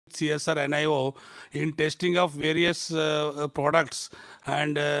CSR NIO in testing of various products,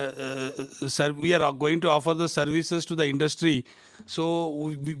 and we are going to offer the services to the industry. So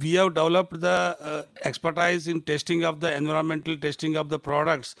we have developed the expertise in testing of the environmental testing of the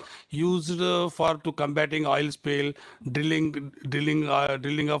products used for to combating oil spill,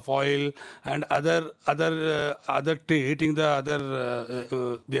 drilling of oil, and other treating the other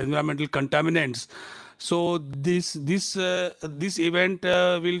the environmental contaminants. So this event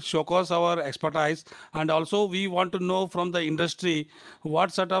will showcase our expertise, and also we want to know from the industry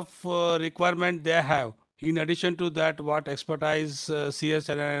what sort of requirement they have. In addition to that, what expertise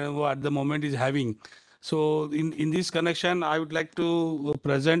CSNO at the moment is having. So in this connection, I would like to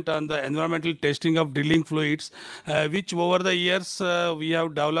present on the environmental testing of drilling fluids, which over the years we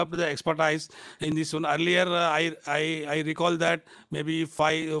have developed the expertise in this one. Earlier, I recall that maybe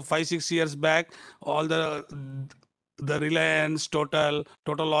 5-6 years back, all the Reliance, Total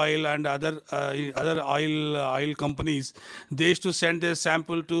Oil, and other oil companies, they used to send their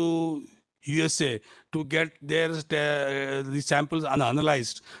sample to USA to get the samples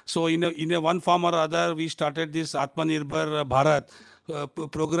analyzed. So in a one form or other, we started this Atmanirbhar Bharat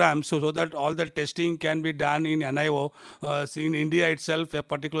program, so that all the testing can be done in NIO, in India itself,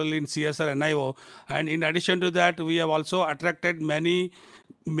 particularly in CSR NIO. And in addition to that, we have also attracted many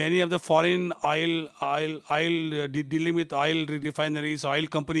of the foreign dealing with oil refineries, oil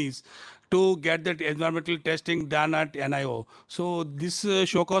companies, to get that environmental testing done at NIO. So this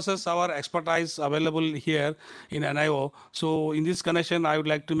showcases our expertise available here in NIO. So in this connection, I would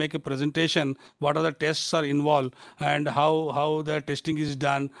like to make a presentation, what are the tests are involved and how the testing is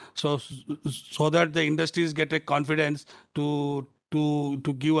done, so that the industries get a confidence to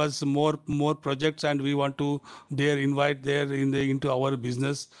give us more projects, and we want to invite into our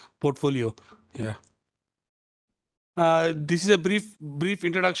business portfolio. Yeah. This is a brief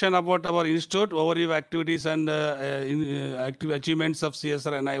introduction about our institute, overview of activities and active achievements of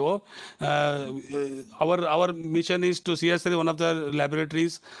CSR and IO. Our mission is to CSR, one of the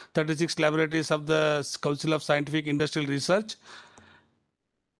laboratories, 36 laboratories of the Council of Scientific Industrial Research.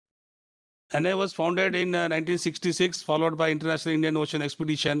 NIO was founded in 1966, followed by International Indian Ocean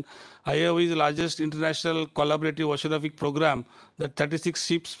Expedition. IO is the largest international collaborative oceanographic program that 36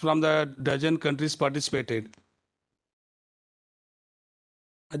 ships from the dozen countries participated.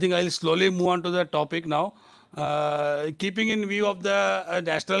 I think I'll slowly move on to the topic now. Keeping in view of the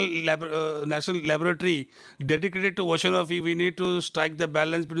national laboratory dedicated to oceanography, we need to strike the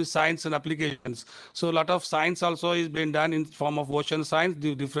balance between science and applications. So a lot of science also is being done in form of ocean science,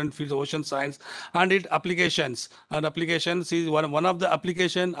 the different fields of ocean science, and its applications. And applications is one of the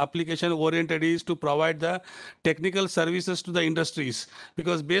application oriented is to provide the technical services to the industries,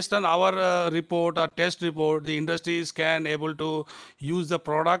 because based on our report or test report, the industries can able to use the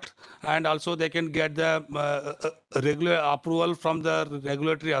product, and also they can get the regular approval from the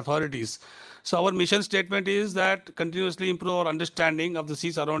regulatory authorities. So our mission statement is that continuously improve our understanding of the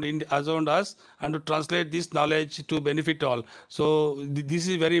seas around us, and to translate this knowledge to benefit all. So this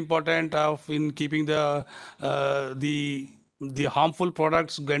is very important in keeping the harmful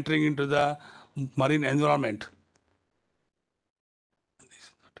products entering into the marine environment.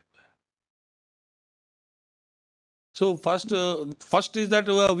 So first is that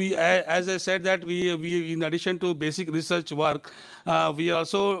we, as I said, that we in addition to basic research work, we are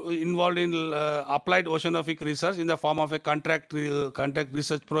also involved in applied oceanographic research in the form of a contract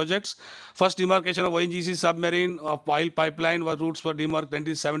research projects. First demarcation of ONGC submarine of oil pipeline was routes for demarc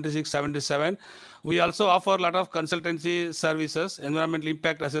 1976-77. We also offer a lot of consultancy services, environmental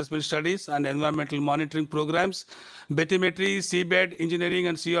impact assessment studies, and environmental monitoring programs, bathymetry, seabed engineering,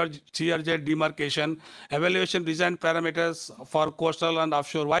 and CRZ demarcation, evaluation design parameters for coastal and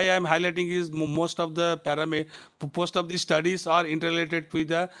offshore. Why I am highlighting is most of the studies are interrelated with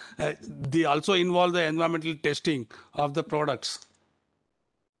they also involve the environmental testing of the products.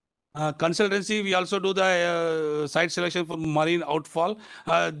 Consultancy, we also do the site selection for marine outfall.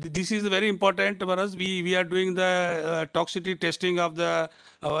 This is very important for us. We are doing the toxicity testing of the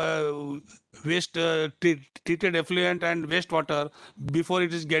waste treated effluent and wastewater before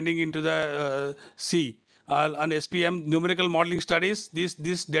it is getting into the sea. On SPM numerical modeling studies,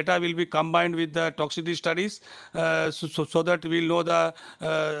 this data will be combined with the toxicity studies, so that we'll know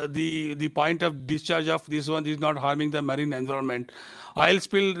the point of discharge of this one is not harming the marine environment. Oil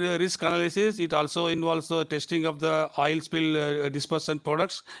spill risk analysis, it also involves the testing of the oil spill dispersant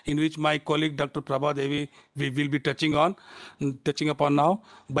products, in which my colleague Dr. Prabha Devi will be touching upon now.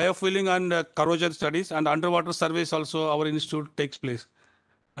 Biofueling and corrosion studies, and underwater surveys also our institute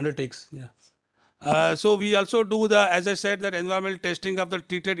undertakes. Yeah. So we also do the, as I said, that environmental testing of the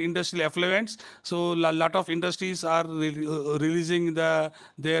treated industrial effluents. So a lot of industries are releasing their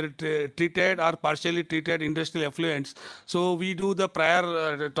treated or partially treated industrial effluents. So we do the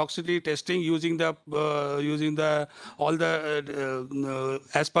prior toxicity testing using the all the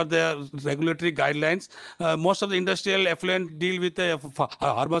as per the regulatory guidelines. Most of the industrial effluent deal with the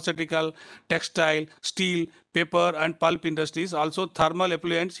pharmaceutical, textile, steel, paper and pulp industries, also thermal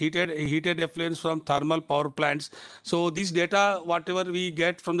effluents, heated effluents from thermal power plants. So these data, whatever we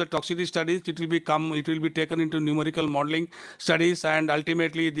get from the toxicity studies, it will be taken into numerical modeling studies, and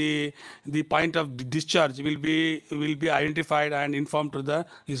ultimately the point of discharge will be identified and informed to the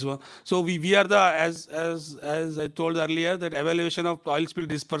this one. So we are the, as I told earlier, that evaluation of oil spill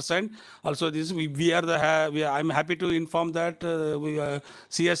dispersant. Also this we are the I'm happy to inform that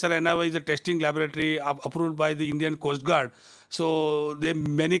CSRNAV is a testing laboratory approved by the Indian Coast Guard. So there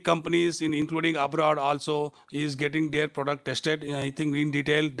many companies, including abroad, also is getting their product tested. I think in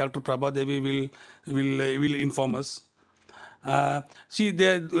detail, Dr. Prabha Devi will inform us. See,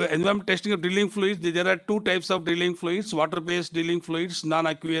 the environment testing of drilling fluids, there are two types of drilling fluids: water-based drilling fluids,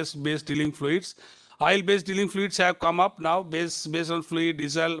 non-aqueous based drilling fluids. Oil-based drilling fluids have come up now, based on fluid,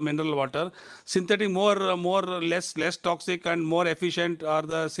 diesel, mineral water. Synthetic, less toxic and more efficient are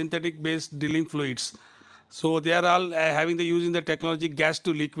the synthetic-based drilling fluids. So they are all having the using the technology gas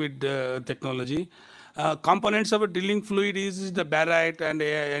to liquid technology. Components of a drilling fluid is the barite and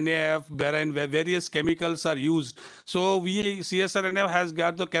NAF, barine, where various chemicals are used. So CSRNF has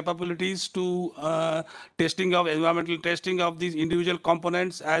got the capabilities to testing of environmental testing of these individual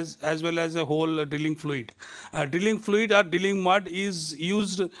components as well as a whole drilling fluid. Drilling fluid or drilling mud is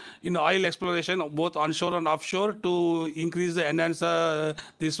used in oil exploration, both onshore and offshore, to increase the enhance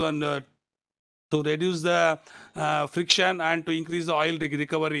this one. To reduce the friction and to increase the oil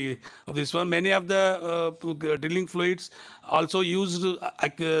recovery of this one. Many of the drilling fluids also used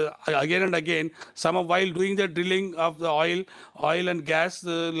again and again. Some of while doing the drilling of the oil and gas,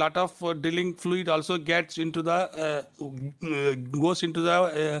 a lot of drilling fluid also gets into the goes into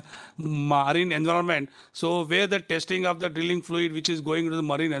the marine environment. So where the testing of the drilling fluid, which is going to the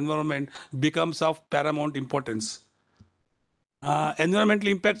marine environment, becomes of paramount importance. Environmental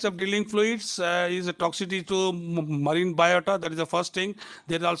impacts of drilling fluids is a toxicity to marine biota. That is the first thing.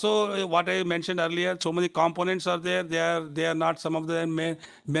 There is also what I mentioned earlier. So many components are there. They are not. Some of them may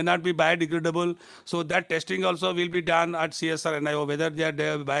not be biodegradable. So that testing also will be done at CSR NIO, whether they are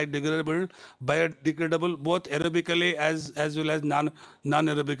biodegradable both aerobically as well as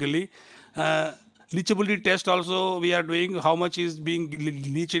non-aerobically. Leachability test also we are doing, how much is being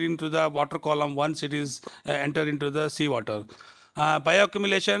leached into the water column once it is entered into the seawater.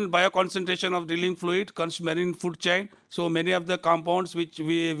 Bioaccumulation, bioconcentration of drilling fluid comes marine food chain. So many of the compounds which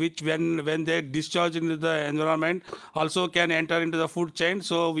when they discharge into the environment also can enter into the food chain.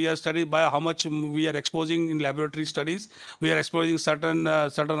 So we are studying by how much we are exposing in laboratory studies. We are exposing certain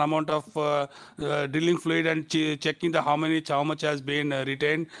amount of drilling fluid and checking the how much has been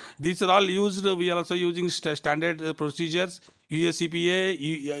retained. These are all used. We are also using standard procedures,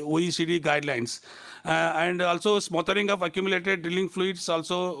 USCPA, OECD guidelines. And also smothering of accumulated drilling fluids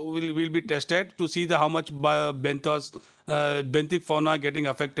also will be tested to see the how much benthic fauna getting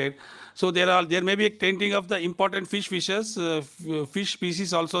affected. So there may be a tainting of the important fishes, fish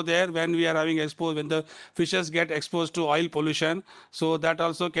species also there when we are having exposed, when the fishes get exposed to oil pollution. So that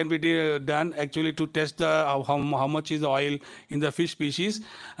also can be done actually to test the how much is the oil in the fish species.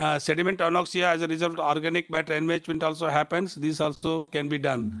 Sediment anoxia as a result of organic matter enrichment also happens. This also can be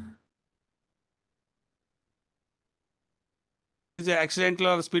done. Is accidental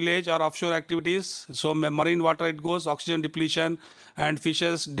or spillage or offshore activities. So marine water it goes, oxygen depletion and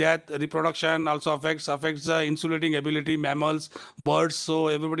fishes death, reproduction also affects the insulating ability, mammals, birds. So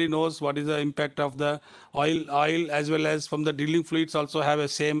everybody knows what is the impact of the oil as well as from the drilling fluids also have a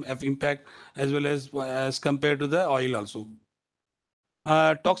same impact as well as compared to the oil also.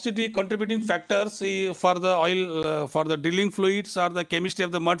 Toxicity contributing factors for the oil, for the drilling fluids are the chemistry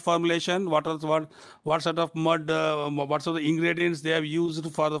of the mud formulation. What sort of mud, what sort of ingredients they have used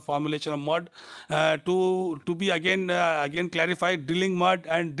for the formulation of mud. To be again clarified, drilling mud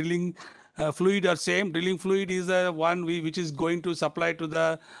and drilling fluid are same. Drilling fluid is the one which is going to supply to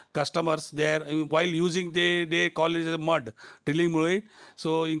the customers there. While using, they call it as mud, drilling fluid.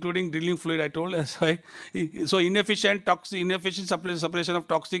 So including drilling fluid, I told. Sorry. So inefficient separation of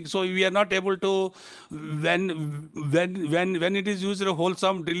toxic. So we are not able to when it is used in a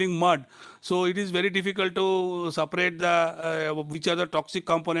wholesome drilling mud. So it is very difficult to separate the which are the toxic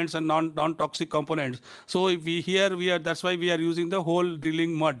components and non-toxic components. So if we are that's why we are using the whole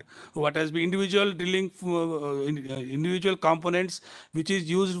drilling mud, what has has been individual drilling, individual components which is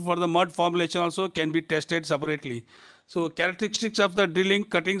used for the mud formulation also can be tested separately. So characteristics of the drilling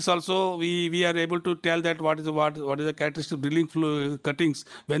cuttings also we are able to tell that what is the characteristic of drilling cuttings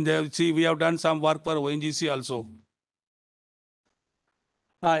when they see we have done some work for ONGC also.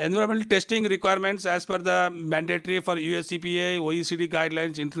 Environmental testing requirements as per the mandatory for USCPA, OECD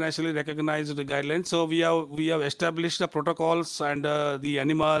guidelines, internationally recognized guidelines. So we have established the protocols and the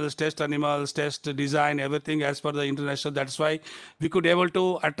animals, test design, everything as per the international. That's why we could able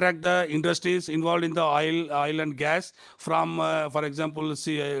to attract the industries involved in the oil and gas from, for example,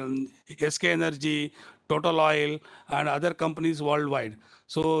 see, SK Energy, Total Oil, and other companies worldwide.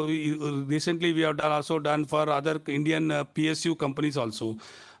 So recently we have also done for other Indian PSU companies also.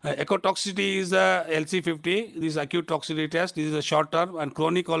 Ecotoxicity is a LC50. This is acute toxicity test. This is a short term, and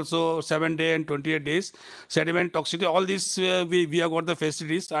chronic also 7 day and 28 days. Sediment toxicity. All this we have got the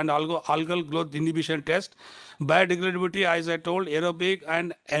facilities, and algal growth inhibition test. Biodegradability, as I told, aerobic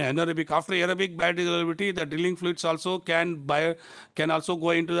and anaerobic. After aerobic biodegradability, the drilling fluids also can also go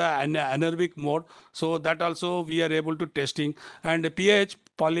into the anaerobic mode. So that also we are able to testing. And pH,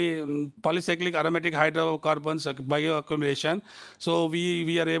 polycyclic aromatic hydrocarbons bioaccumulation. So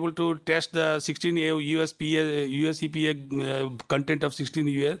we are able to test the 16 US EPA content of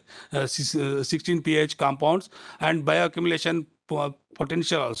 16 16 pH compounds and bioaccumulation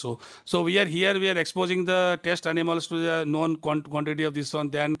potential also. So we are exposing the test animals to the known quantity of this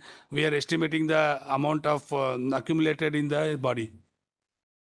one. Then we are estimating the amount of accumulated in the body.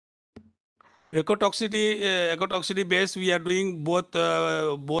 Ecotoxicity base, we are doing both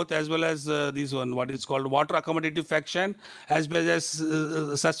as well as this one, what is called water accommodative fraction, as well as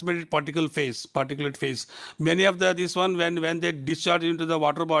suspended particulate phase. Many of this one, when they discharge into the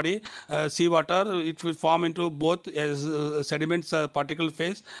water body, seawater, it will form into both as sediments particle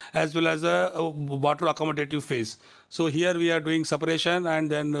phase as well as a water accommodative phase. So here we are doing separation,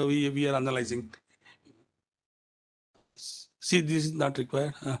 and then we are analyzing. See, this is not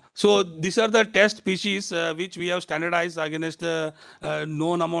required. So these are the test species which we have standardized against the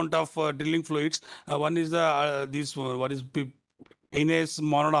known amount of drilling fluids. One is the what is Ines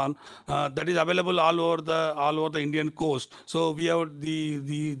monodon that is available all over the Indian coast. So we have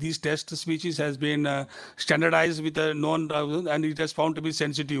these test species has been standardized with a known and it has found to be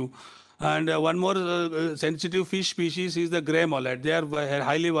sensitive. And one more sensitive fish species is the gray mullet. They are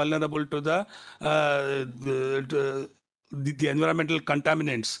highly vulnerable to the environmental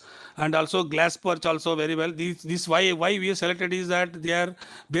contaminants, and also glass perch also very well. This why we selected is that they are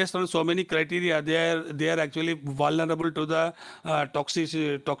based on so many criteria. They are actually vulnerable to the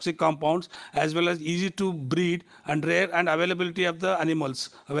toxic compounds, as well as easy to breed and rare, and availability of the animals,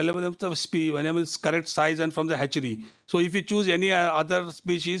 available of the animals correct size and from the hatchery. So if you choose any other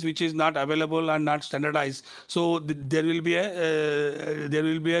species which is not available and not standardized, so there will be a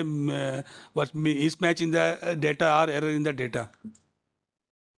mismatch in the data or error in the data.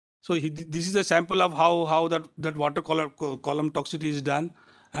 So this is a sample of how that water column toxicity is done,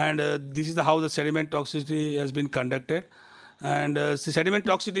 and this is how the sediment toxicity has been conducted. And sediment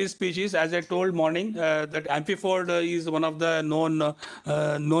toxicity species, as I told morning, that amphiphod is one of the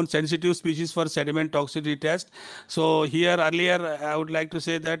known sensitive species for sediment toxicity test. So here earlier I would like to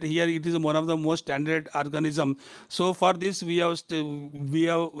say that here it is one of the most standard organism. So for this we have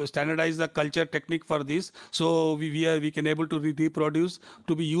standardized the culture technique for this. So we can able to reproduce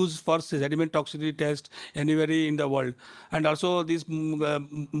to be used for sediment toxicity test anywhere in the world. And also this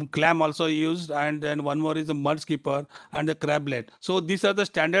clam also used, and then one more is the mud skipper and the crablet. So these are the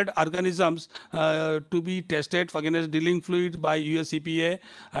standard organisms to be tested against drilling fluids by US EPA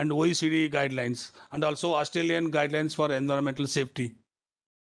and OECD guidelines, and also Australian guidelines for environmental safety.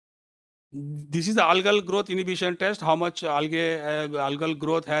 This is the algal growth inhibition test. How much algal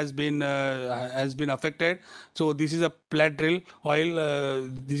growth has been affected. So this is a plat drill oil.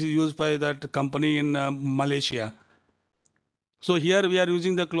 This is used by that company in Malaysia. So here we are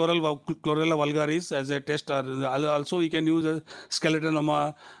using the chlorella vulgaris as a test. Also we can use a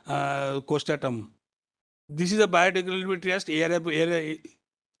skeletonoma costatum. This is a biodegradability test.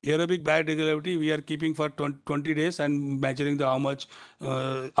 Aerobic biodegradability we are keeping for 20 days and measuring how much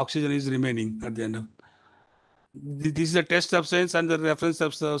oxygen is remaining at the end of. This is the test substance and the reference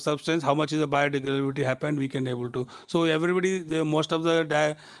substance. How much is the biodegradability happened? We can able to. So everybody, most of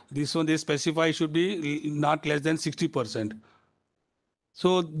this one they specify should be not less than 60%.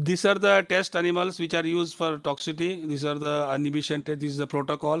 So these are the test animals which are used for toxicity. These are the inhibition test. These are the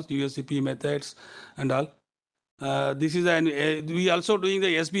protocols, USCP methods, and all. This is an we also doing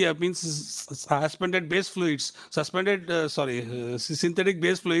the SBF, means suspended base fluids, synthetic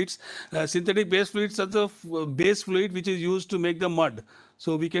base fluids. Synthetic base fluids are the base fluid which is used to make the mud.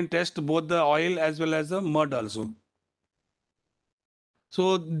 So we can test both the oil as well as the mud also.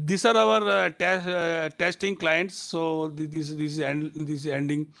 So these are our testing clients. So this is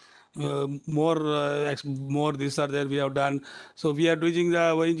ending. More these are there we have done. So we are doing the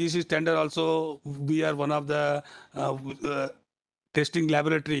ONGC tender also. We are one of the testing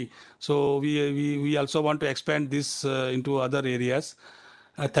laboratory. So we also want to expand this into other areas.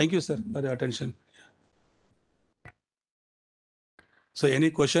 Thank you, sir, for your attention. So any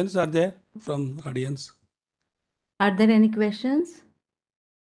questions are there from audience? Are there any questions?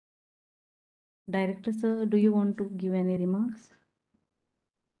 Director, sir, do you want to give any remarks?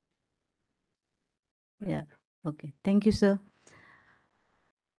 Yeah, okay. Thank you, sir.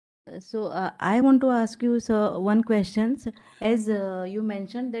 I want to ask you, sir, one question. As you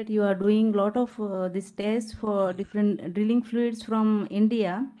mentioned that you are doing lot of this tests for different drilling fluids from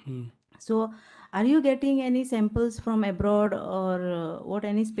India. So, are you getting any samples from abroad, or what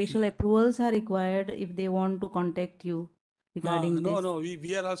any special approvals are required if they want to contact you regarding this? No.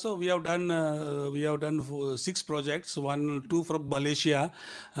 We are also we have done 6 projects. Two from Malaysia,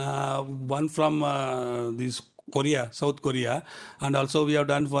 one from this Korea, South Korea, and also we have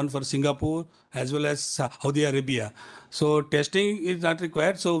done one for Singapore as well as Saudi Arabia. So testing is not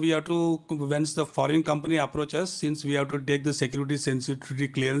required. So we have to, once the foreign company approaches, since we have to take the security sensitivity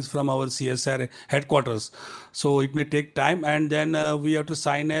clearance from our CSR headquarters. So it may take time, and then we have to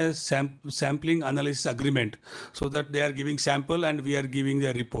sign a sampling analysis agreement, so that they are giving sample and we are giving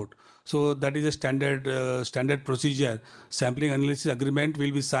the report. So that is a standard procedure. Sampling analysis agreement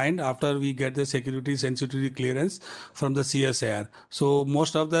will be signed after we get the security sensitivity clearance from the CSIR. So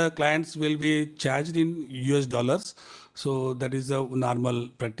most of the clients will be charged in US dollars. So that is the normal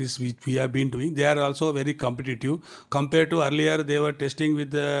practice which we have been doing. They are also very competitive compared to earlier. They were testing with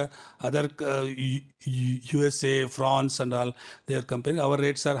the other USA, France, and all. They are comparing. Our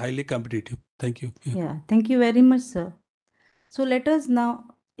rates are highly competitive. Thank you. Yeah, thank you very much, sir. So let us now,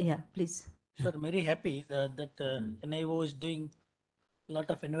 yeah, please. Sir, very happy that NIO is doing a lot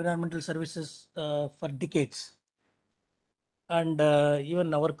of environmental services for decades. And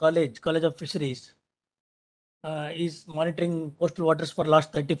even our College of Fisheries, is monitoring coastal waters for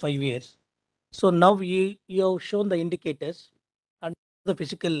last 35 years. So now you have shown the indicators and the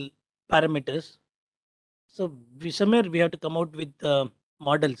physical parameters. So somewhere we have to come out with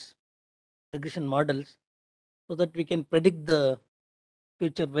models, regression models, so that we can predict the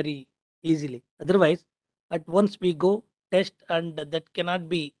future very easily. Otherwise, at once we go test and that cannot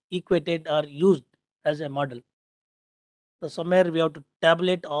be equated or used as a model. So somewhere we have to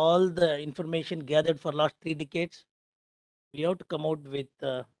tabulate all the information gathered for last 3 decades. We have to come out with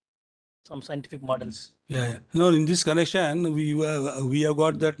some scientific models. Yeah. No, in this connection, we have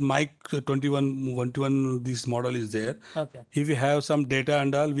got that Mike 21 this model is there. Okay. If we have some data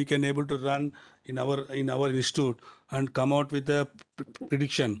and all, we can able to run in our institute and come out with a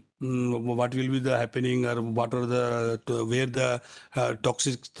prediction. What will be the happening, or what are where the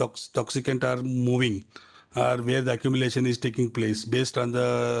toxicant are moving, or where the accumulation is taking place based on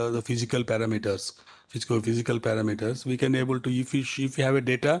the physical parameters, physical parameters. We can able to, if we have a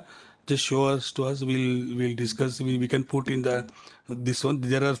data, just show us to us. We'll discuss. We can put in this one.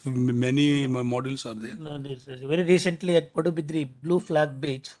 There are many models are there. No, very recently at Padubidri Blue Flag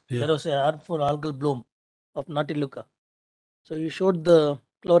Beach, Yeah. there was a harmful algal bloom of Nautiluca. So you showed the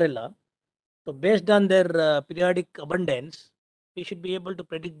chlorella. So based on their periodic abundance, we should be able to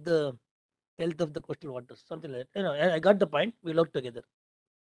predict the health of the coastal waters. Something like that. I got the point. We'll work together.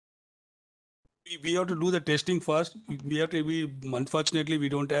 We have to do the testing first. Unfortunately, we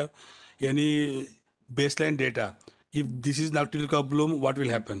don't have any baseline data. If this is Nautiluca bloom, what will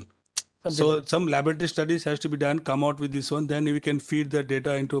happen? So some laboratory studies has to be done, come out with this one, then we can feed the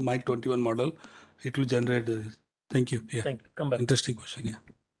data into Mike 21 model. It will generate thank you. Yeah. Thank you. Come back. Interesting question. Yeah.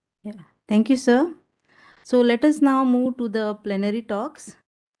 Yeah, thank you, sir. So let us now move to the plenary talks.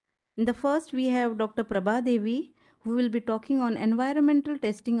 In the first, we have Dr. Prabha Devi, who will be talking on environmental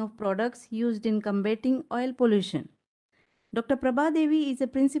testing of products used in combating oil pollution. Dr. Prabha Devi is a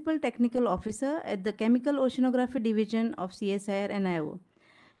Principal Technical Officer at the Chemical Oceanography Division of CSIR NIO.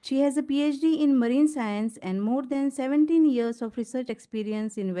 She has a PhD in marine science and more than 17 years of research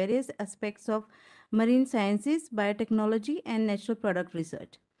experience in various aspects of marine sciences, biotechnology, and natural product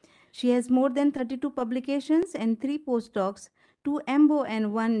research. She has more than 32 publications and 3 postdocs, 2 EMBO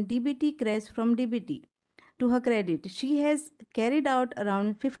and 1 DBT CRES from DBT. To her credit, she has carried out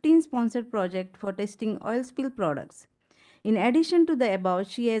around 15 sponsored projects for testing oil spill products. In addition to the above,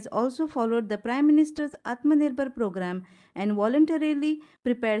 she has also followed the Prime Minister's Atmanirbhar program and voluntarily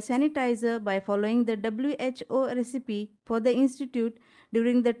prepared sanitizer by following the WHO recipe for the institute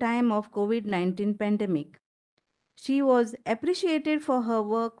during the time of COVID-19 pandemic. She was appreciated for her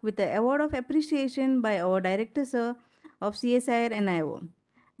work with the Award of Appreciation by our Director Sir of CSIR NIO.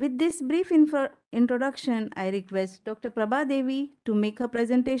 With this brief introduction, I request Dr. Prabha Devi to make her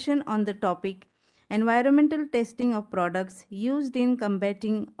presentation on the topic Environmental Testing of Products Used in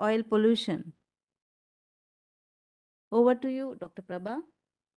Combating Oil Pollution. Over to you, Dr. Prabha.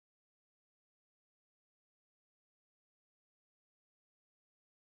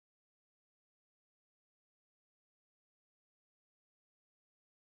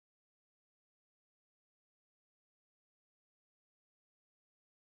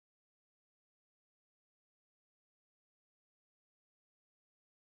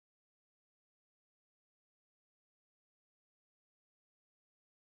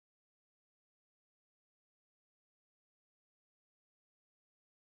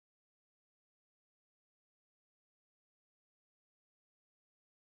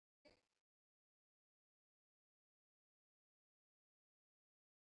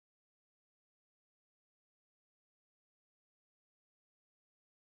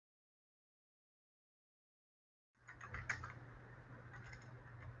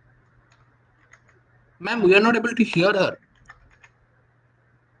 Ma'am, we are not able to hear her.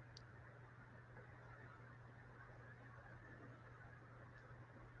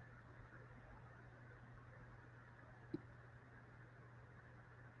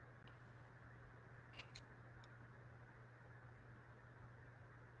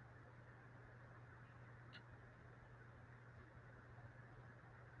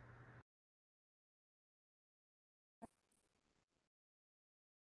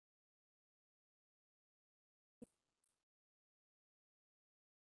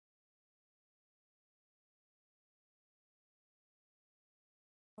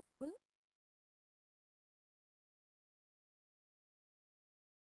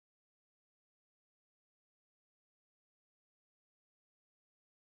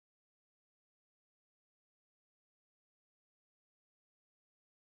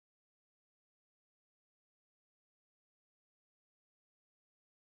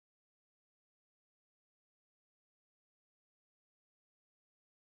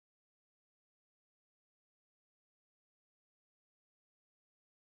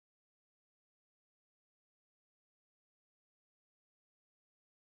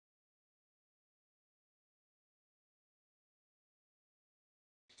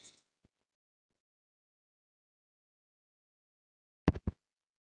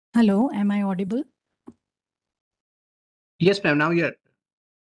 Hello, am I audible? Yes, ma'am. Now you're.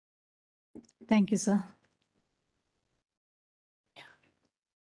 Thank you, sir.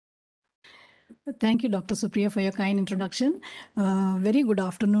 Thank you, Dr. Supriya, for your kind introduction. Very good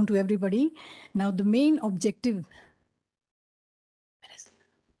afternoon to everybody. Now, the main objective.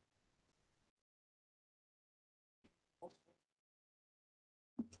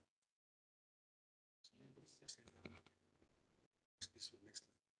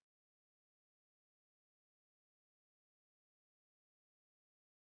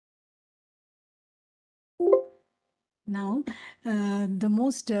 Now,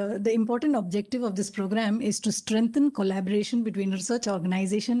 the important objective of this program is to strengthen collaboration between research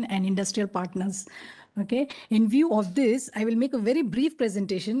organization and industrial partners. Okay. In view of this, I will make a very brief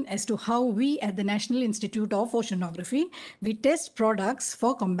presentation as to how we at the National Institute of Oceanography, we test products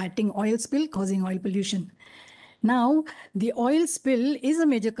for combating oil spill causing oil pollution. Now, the oil spill is a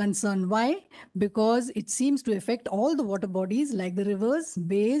major concern. Why? Because it seems to affect all the water bodies like the rivers,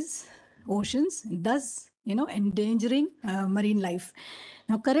 bays, oceans, thus, endangering marine life.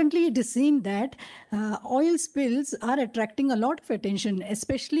 Now, currently, it is seen that oil spills are attracting a lot of attention,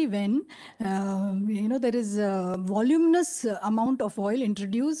 especially when there is a voluminous amount of oil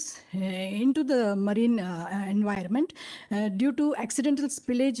introduced into the marine environment due to accidental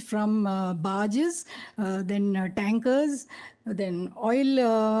spillage from barges, then tankers, then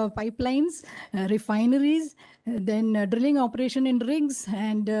oil pipelines, refineries, then drilling operation in rigs,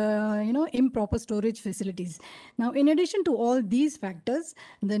 and improper storage facilities. Now, in addition to all these factors,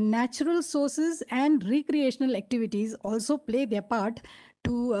 the natural sources and recreational activities also play their part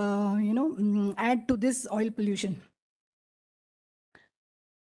to add to this oil pollution.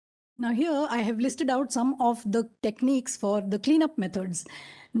 Now here I have listed out some of the techniques for the cleanup methods.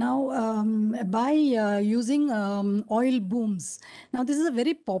 Now, by using oil booms, now this is a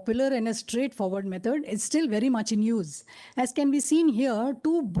very popular and a straightforward method. It's still very much in use. As can be seen here,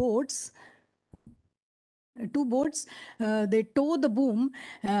 two boats, they tow the boom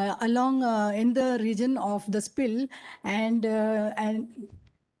along in the region of the spill, and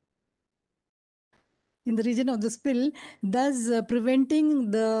in the region of the spill, thus preventing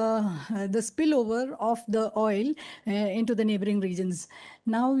the spillover of the oil into the neighboring regions.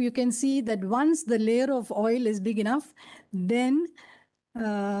 Now you can see that once the layer of oil is big enough, then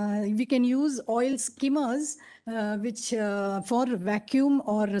we can use oil skimmers, which for vacuum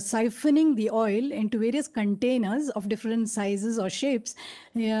or siphoning the oil into various containers of different sizes or shapes,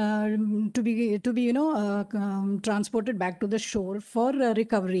 to be transported back to the shore for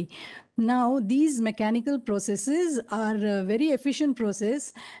recovery. Now these mechanical processes are a very efficient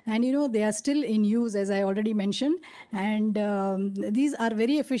process, and they are still in use, as I already mentioned, and these are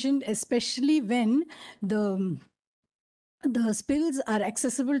very efficient, especially when the spills are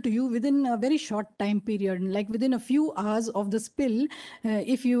accessible to you within a very short time period, like within a few hours of the spill.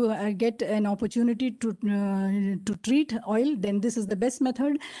 If you get an opportunity to treat oil, then this is the best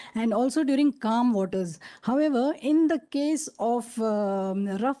method, and also during calm waters. However, in the case of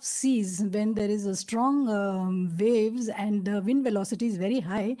rough seas, when there is a strong waves and the wind velocity is very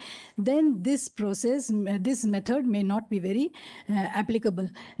high, then this method may not be very applicable.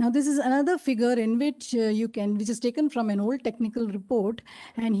 Now, this is another figure in which which is taken from an old technical report,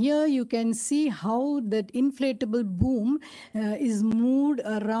 and here you can see how that inflatable boom is moved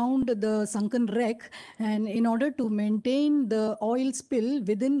around the sunken wreck, and in order to maintain the oil spill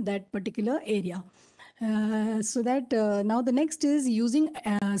within that particular area. Now the next is using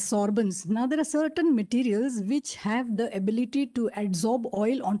sorbents. Now there are certain materials which have the ability to absorb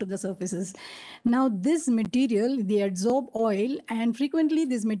oil onto the surfaces. Now this material, they absorb oil, and frequently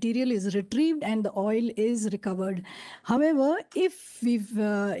this material is retrieved and the oil is recovered. However, if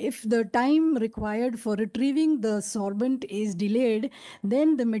the time required for retrieving the sorbent is delayed,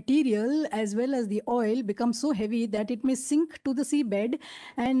 then the material as well as the oil becomes so heavy that it may sink to the seabed,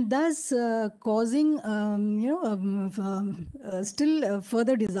 and thus causing still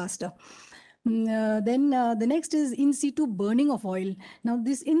further disaster. Then the next is in situ burning of oil. Now,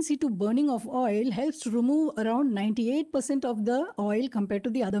 this in situ burning of oil helps to remove around 98% of the oil compared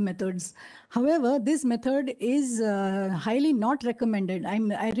to the other methods. However, this method is highly not recommended.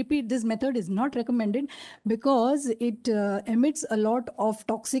 I repeat, this method is not recommended because it emits a lot of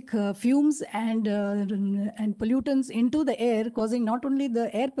toxic fumes and pollutants into the air, causing not only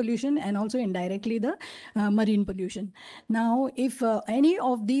the air pollution and also indirectly the marine pollution. Now, if any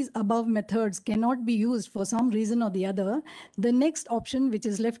of these above methods cannot be used for some reason or the other, the next option which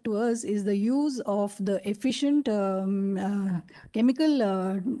is left to us is the use of the efficient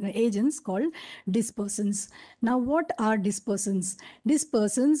chemical agents called dispersants. Now, what are dispersants?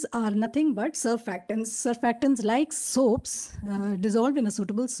 Dispersants are nothing but surfactants. Surfactants like soaps dissolved in a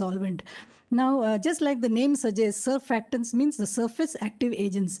suitable solvent. Now, just like the name suggests, surfactants means the surface active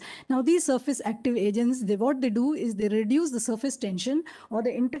agents. Now, these surface active agents, what they do is they reduce the surface tension or the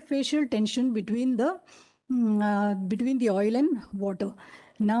interfacial tension between the oil and water.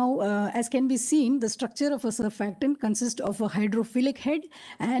 Now, as can be seen, the structure of a surfactant consists of a hydrophilic head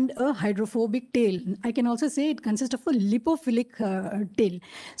and a hydrophobic tail. I can also say it consists of a lipophilic tail.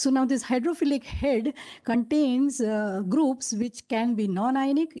 So now this hydrophilic head contains groups which can be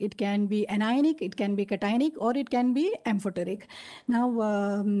non-ionic, it can be anionic, it can be cationic, or it can be amphoteric. Now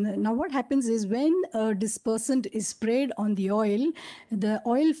what happens is when a dispersant is sprayed on the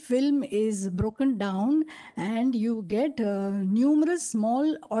oil film is broken down, and you get numerous small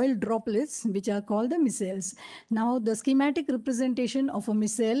oil droplets which are called the micelles. Now the schematic representation of a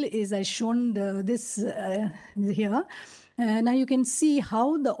micelle is as shown here. Now you can see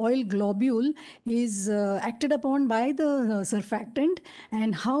how the oil globule is acted upon by the surfactant,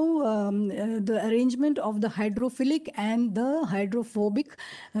 and how the arrangement of the hydrophilic and the hydrophobic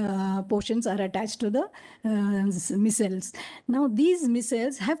portions are attached to the micelles. Now these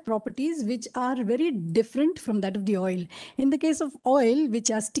micelles have properties which are very different from that of the oil. In the case of oil, which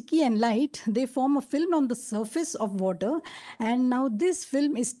are sticky and light, they form a film on the surface of water, and now this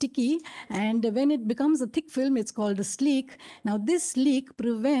film is sticky, and when it becomes a thick film, it's called a sleek. Now, this sleek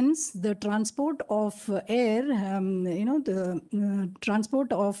prevents the transport of air,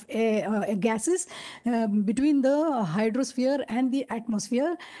 transport of air, gases between the hydrosphere and the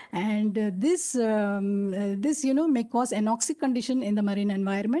atmosphere, and this may cause anoxic condition in the marine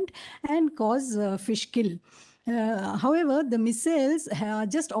environment and cause fish kill. However, the micelles are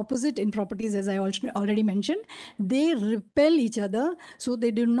just opposite in properties, as I already mentioned. They repel each other, so they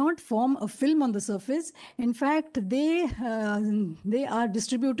do not form a film on the surface. In fact, they are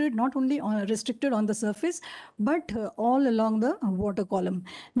distributed not only restricted on the surface, but all along the water column.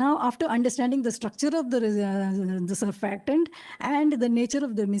 Now, after understanding the structure of the surfactant and the nature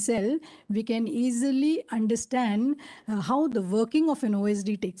of the micelle, we can easily understand how the working of an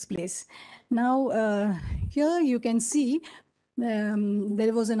OSD takes place. Now, here you can see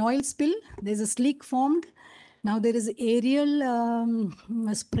there was an oil spill, there's a sleek formed. Now there is aerial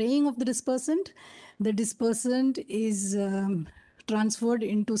spraying of the dispersant. The dispersant is transferred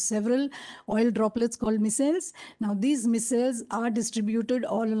into several oil droplets called micelles. Now these micelles are distributed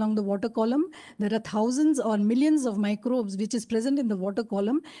all along the water column. There are thousands or millions of microbes which is present in the water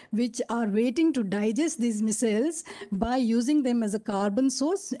column, which are waiting to digest these micelles by using them as a carbon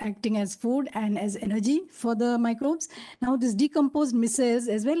source, acting as food and as energy for the microbes. Now these decomposed micelles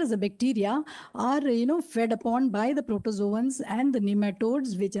as well as the bacteria are fed upon by the protozoans and the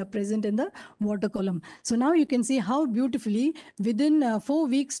nematodes which are present in the water column. So now you can see how beautifully within 4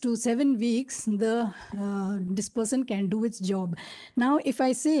 weeks to 7 weeks the dispersant can do its job. Now if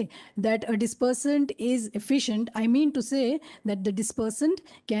I say that a dispersant is efficient, I mean to say that the dispersant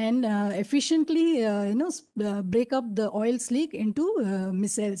can efficiently break up the oil sleek into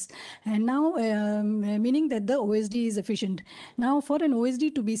micelles, and now meaning that the OSD is efficient. Now for an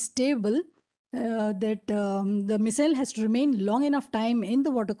OSD to be stable, the micelle has to remain long enough time in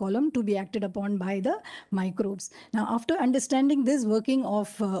the water column to be acted upon by the microbes. Now, after understanding this working of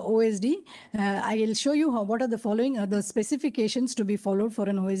OSD, I will show you what are the following the specifications to be followed for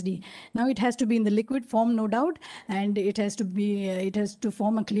an OSD. Now, it has to be in the liquid form, no doubt, and it has to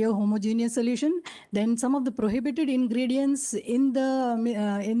form a clear homogeneous solution. Then some of the prohibited ingredients in the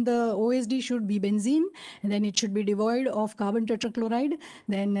OSD should be benzene, and then it should be devoid of carbon tetrachloride,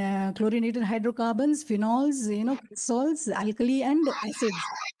 then chlorinated hydrocarbons, phenols, salts, alkali, and acids.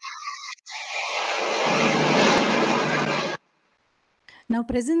 Now,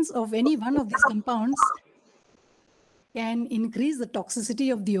 presence of any one of these compounds can increase the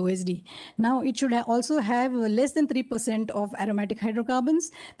toxicity of the OSD. Now, it should also have less than 3% of aromatic hydrocarbons.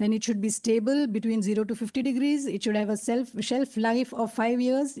 Then it should be stable between 0 to 50 degrees. It should have a shelf life of 5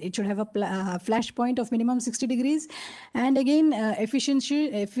 years. It should have a flash point of minimum 60 degrees. And again,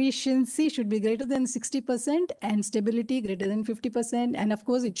 efficiency should be greater than 60% and stability greater than 50%. And of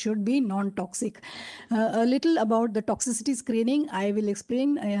course, it should be non-toxic. A little about the toxicity screening, I will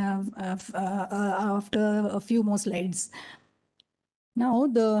explain after a few more slides. Now,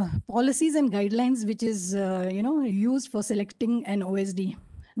 the policies and guidelines which is used for selecting an OSD.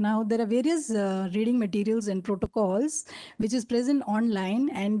 Now, there are various reading materials and protocols which is present online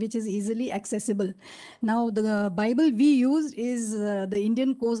and which is easily accessible. Now, the Bible we use is the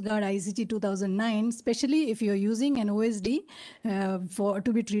Indian Coast Guard ICT 2009, especially if you're using an OSD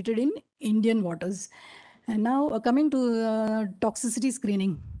to be treated in Indian waters. And now coming to toxicity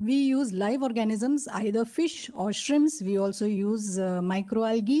screening, we use live organisms, either fish or shrimps. We also use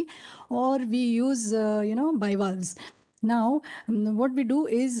microalgae, or we use bivalves. Now, what we do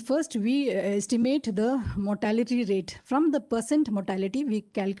is first we estimate the mortality rate. From the percent mortality, we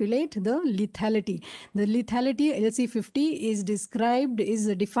calculate the lethality. The lethality LC50 is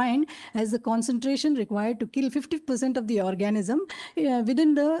defined as the concentration required to kill 50% of the organism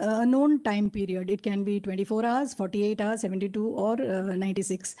within the known time period. It can be 24 hours, 48 hours, 72 or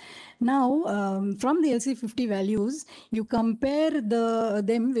 96. Now, from the LC50 values, you compare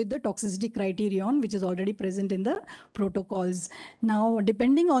them with the toxicity criterion, which is already present in the protocols. Now,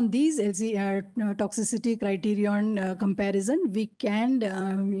 depending on these toxicity criterion comparison, we can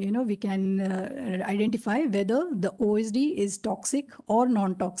identify whether the OSD is toxic or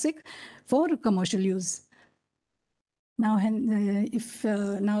non-toxic for commercial use. Now,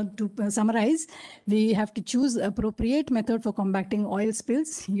 to summarize, we have to choose appropriate method for combating oil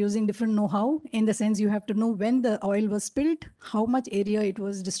spills using different know-how. In the sense, you have to know when the oil was spilled, how much area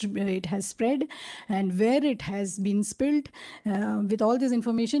it has spread, and where it has been spilled. With all this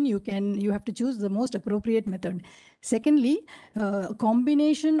information, you have to choose the most appropriate method. Secondly, a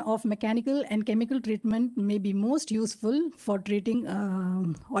combination of mechanical and chemical treatment may be most useful for treating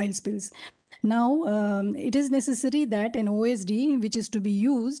oil spills. Now, it is necessary that an OSD which is to be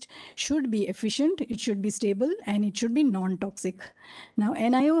used should be efficient, it should be stable, and it should be non-toxic. Now,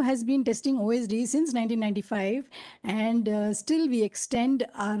 NIO has been testing OSD since 1995, and still we extend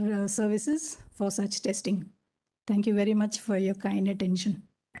our services for such testing. Thank you very much for your kind attention.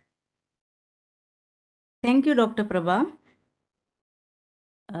 Thank you, Dr. Prabha.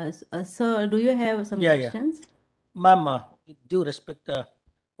 Sir, do you have some Yeah, yeah. questions? Ma'am, with due respect,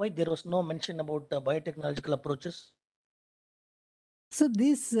 why there was no mention about biotechnological approaches? So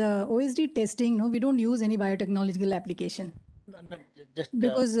this OSD testing, no, we don't use any biotechnological application. Just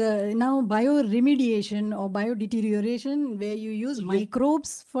Because now bioremediation or biodeterioration, where you use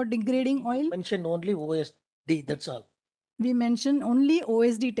microbes for degrading oil, mention only OSD, that's all. we mention only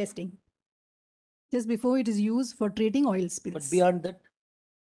OSD testing. Just before it is used for treating oil spills. But beyond that,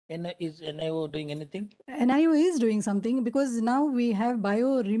 is NIO doing anything? NIO is doing something because now we have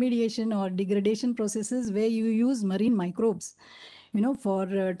bioremediation or degradation processes where you use marine microbes,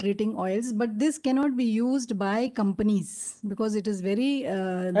 for treating oils. But this cannot be used by companies because it is very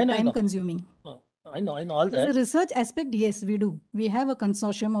time consuming. Oh, I know all As a that. research aspect, yes, we do. We have a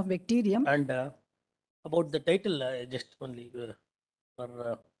consortium of bacterium. And about the title, just only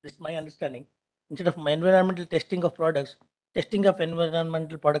for this my understanding, instead of environmental testing of products, testing of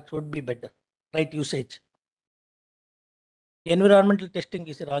environmental products would be better. Right usage. Environmental testing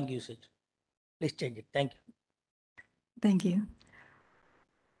is a wrong usage. Please change it. Thank you. Thank you.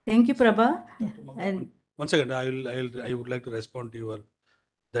 Thank you, Prabha. And One second, I would like to respond to your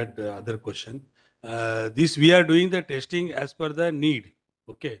that other question. This we are doing the testing as per the need.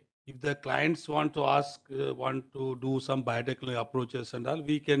 Okay, if the clients want to ask, want to do some biotechnology approaches and all,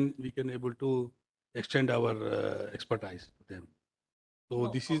 we can able to extend our expertise to them. So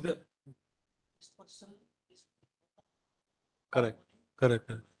this is the correct. Good.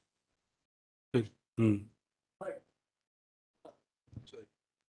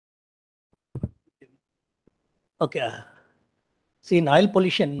 Okay. See, in oil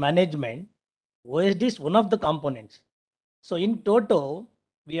pollution management, OSD is one of the components. So in total,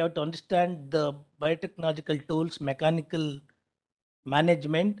 we have to understand the biotechnological tools, mechanical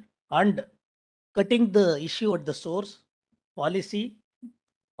management, and cutting the issue at the source, policy,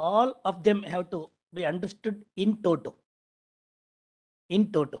 all of them have to be understood in total.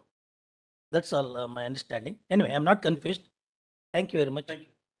 In total. That's all my understanding. Anyway, I'm not confused. Thank you very much.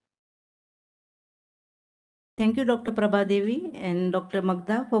 thank you, Dr. Prabha Devi and Dr.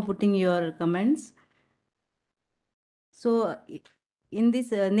 Magda for putting your comments. So in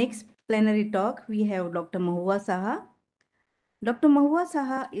this next plenary talk, we have Dr. Mahua Saha. Dr. Mahua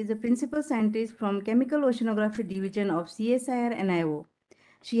Saha is a principal scientist from Chemical Oceanography Division of CSIR NIO.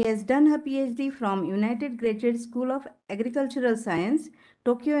 She has done her PhD from United Graduate School of Agricultural Science,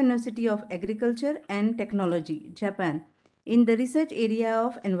 Tokyo University of Agriculture and Technology, Japan, in the research area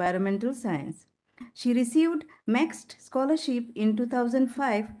of environmental science. She received Maxed Scholarship in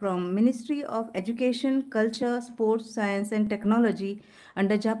 2005 from Ministry of Education, Culture, Sports, Science and Technology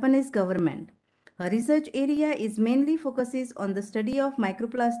under Japanese government. Her research area is mainly focuses on the study of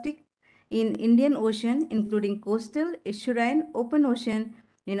microplastic in Indian Ocean, including coastal, estuarine, open ocean,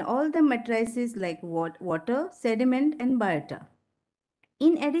 in all the matrices like water, sediment, and biota.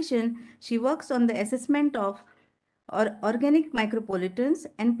 In addition, she works on the assessment of organic micropollutants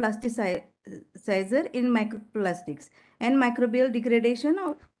and plasticizer in microplastics and microbial degradation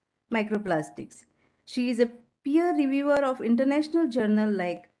of microplastics. She is a peer reviewer of international journals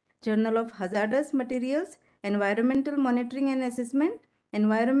like Journal of Hazardous Materials, Environmental Monitoring and Assessment,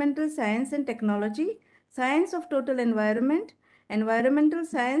 Environmental Science and Technology, Science of Total Environment, Environmental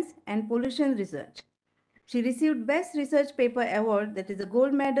Science and Pollution Research. She received Best Research Paper Award, that is a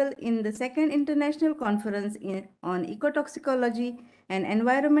gold medal, in the second International Conference on Ecotoxicology and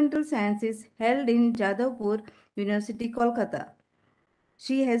Environmental Sciences held in Jadavpur University, Kolkata.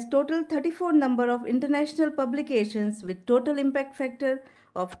 She has total 34 number of international publications with total impact factor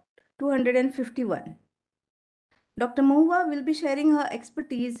of 251. Dr. Mohua will be sharing her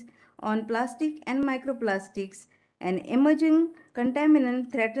expertise on plastic and microplastics, an emerging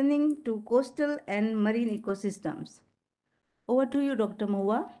contaminant threatening to coastal and marine ecosystems. Over to you, Dr.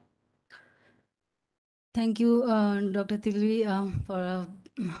 Mohua. Thank you, Dr. Tilvi, for a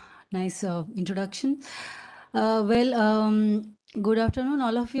nice introduction. Good afternoon,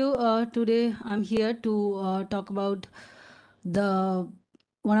 all of you. Today, I'm here to talk about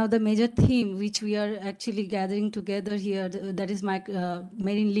one of the major theme which we are actually gathering together here, that is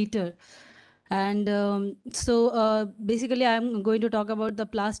marine litter. And basically, I'm going to talk about the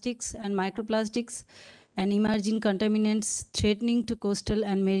plastics and microplastics and emerging contaminants threatening to coastal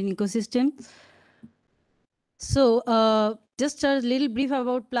and marine ecosystem. So just a little brief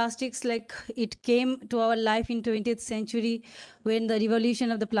about plastics, like it came to our life in 20th century when the revolution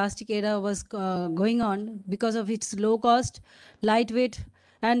of the plastic era was going on because of its low cost, lightweight,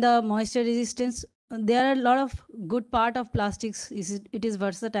 and the moisture resistance. There are a lot of good part of plastics. It is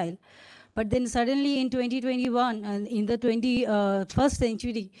versatile. But then suddenly in 2021, in the 21st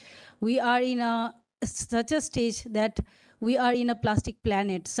century, we are in such a stage that we are in a plastic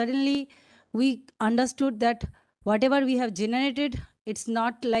planet. Suddenly, we understood that whatever we have generated, it's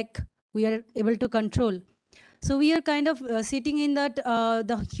not like we are able to control. So we are kind of sitting in that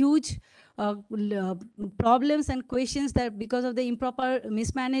the huge problems and questions that because of the improper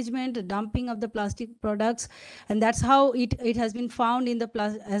mismanagement, dumping of the plastic products, and that's how it has been found in the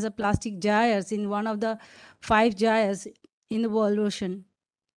as a plastic gyres in one of the 5 gyres in the world ocean.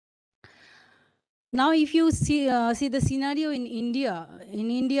 Now, if you see the scenario in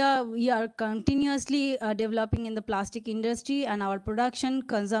India, we are continuously developing in the plastic industry, and our production,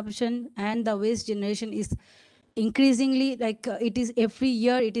 consumption, and the waste generation is increasingly like it is every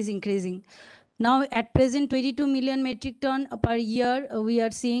year it is increasing. Now, at present, 22 million metric ton per year we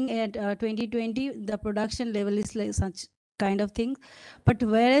are seeing at 2020. The production level is like such kind of thing, but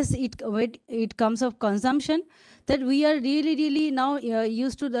whereas when it comes of consumption, that we are really now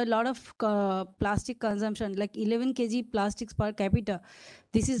used to the lot of plastic consumption, like 11 kg plastics per capita.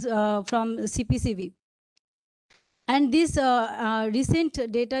 This is from CPCB. And this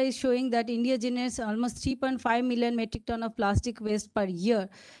recent data is showing that India generates almost 3.5 million metric ton of plastic waste per year.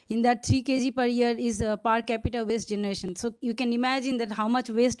 In that, 3 kg per year is per capita waste generation. So you can imagine that how much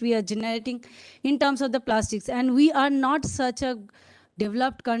waste we are generating in terms of the plastics. And we are not such a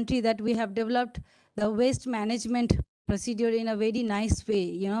developed country that we have developed the waste management procedure in a very nice way,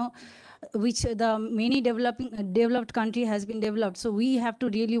 you know, which the many developed country has been developed. So we have to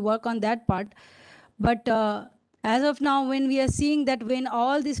really work on that part. But as of now, when we are seeing that when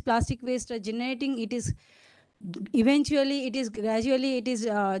all these plastic waste are generating, it is eventually, it is gradually, it is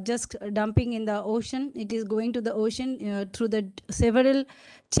just dumping in the ocean. It is going to the ocean through the several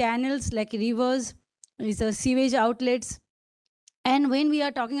channels like rivers, sewage outlets. And when we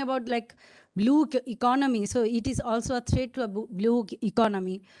are talking about like blue economy, so it is also a threat to a blue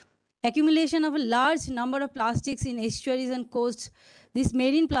economy. Accumulation of a large number of plastics in estuaries and coasts. These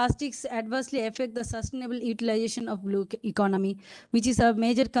marine plastics adversely affect the sustainable utilization of blue economy, which is a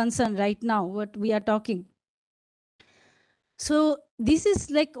major concern right now, what we are talking. So this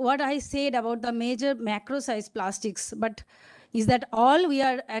is like what I said about the major macro size plastics, but is that all we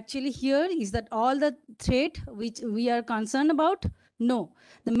are actually here? Is that all the threat which we are concerned about? No.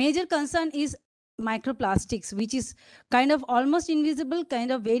 The major concern is microplastics, which is kind of almost invisible,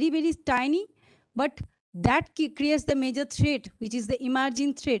 kind of very, very tiny, but that creates the major threat, which is the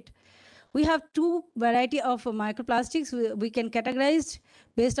emerging threat. We have two variety of microplastics we can categorize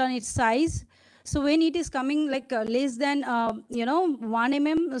based on its size. So when it is coming like less than 1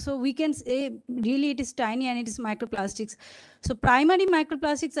 mm, so we can say really it is tiny and it is microplastics. So primary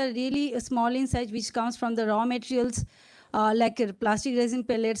microplastics are really small in size, which comes from the raw materials like plastic resin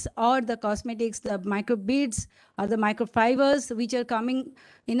pellets or the cosmetics, the micro beads or the microfibers, which are coming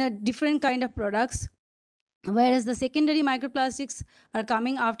in a different kind of products. Whereas the secondary microplastics are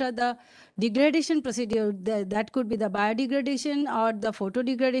coming after the degradation procedure. That could be the biodegradation or the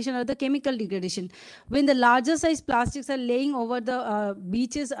photodegradation or the chemical degradation. When the larger size plastics are laying over the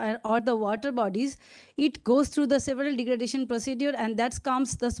beaches or the water bodies, it goes through the several degradation procedure, and that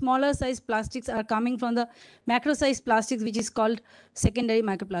comes the smaller size plastics are coming from the macro size plastics, which is called secondary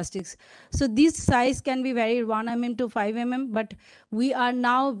microplastics. So this size can be varied 1 mm to 5 mm, but we are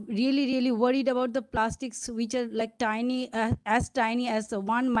now really worried about the plastics which are like tiny, as tiny as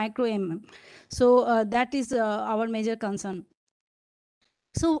 1 micro mm. So that is our major concern.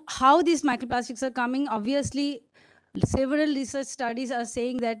 So how these microplastics are coming? Obviously, several research studies are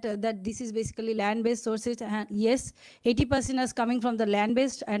saying that that this is basically land-based sources. And yes, 80% is coming from the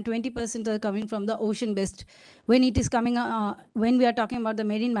land-based and 20% are coming from the ocean-based. When it is coming, when we are talking about the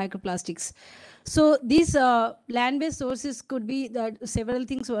marine microplastics. So these land-based sources could be several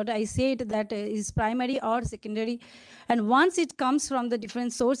things. What I said that is primary or secondary, and once it comes from the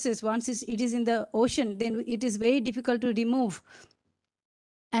different sources, once it is in the ocean, then it is very difficult to remove.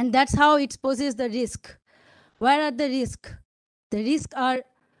 And that's how it poses the risk. Where are the risks? The risks are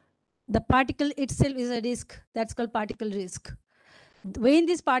the particle itself is a risk. That's called particle risk. When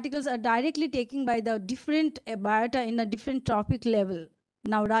these particles are directly taken by the different biota in a different trophic level.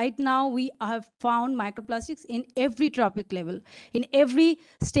 Now, right now, we have found microplastics in every trophic level. In every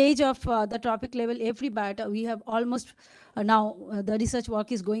stage of the trophic level, every biota, we have almost now the research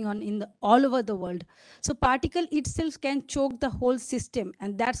work is going on in all over the world. So particle itself can choke the whole system,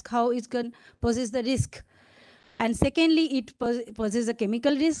 and that's how it can poses the risk. And secondly, it poses a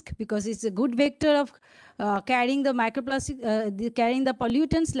chemical risk because it's a good vector of carrying the microplastic, carrying the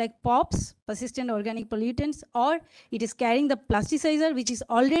pollutants like POPs, persistent organic pollutants, or it is carrying the plasticizer, which is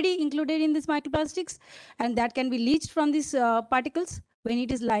already included in these microplastics, and that can be leached from these particles when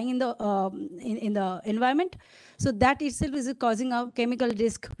it is lying in the in the environment. So that itself is causing a chemical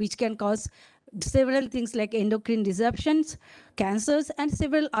risk, which can cause several things like endocrine disruptions, cancers, and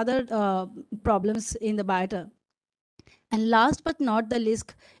several other problems in the biota. And last but not the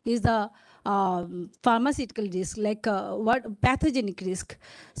least is the pharmaceutical risk, like what pathogenic risk.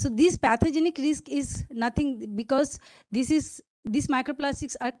 So this pathogenic risk is nothing because these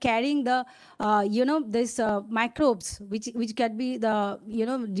microplastics are carrying the this microbes which can be the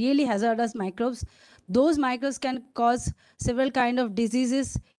really hazardous microbes. Those microbes can cause several kind of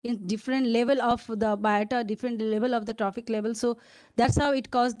diseases in different level of the biota, different level of the trophic level. So that's how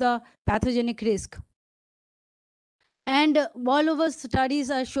it caused the pathogenic risk. And all over studies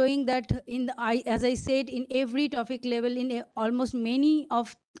are showing that as I said, in every trophic level, in almost many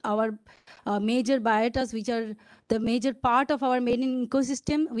of our major biotas, which are the major part of our marine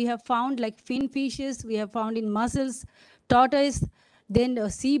ecosystem, we have found like fin fishes, we have found in mussels, tortoise, then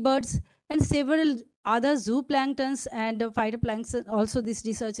seabirds, and several other zooplanktons and phytoplanktons. Also, these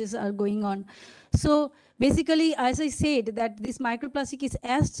researches are going on. So basically, as I said, that this microplastic is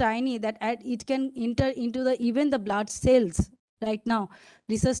as tiny that it can enter into the even the blood cells. Right now,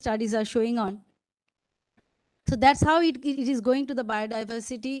 research studies are showing on. So that's how it is going to the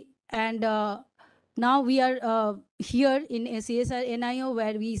biodiversity. And now we are here in CSR NIO,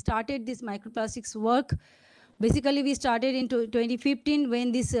 where we started this microplastics work. Basically, we started in 2015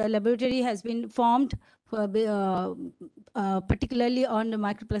 when this laboratory has been formed, particularly on the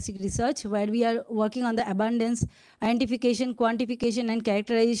microplastic research, where we are working on the abundance, identification, quantification, and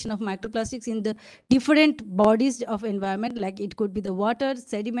characterization of microplastics in the different bodies of environment, like it could be the water,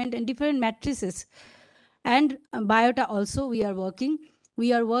 sediment, and different matrices. And biota also we are working.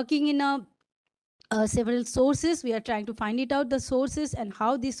 We are working in several sources. We are trying to find it out, the sources, and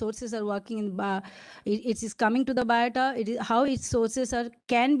how these sources are working in it is coming to the biota. It is how its sources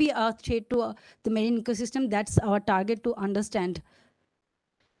can be a threat to the marine ecosystem. That's our target to understand.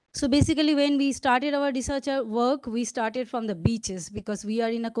 So basically, when we started our research work, we started from the beaches because we are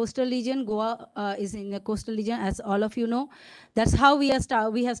in a coastal region. Goa is in a coastal region, as all of you know. That's how we have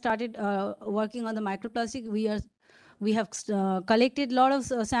started working on the microplastic. We have collected a lot of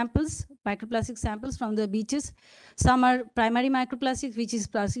samples, microplastic samples from the beaches. Some are primary microplastics, which is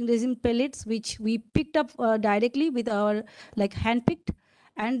plastic resin pellets, which we picked up directly with our hand-picked.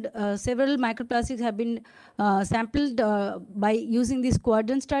 And several microplastics have been sampled by using this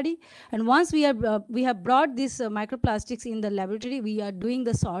quadrant study. And once we have brought these microplastics in the laboratory, we are doing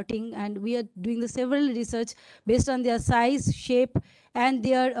the sorting, and we are doing the several research based on their size, shape, and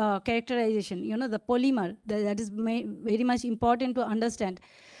their characterization. The polymer, that is very much important to understand.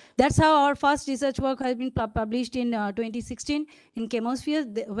 That's how our first research work has been published in 2016 in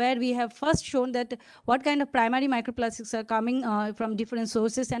Chemosphere, where we have first shown that what kind of primary microplastics are coming from different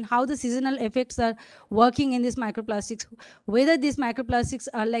sources and how the seasonal effects are working in these microplastics, whether these microplastics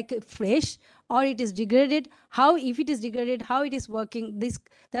are like fresh or it is degraded, how, if it is degraded, how it is working.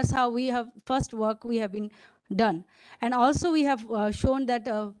 That's how we have first work we have been done. And also we have shown that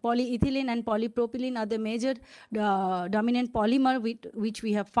polyethylene and polypropylene are the major dominant polymer which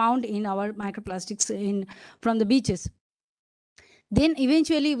we have found in our microplastics from the beaches. Then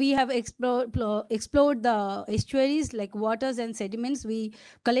eventually we have explored the estuaries like waters and sediments. We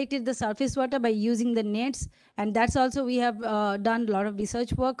collected the surface water by using the nets, and that's also we have done a lot of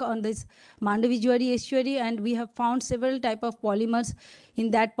research work on this Mandavi estuary, and we have found several type of polymers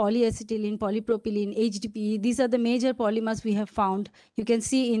in that: polyacetylene, polypropylene, HDPE. These are the major polymers we have found. You can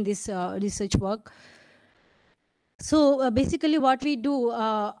see in this research work. So basically what we do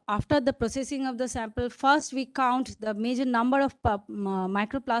after the processing of the sample, first we count the major number of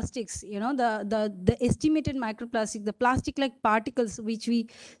microplastics, the estimated microplastic, the plastic-like particles which we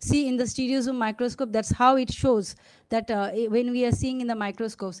see in the stereozoom microscope. That's how it shows that when we are seeing in the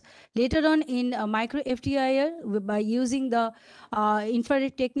microscopes. Later on in micro FTIR, by using the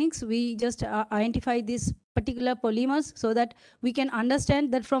infrared techniques, we just identify these particular polymers so that we can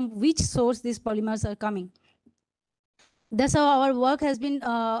understand that from which source these polymers are coming. That's how our work has been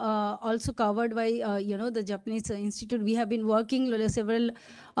also covered by the Japanese Institute. We have been working with several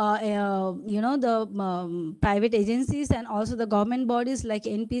the private agencies and also the government bodies like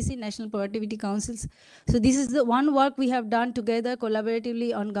NPC, National Productivity Councils. So this is the one work we have done together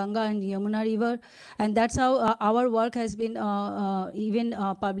collaboratively on Ganga and Yamuna River, and that's how our work has been even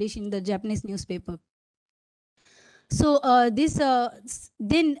published in the Japanese newspaper. So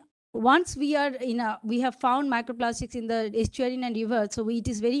then once we are we have found microplastics in the estuarine and river, so it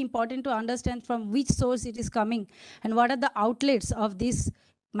is very important to understand from which source it is coming and what are the outlets of this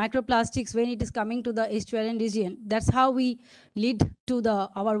microplastics when it is coming to the estuarine region. That's how we lead to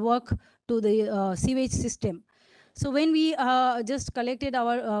our work to the sewage system. So when we just collected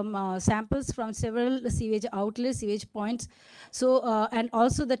our samples from several sewage outlets, sewage points, so and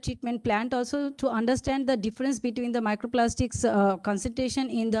also the treatment plant also, to understand the difference between the microplastics concentration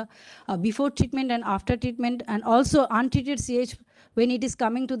in the before treatment and after treatment, and also untreated sewage when it is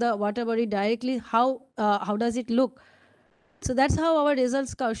coming to the water body directly, how does it look? So that's how our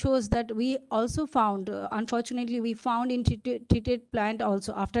results shows that we also found, unfortunately, we found in treated plant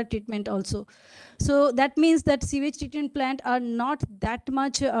also, after treatment also. So that means that sewage treatment plant are not that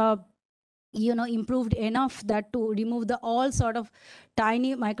much improved enough that to remove the all sort of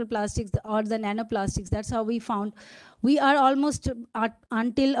tiny microplastics or the nanoplastics. That's how we found. We are almost at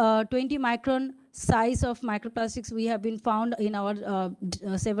until 20 micron size of microplastics we have been found in our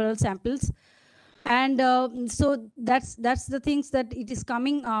several samples. And so that's the things that it is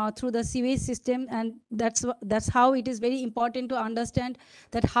coming through the sewage system, and that's how it is very important to understand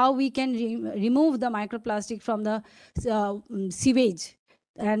that how we can remove the microplastic from the sewage,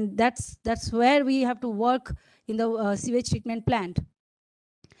 and that's where we have to work in the sewage treatment plant.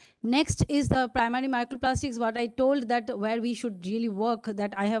 Next is the primary microplastics, what I told that where we should really work,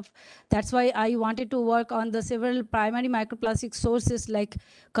 that's why I wanted to work on the several primary microplastic sources like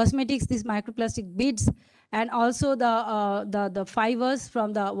cosmetics, these microplastic beads, and also the fibers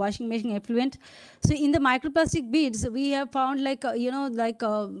from the washing machine effluent. So in the microplastic beads, we have found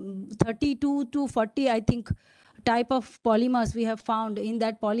 32 to 40, I think, type of polymers we have found in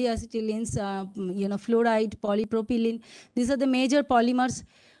that polyacetylene, fluoride, polypropylene. These are the major polymers.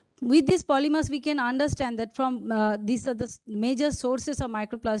 With these polymers, we can understand that from these are the major sources of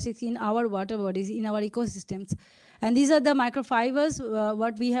microplastics in our water bodies, in our ecosystems. And these are the microfibers,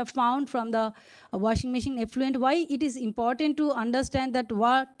 what we have found from the washing machine effluent. Why it is important to understand that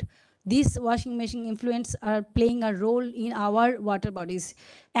what these washing machine effluents are playing a role in our water bodies.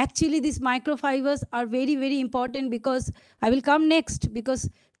 Actually, these microfibers are very, very important, because I will come next, because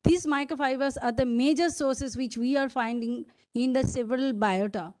these microfibers are the major sources which we are finding in the several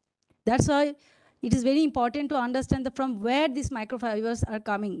biota. That's why it is very important to understand from where these microfibers are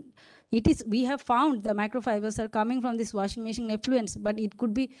coming. We have found the microfibers are coming from this washing machine effluents, but it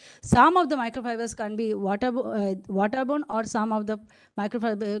could be some of the microfibers can be waterborne, or some of the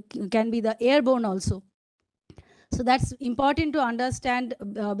microfiber can be the airborne also. So that's important to understand.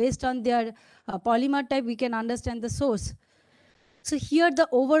 Based on their polymer type, we can understand the source. So here the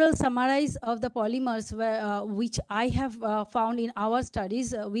overall summarize of the polymers which I have found in our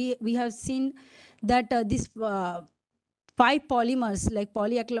studies. We have seen that these 5 polymers like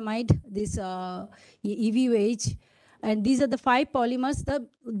polyacrylamide, this EVOH, and these are the 5 polymers.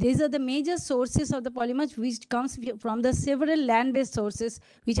 These are the major sources of the polymers which comes from the several land-based sources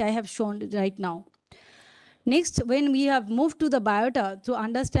which I have shown right now. Next, when we have moved to the biota to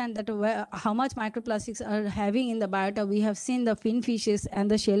understand that how much microplastics are having in the biota, we have seen the fin fishes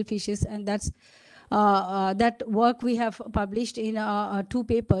and the shellfishes, and that's that work we have published in 2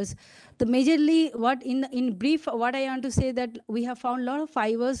 papers. The majorly, what in brief, what I want to say that we have found a lot of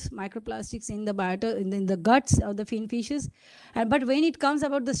fibers, microplastics in the biota, in the guts of the fin fishes, but when it comes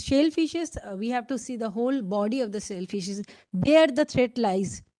about the shellfishes, we have to see the whole body of the shellfishes. There the threat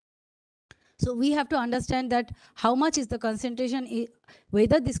lies. So we have to understand that how much is the concentration,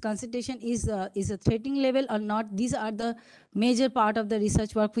 whether this concentration is a threatening level or not. These are the major part of the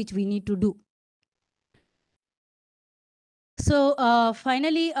research work which we need to do. So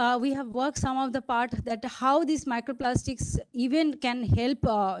finally, we have worked some of the part that how these microplastics even can help,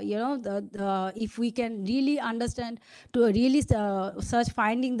 if we can really understand to really search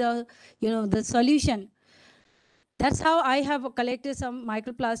finding the solution. That's how I have collected some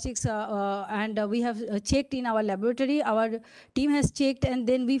microplastics, and we have checked in our laboratory. Our team has checked, and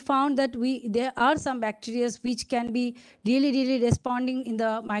then we found that there are some bacteria which can be really, really responding in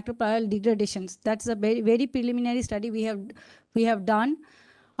the microbial degradations. That's a very, very preliminary study we have done.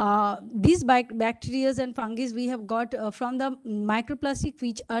 These bacteria and fungi we have got from the microplastic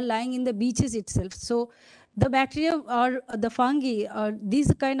which are lying in the beaches itself. So the bacteria or the fungi or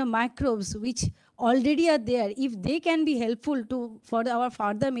these kind of microbes which already are there, if they can be helpful for our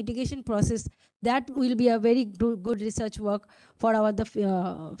further mitigation process, that will be a very good research work for our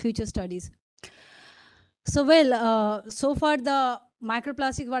future studies. So so far the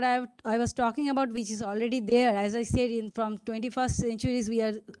microplastic, what I was talking about, which is already there, as I said, from 21st centuries, we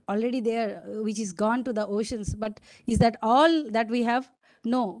are already there, which is gone to the oceans. But is that all that we have?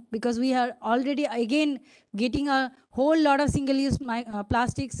 No, because we are already again getting a whole lot of single-use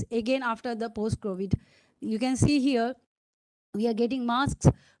plastics again after the post-COVID. You can see here, we are getting masks,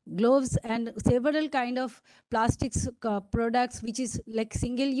 gloves, and several kind of plastics products, which is like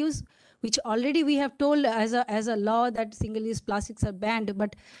single use, which already we have told as a law that single use plastics are banned.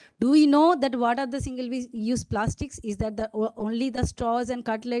 But do we know that what are the single use plastics? Is that only the straws and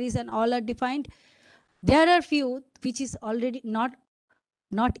cutleries and all are defined? There are few which is already not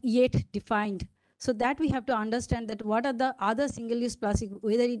yet defined. So that we have to understand that what are the other single-use plastic,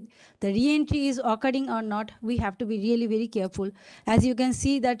 whether the re-entry is occurring or not, we have to be really very careful. As you can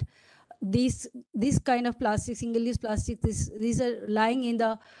see that this kind of plastic, single-use plastic, these are lying in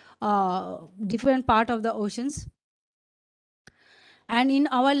the different part of the oceans. And in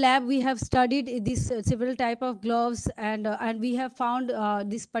our lab, we have studied this several type of gloves, and we have found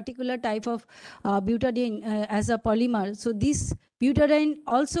this particular type of butadiene as a polymer. So this butadiene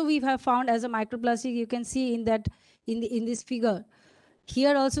also we have found as a microplastic. You can see in that in this figure.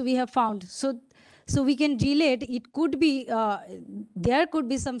 Here also we have found. So we can relate. It could be there could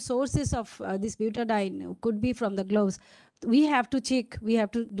be some sources of this butadiene. Could be from the gloves. We have to check. We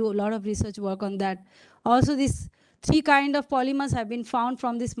have to do a lot of research work on that. Also, this 3 kind of polymers have been found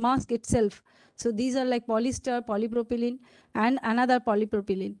from this mask itself. So these are like polyester, polypropylene, and another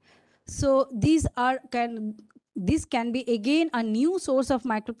polypropylene. So these this can be again a new source of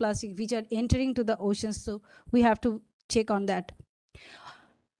microplastic which are entering to the oceans. So we have to check on that.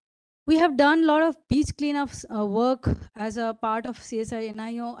 We have done a lot of beach cleanups work as a part of CSI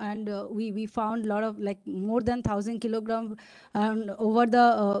NIO, and we found a lot of like more than 1,000 kilograms over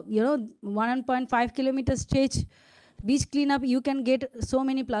the 1.5 kilometer stretch. Beach cleanup, you can get so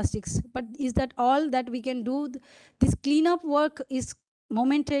many plastics. But is that all that we can do? This cleanup work is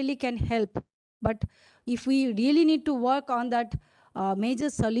momentarily can help. But if we really need to work on that major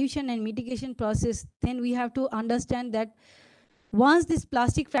solution and mitigation process, then we have to understand that once these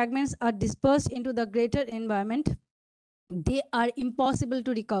plastic fragments are dispersed into the greater environment, they are impossible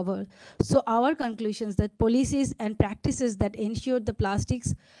to recover. So our conclusions that policies and practices that ensure the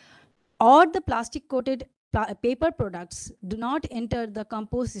plastics or the plastic coated paper products do not enter the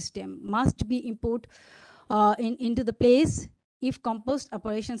compost system must be input into the place if compost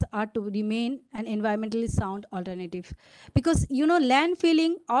operations are to remain an environmentally sound alternative. Because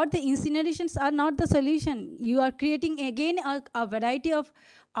landfilling or the incinerations are not the solution. You are creating again a variety of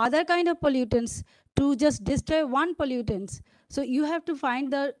other kind of pollutants to just destroy one pollutant. So you have to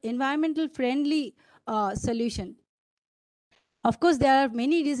find the environmental friendly solution. Of course, there are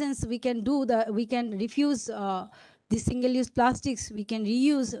many reasons we can do that. We can refuse the single-use plastics. We can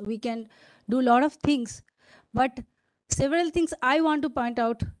reuse. We can do a lot of things. But several things I want to point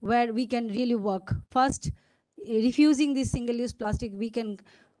out where we can really work. First, refusing this single-use plastic, we can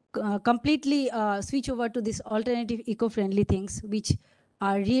completely switch over to this alternative eco-friendly things, which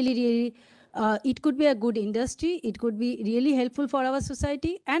are really, it could be a good industry. It could be really helpful for our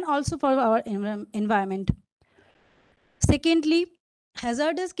society and also for our environment. Secondly,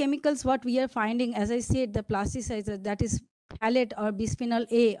 hazardous chemicals, what we are finding, as I said, the plasticizer, that is phthalate or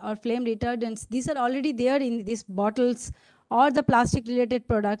bisphenol A or flame retardants, these are already there in these bottles or the plastic related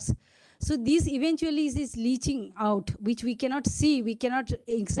products. So these eventually is leaching out, which we cannot see. We cannot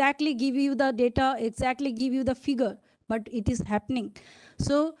exactly give you the data, exactly give you the figure, but it is happening.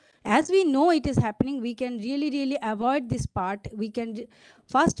 So as we know it is happening, we can really avoid this part. We can,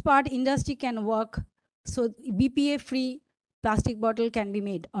 first part, industry can work. So BPA free plastic bottle can be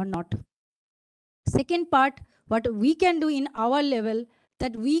made or not. Second part, what we can do in our level,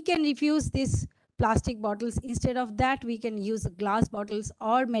 that we can refuse this plastic bottles. Instead of that, we can use glass bottles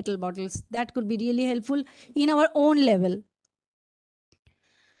or metal bottles. That could be really helpful in our own level.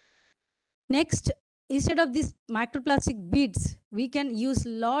 Next, instead of these microplastic beads, we can use a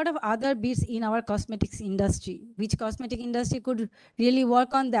lot of other beads in our cosmetics industry, which cosmetic industry could really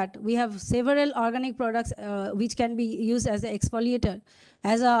work on that. We have several organic products which can be used as an exfoliator,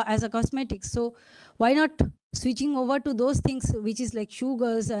 as a cosmetic. So why not switching over to those things which is like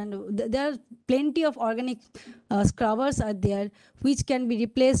sugars, and there are plenty of organic scrubbers are there which can be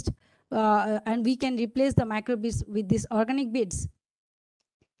replaced, and we can replace the micro beads with these organic beads.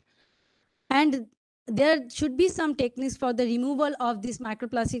 And there should be some techniques for the removal of these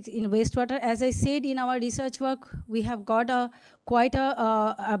microplastics in wastewater. As I said, in our research work, we have got quite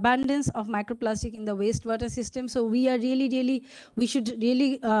a abundance of microplastic in the wastewater system. So we are we should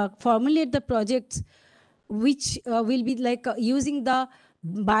really formulate the projects which will be like using the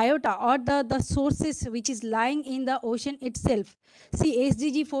biota or the sources which is lying in the ocean itself. See,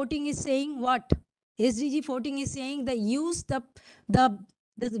 SDG 14 is saying what? SDG 14 is saying the use the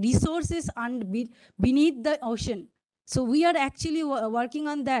resources and beneath the ocean. So we are actually working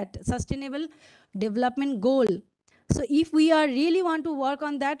on that sustainable development goal. So if we are really want to work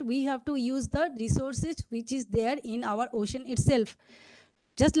on that, we have to use the resources which is there in our ocean itself.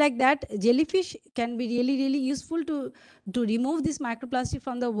 Just like that, jellyfish can be really useful to remove this microplastic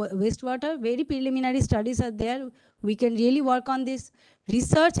from the wastewater. Very preliminary studies are there. We can really work on this.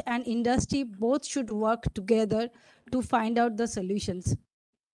 Research and industry both should work together to find out the solutions.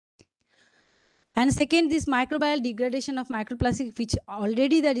 And second, this microbial degradation of microplastic, which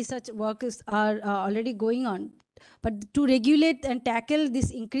already the research work are already going on. But to regulate and tackle this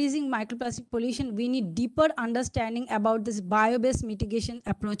increasing microplastic pollution, we need deeper understanding about this bio-based mitigation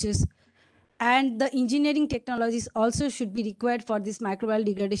approaches. And the engineering technologies also should be required for this microbial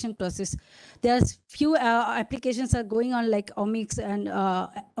degradation process. There's few applications are going on like omics and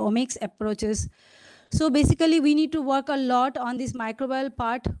omics approaches. So basically, we need to work a lot on this microbial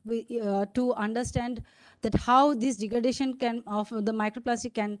part to understand that how this degradation of the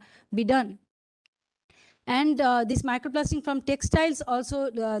microplastic can be done. And this microplastic from textiles also,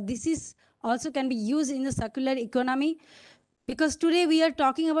 this is also can be used in the circular economy. Because today we are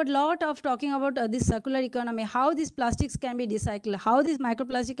talking about this circular economy, how these plastics can be recycled, how this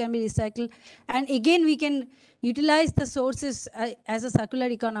microplastic can be recycled, and again we can utilize the sources as a circular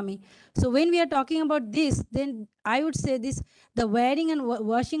economy. So when we are talking about this, then I would say this: the wearing and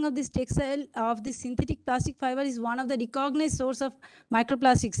washing of this textile of this synthetic plastic fiber is one of the recognized source of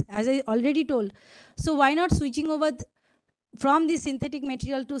microplastics, as I already told. So why not switching over from the synthetic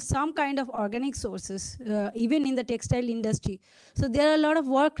material to some kind of organic sources, even in the textile industry. So there are a lot of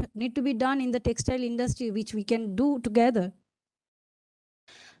work need to be done in the textile industry, which we can do together.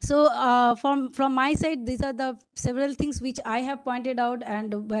 So from my side, these are the several things which I have pointed out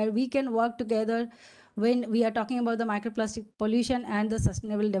and where we can work together when we are talking about the microplastic pollution and the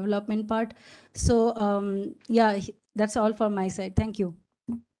sustainable development part. So yeah, that's all from my side. Thank you.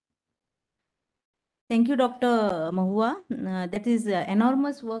 Thank you, Dr. Mahua. That is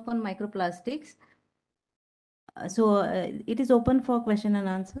enormous work on microplastics. It is open for question and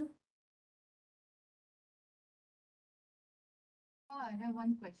answer. I have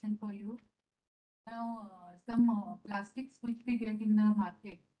one question for you. Now, some plastics which we get in the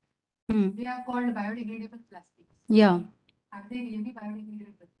market, they are called biodegradable plastics. Yeah. Are they really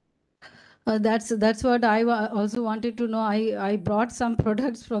biodegradable? That's what I also wanted to know. I brought some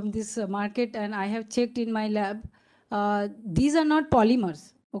products from this market and I have checked in my lab. These are not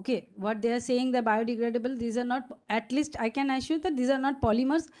polymers. Okay, what they are saying, the biodegradable, these are not, at least I can assure that these are not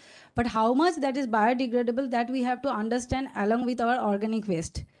polymers, but how much that is biodegradable, that we have to understand along with our organic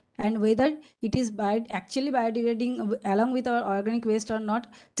waste, and whether it is actually biodegrading along with our organic waste or not.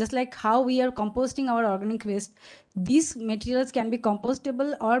 Just like how we are composting our organic waste, these materials can be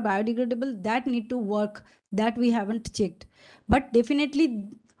compostable or biodegradable, that need to work, that we haven't checked. But definitely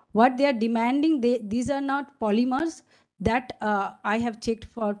what they are demanding, these are not polymers, that I have checked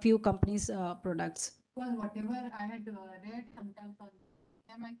for few companies products. Because whatever I had read sometimes on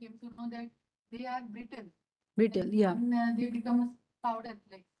them, I came to know that they are brittle. Brittle, yeah. And they become powder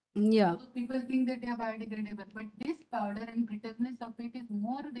like. Yeah. So people think that they are biodegradable, but this powder and brittleness of it is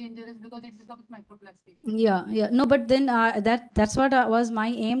more dangerous because it becomes microplastic. Yeah. No, but then that's what was my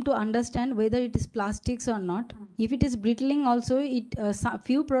aim, to understand whether it is plastics or not. If it is brittling also,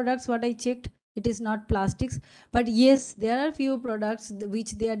 few products what I checked, it is not plastics. But yes, there are few products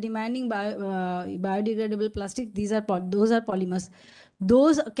which they are demanding biodegradable plastic. Those are polymers.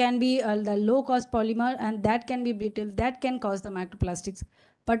 Those can be the low cost polymer, and that can be brittle, that can cause the microplastics.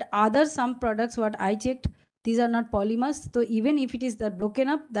 But some products what I checked, these are not polymers. So even if it is broken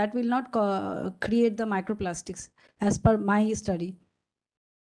up, that will not create the microplastics as per my study.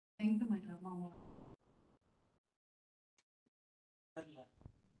 Thank you, Madam.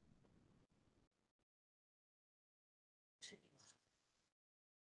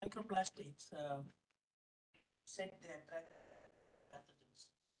 Microplastics said they attract pathogens.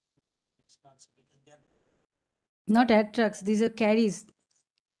 It's not because they are Not attracts, these are carries.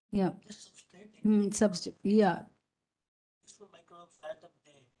 Yeah. just substrate. Yeah. Useful microatom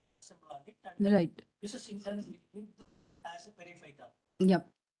they assemble on it and Right. this is internally as a periphyta. Yep.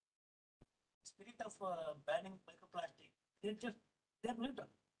 Spirit of banning microplastic, they're neutral.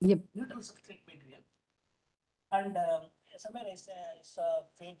 Yep. Neutral substrate material. And somewhere I saw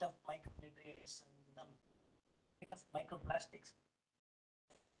fate of micronutrients and fate of microplastics.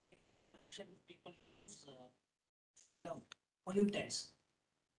 People use pollutants.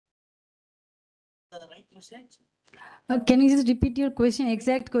 The right usage? Can you just repeat your question,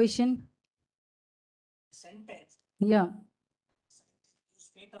 exact question? Sentence. Yeah.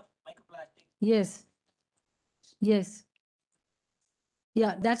 State of microplastic. Yes. Yes.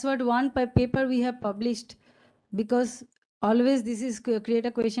 Yeah, that's what one paper we have published, because always this is create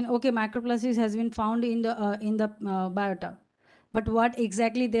a question. Okay, microplastics has been found in the biota, but what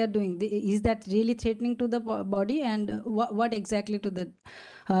exactly they are doing? Is that really threatening to the body, and what exactly to the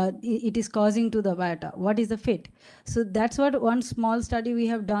it is causing to the biota? What is the fate? So that's what one small study we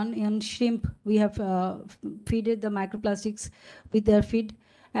have done in shrimp. We have feeded the microplastics with their feed,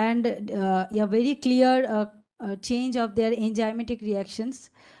 and yeah, very clear change of their enzymatic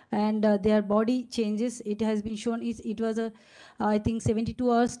reactions, and their body changes. It has been shown. It was a I think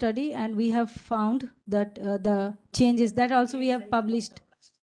 72-hour study, and we have found that the changes that also we have published.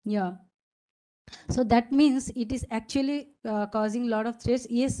 Yeah. So that means it is actually causing a lot of threats.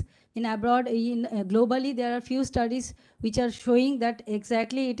 Yes, in abroad, in globally, there are few studies which are showing that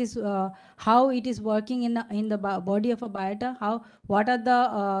exactly it is how it is working in the body of a biota. What are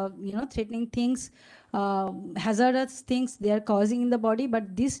the threatening things, hazardous things they are causing in the body.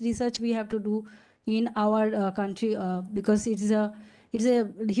 But this research we have to do in our country, because it's a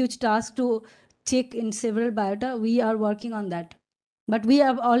huge task to check in several biota. We are working on that. But we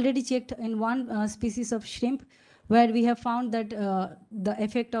have already checked in one species of shrimp where we have found that the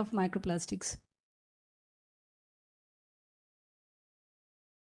effect of microplastics.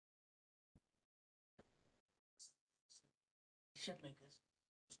 Decision makers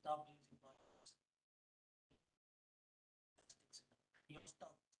stop using plastics. You have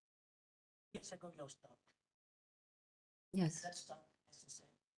stopped. Years ago, you have stopped. Yes. That's not necessary.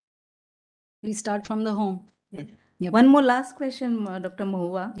 We start from the home. Yep. One more last question, Dr.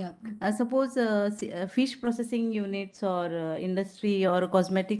 Mahua. Yeah. Suppose fish processing units or industry or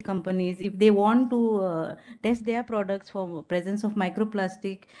cosmetic companies, if they want to test their products for presence of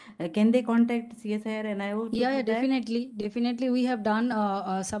microplastic, can they contact CSIR NIO? Yeah, definitely. We have done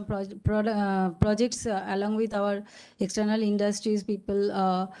some projects along with our external industries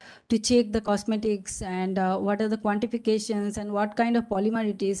people to check the cosmetics and what are the quantifications and what kind of polymer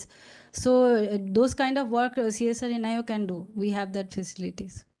it is. So those kind of work CSR NIO can do. We have that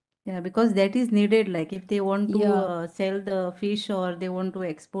facilities. Yeah, because that is needed. Like if they want to Yeah. sell the fish or they want to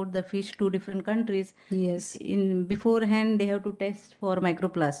export the fish to different countries, Yes. in beforehand they have to test for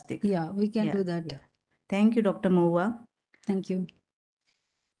microplastic. Yeah, we can Yeah, do that. yeah. Thank you, Dr. Mahua. Thank you.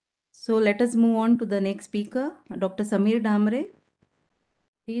 So let us move on to the next speaker, Dr. Samir Damre.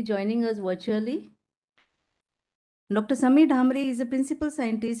 He is joining us virtually. Dr. Samir Damre is a principal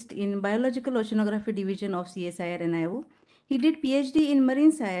scientist in Biological Oceanography Division of CSIR NIO. He did PhD in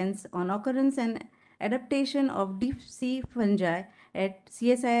marine science on occurrence and adaptation of deep sea fungi at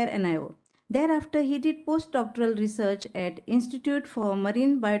CSIR NIO. Thereafter, he did postdoctoral research at Institute for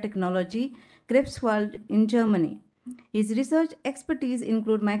Marine Biotechnology, Greifswald in Germany. His research expertise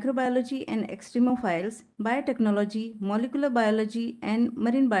include microbiology and extremophiles, biotechnology, molecular biology, and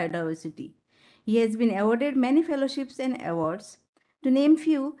marine biodiversity. He has been awarded many fellowships and awards. To name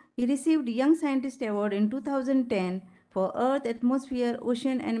few, he received Young Scientist Award in 2010 for Earth, Atmosphere,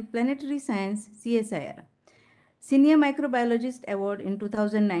 Ocean and Planetary Science (CSIR). Senior Microbiologist Award in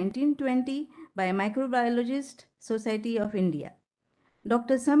 2019-20 by Microbiologist Society of India.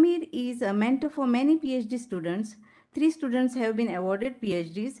 Dr. Samir is a mentor for many PhD students. 3 students have been awarded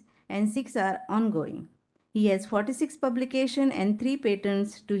PhDs and 6 are ongoing. He has 46 publications and 3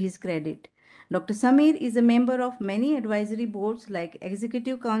 patents to his credit. Dr. Samir is a member of many advisory boards like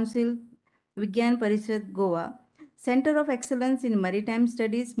Executive Council, Vigyan Parishad, Goa, Center of Excellence in Maritime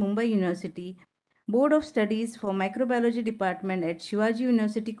Studies, Mumbai University, Board of Studies for Microbiology Department at Shivaji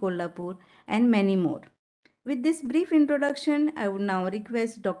University, Kolhapur, and many more. With this brief introduction, I would now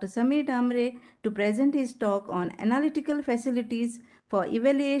request Dr. Samir Damre to present his talk on analytical facilities for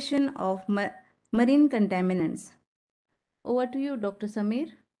evaluation of marine contaminants. Over to you, Dr.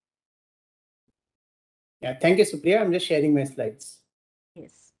 Samir. Yeah, thank you, Supriya. I'm just sharing my slides.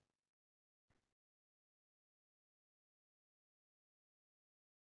 Yes.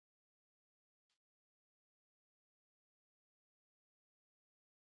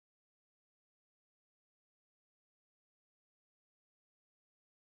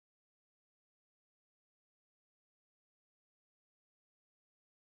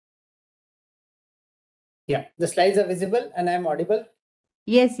 Yeah, the slides are visible and I'm audible.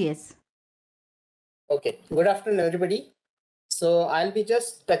 Yes, yes. Okay, good afternoon, everybody. So I'll be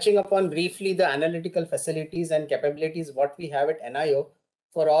just touching upon briefly the analytical facilities and capabilities what we have at NIO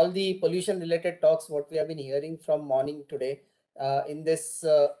for all the pollution related talks, what we have been hearing from morning today, in this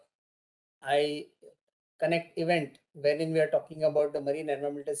I Connect event, wherein we are talking about the marine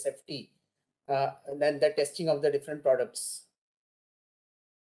environmental safety, and then the testing of the different products.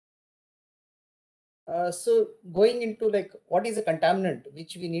 So going into like what is a contaminant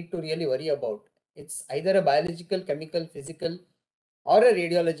which we need to really worry about? It's either a biological, chemical, physical, or a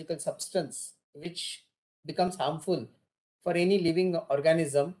radiological substance which becomes harmful for any living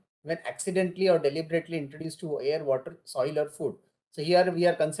organism when accidentally or deliberately introduced to air, water, soil, or food. So here we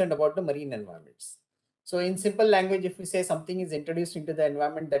are concerned about the marine environments. So in simple language, if we say something is introduced into the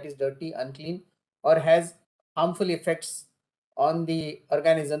environment that is dirty, unclean, or has harmful effects on the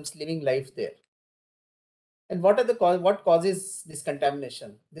organisms living life there. And what are the what causes this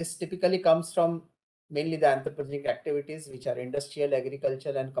contamination? This typically comes from mainly the anthropogenic activities, which are industrial,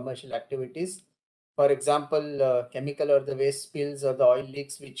 agricultural, and commercial activities. For example, chemical or the waste spills or the oil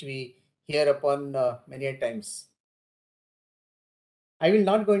leaks, which we hear upon many a times. I will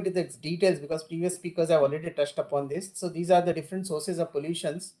not go into the details because previous speakers have already touched upon this. So these are the different sources of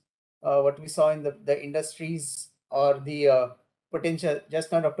pollutions, what we saw in the industries or the potential.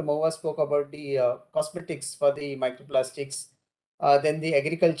 Just now, Dr. Mova spoke about the cosmetics for the microplastics. Then the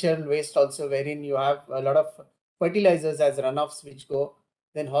agricultural waste also, wherein you have a lot of fertilizers as runoffs which go.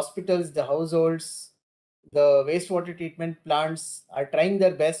 Then hospitals, the households, the wastewater treatment plants are trying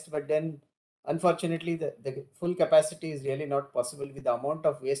their best, but then unfortunately the full capacity is really not possible with the amount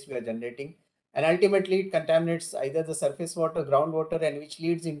of waste we are generating. And ultimately it contaminates either the surface water, groundwater, and which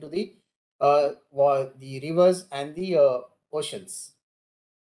leads into the rivers and the oceans.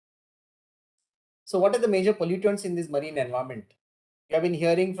 So what are the major pollutants in this marine environment? We have been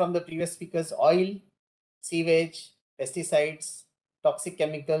hearing from the previous speakers: oil, sewage, pesticides, toxic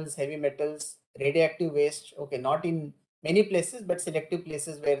chemicals, heavy metals, radioactive waste. Okay, not in many places, but selective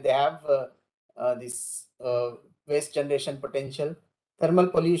places where they have this waste generation potential, thermal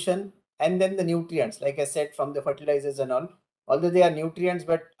pollution, and then the nutrients, like I said, from the fertilizers and all. Although they are nutrients,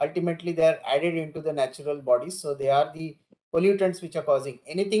 but ultimately they are added into the natural bodies. So they are the pollutants which are causing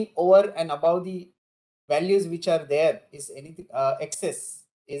anything over and above the values which are there is anything excess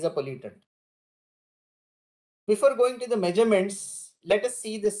is a pollutant. Before going to the measurements, let us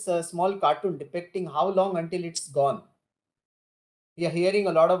see this small cartoon depicting how long until it's gone. We are hearing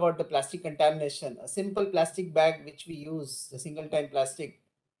a lot about the plastic contamination. A simple plastic bag which we use, the single time plastic,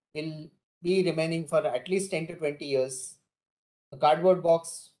 will be remaining for at least 10 to 20 years. A cardboard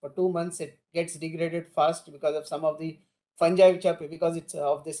box for 2 months, it gets degraded fast because of some of the fungi which are, because it's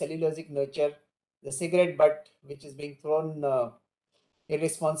of the cellulosic nature. The cigarette butt which is being thrown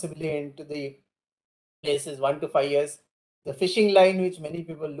irresponsibly into the places 1 to 5 years. The fishing line which many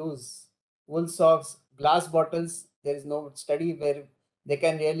people lose, wool socks, glass bottles. There is no study where they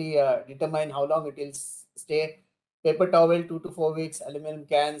can really determine how long it will stay. Paper towel 2 to 4 weeks, aluminum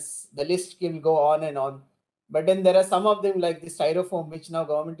cans. The list will go on and on. But then there are some of them like the styrofoam, which now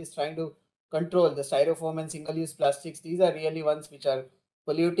government is trying to control. The styrofoam and single-use plastics. These are really ones which are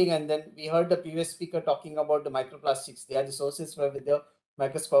polluting. And then we heard the previous speaker talking about the microplastics. They are the sources where with the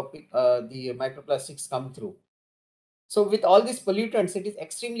microscopic the microplastics come through. So with all these pollutants, it is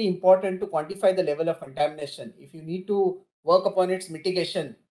extremely important to quantify the level of contamination. If you need to work upon its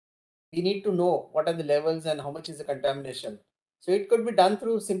mitigation, we need to know what are the levels and how much is the contamination. So it could be done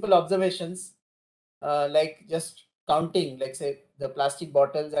through simple observations, like just counting, like say the plastic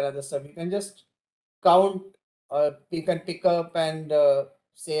bottles and other stuff. You can just count, or you can pick up and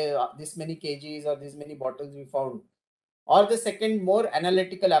say this many kgs or this many bottles we found. Or the second more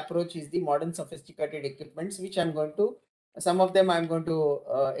analytical approach is the modern sophisticated equipments, which I'm going to, some of them I'm going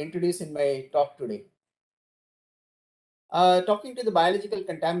to introduce in my talk today. Talking to the biological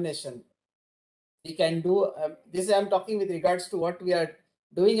contamination, we can do, this I'm talking with regards to what we are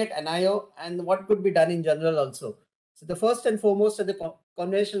doing at NIO and what could be done in general also. So the first and foremost are the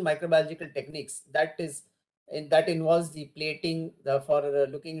conventional microbiological techniques. That is, that involves the plating for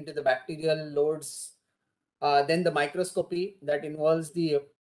looking into the bacterial loads. Then the microscopy that involves the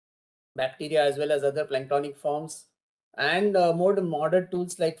bacteria as well as other planktonic forms, and more modern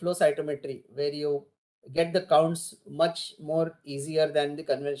tools like flow cytometry, where you get the counts much more easier than the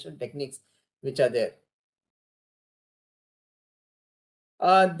conventional techniques which are there.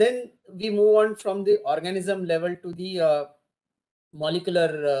 Then we move on from the organism level to the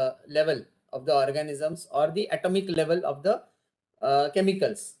molecular level of the organisms, or the atomic level of the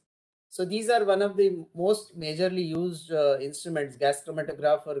chemicals. So these are one of the most majorly used instruments, gas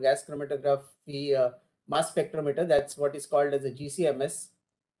chromatograph or gas chromatography mass spectrometer. That's what is called as a GCMS.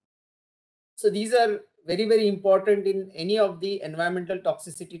 So these are very, very important in any of the environmental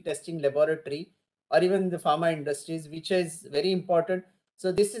toxicity testing laboratory or even the pharma industries, which is very important.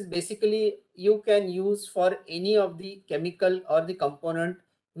 So this is basically you can use for any of the chemical or the component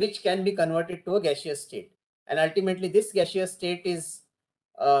which can be converted to a gaseous state. And ultimately this gaseous state is,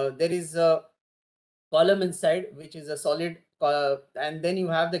 there is a column inside which is a solid, and then you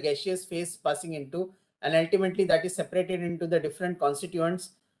have the gaseous phase passing into, and ultimately that is separated into the different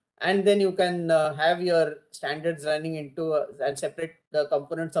constituents, and then you can have your standards running into and separate the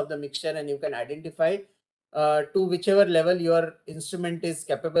components of the mixture, and you can identify to whichever level your instrument is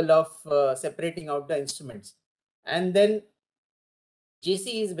capable of separating out the instruments. And then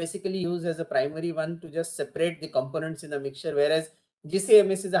GC is basically used as a primary one to just separate the components in the mixture, whereas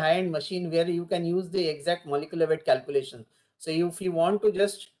GCMS is a high-end machine where you can use the exact molecular weight calculation. So if you want to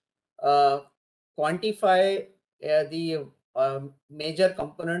just quantify the major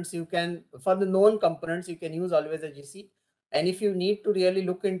components, you can, for the known components, you can use always a GC. And if you need to really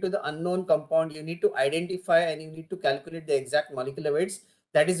look into the unknown compound, you need to identify and you need to calculate the exact molecular weights.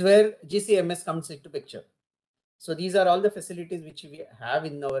 That is where GCMS comes into picture. So these are all the facilities which we have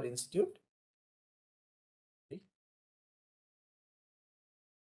in our institute.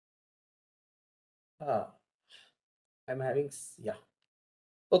 I'm having, yeah.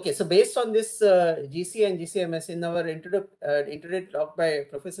 Okay, so based on this GC and GCMS, in our introductory talk by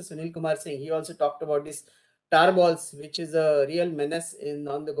Professor Sunil Kumar Singh, he also talked about this tar balls, which is a real menace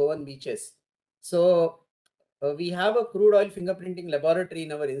on the Goan beaches. So we have a crude oil fingerprinting laboratory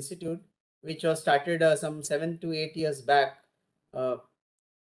in our institute, which was started some 7 to 8 years back. So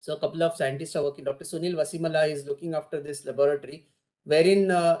a couple of scientists are working. Dr. Sunil Vasimala is looking after this laboratory, wherein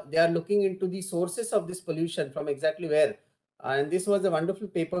they are looking into the sources of this pollution from exactly where. And this was a wonderful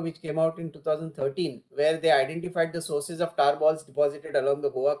paper which came out in 2013, where they identified the sources of tar balls deposited along the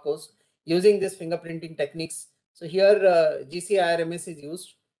Goa coast using this fingerprinting techniques. So here GCIRMS is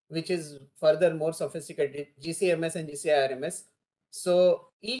used, which is further more sophisticated, GCMS and GCIRMS. So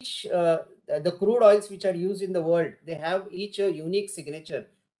each, the crude oils which are used in the world, they have each a unique signature,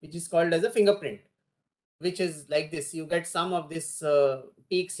 which is called as a fingerprint, which is like this. You get some of these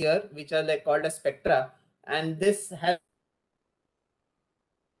peaks here, which are like called as spectra, and this has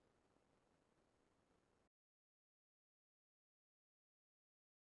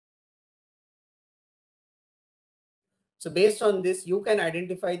so based on this, you can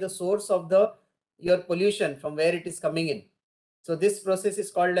identify the source of the your pollution from where it is coming in. So this process is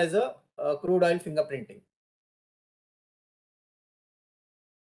called as a crude oil fingerprinting.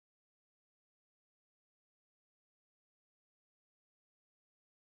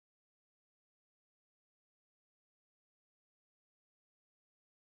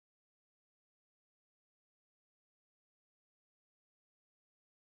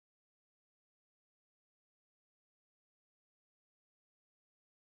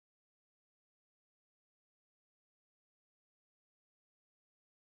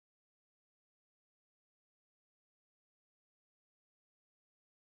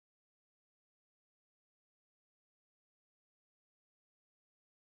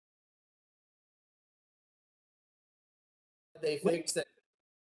 The effects.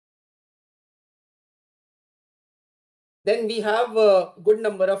 Then we have a good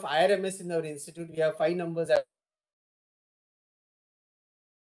number of IRMS in our institute. We have 5 numbers.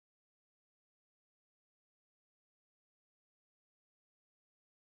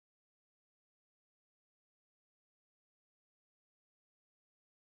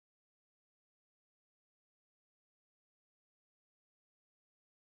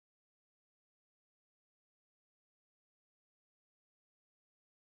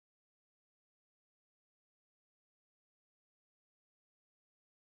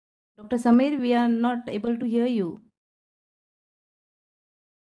 Dr. Samir, we are not able to hear you.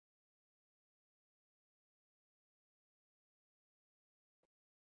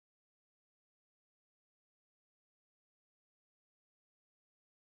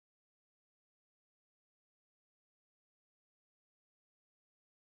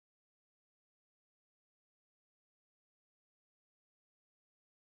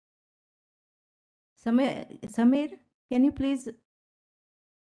 Samir, can you please?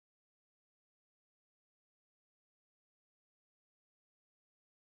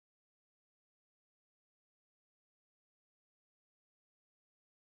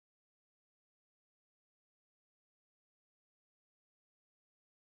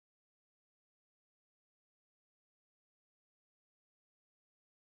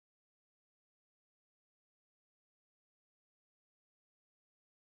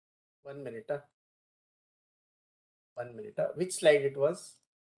 One minute. 1 minute. Which slide it was?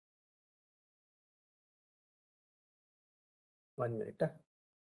 1 minute.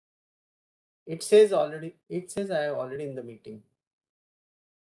 It says I am already in the meeting.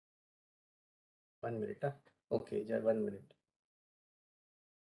 1 minute. Okay, 1 minute.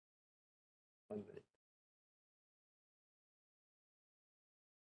 1 minute.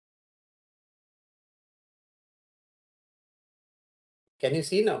 Can you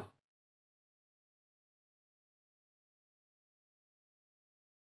see now?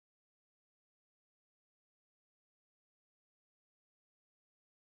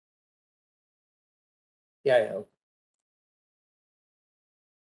 Yeah, yeah. Okay.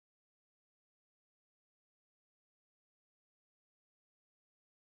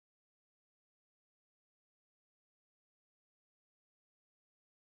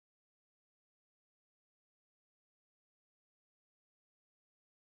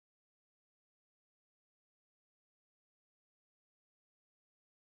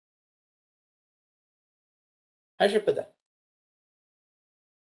 Hi, Shripada.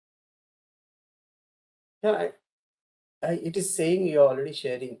 Yeah, it is saying you're already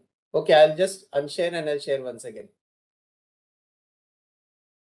sharing. Okay, I'll just unshare and I'll share once again.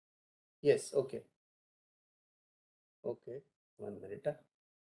 Yes, okay. Okay, 1 minute.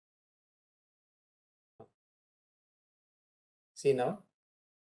 See now?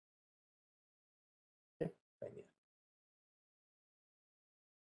 Okay, fine.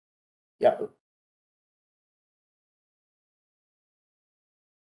 Yeah.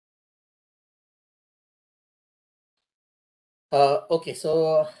 Okay,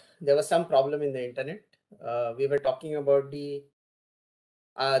 so there was some problem in the internet. We were talking about the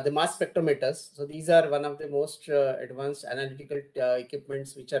mass spectrometers. So these are one of the most advanced analytical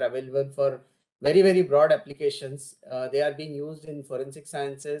equipments which are available for very, very broad applications. They are being used in forensic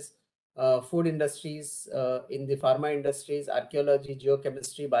sciences, food industries, in the pharma industries, archaeology,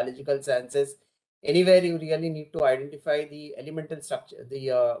 geochemistry, biological sciences. Anywhere you really need to identify the elemental structure,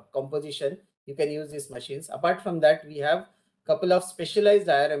 the composition, you can use these machines. Apart from that, we have couple of specialized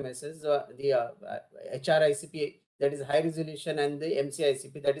IRMSs, the HRICP, that is high resolution, and the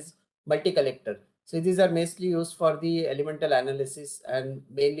MCICP, that is multi-collector. So these are mostly used for the elemental analysis and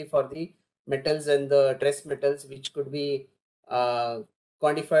mainly for the metals and the trace metals, which could be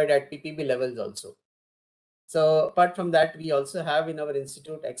quantified at ppb levels also. So apart from that, we also have in our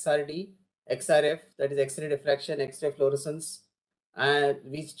institute XRD, XRF, that is X-ray diffraction, X-ray fluorescence,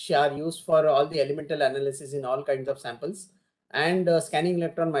 which are used for all the elemental analysis in all kinds of samples, and scanning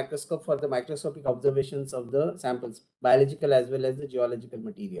electron microscope for the microscopic observations of the samples, biological as well as the geological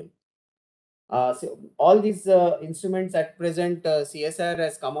material. So all these instruments at present, CSIR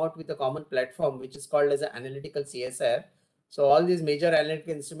has come out with a common platform which is called as an analytical CSIR. So all these major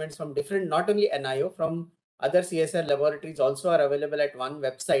analytical instruments from different, not only NIO, from other CSIR laboratories also are available at one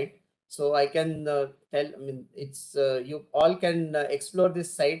website. So I can it's you all can explore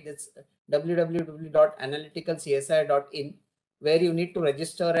this site. It's www.analyticalcsir.in, where you need to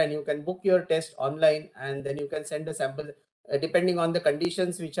register and you can book your test online, and then you can send a sample depending on the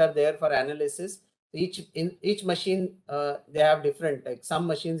conditions which are there for analysis. Each machine, they have different, like some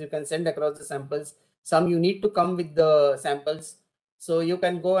machines you can send across the samples, some you need to come with the samples. So you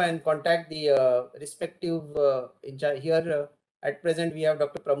can go and contact the respective here. At present, we have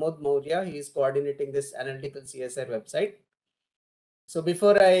Dr. Pramod Maurya. He is coordinating this analytical CSR website. So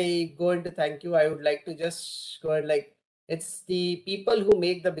before I go into thank you, I would like to just go and it's the people who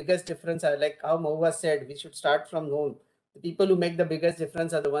make the biggest difference. Like how Mohua said, we should start from home. The people who make the biggest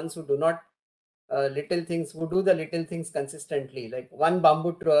difference are the ones who do not little things, who do the little things consistently. Like one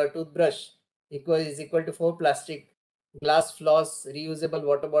bamboo toothbrush is equal to 4 plastic, glass floss, reusable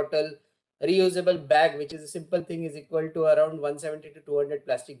water bottle, reusable bag, which is a simple thing, is equal to around 170 to 200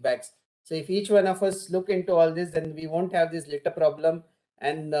 plastic bags. So if each one of us look into all this, then we won't have this litter problem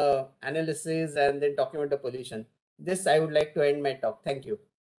and analysis and then talking about the pollution. This I would like to end my talk. Thank you.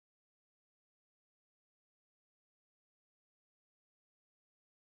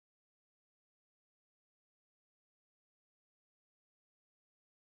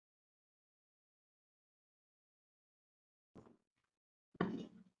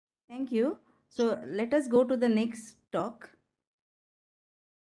 Thank you. So let us go to the next talk.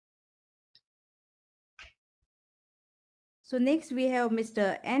 So next we have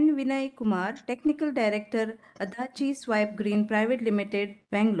Mr. N. Vinay Kumar, Technical Director, Adachi Swipe Green Private Limited,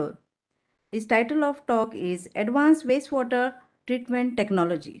 Bangalore. His title of talk is Advanced Wastewater Treatment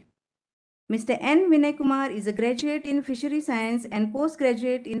Technology. Mr. N. Vinay Kumar is a graduate in fishery science and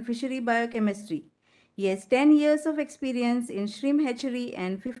postgraduate in fishery biochemistry. He has 10 years of experience in shrimp hatchery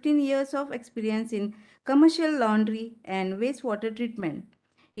and 15 years of experience in commercial laundry and wastewater treatment.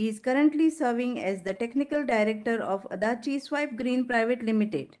 He is currently serving as the technical director of Adachi Swipe Green Private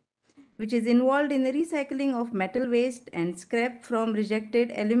Limited, which is involved in the recycling of metal waste and scrap from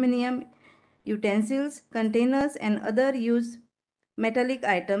rejected aluminum utensils, containers, and other used metallic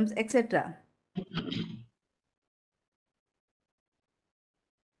items, etc.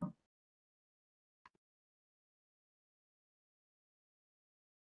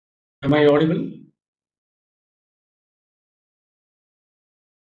 Am I audible?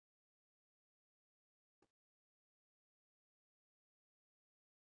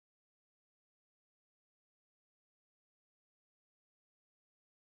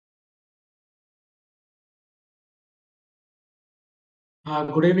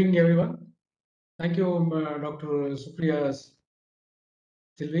 Good evening, everyone. Thank you, Dr. Supriya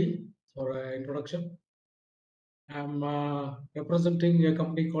Silvi, for introduction. I'm representing a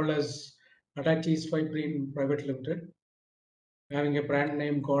company called as Adachi Swipe Green Private Limited, having a brand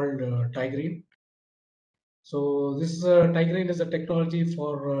name called Tigreen. So this Tigreen is a technology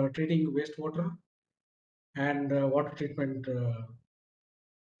for treating wastewater and water treatment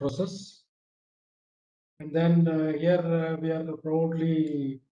process. And then here we are proud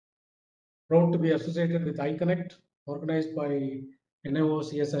to be associated with iConnect, organized by NAO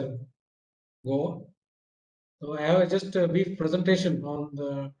CSR Goa. So I have just a brief presentation on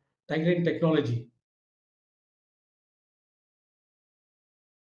the Tigreen technology.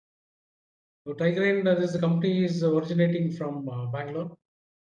 So Tigreen, this company is originating from Bangalore.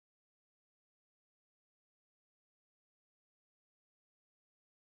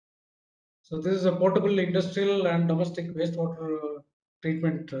 So this is a portable industrial and domestic wastewater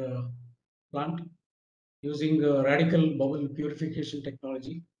treatment plant using radical bubble purification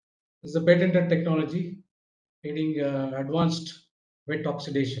technology. This is a patented technology aiding advanced wet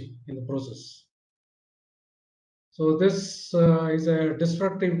oxidation in the process. So this is a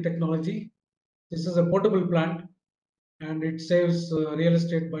disruptive technology. This is a portable plant and it saves real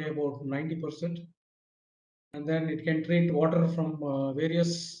estate by about 90%. And then it can treat water from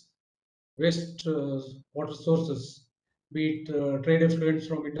various waste water sources, be it trade effluents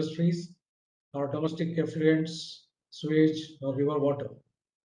from industries or domestic effluents, sewage or river water.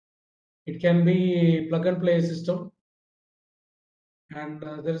 It can be plug and play system, and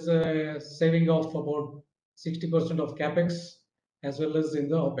there is a saving of about 60% of capex as well as in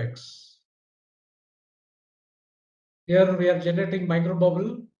the opex. Here we are generating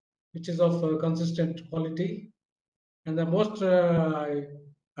microbubble, which is of consistent quality, and the most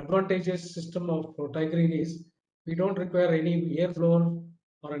advantageous system of Tigreen is we don't require any air blower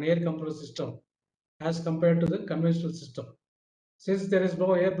or an air compressor system as compared to the conventional system. Since there is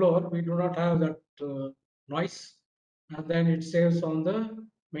no air blower, we do not have that noise, and then it saves on the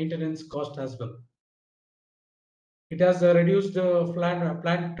maintenance cost as well. It has reduced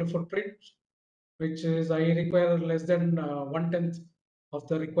plant footprint, which is I require less than 1/10 of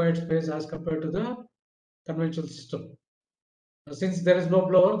the required space as compared to the conventional system. Since there is no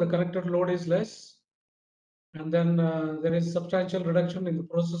blower, the connected load is less, and then there is substantial reduction in the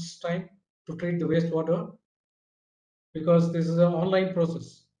process time to treat the wastewater, because this is an online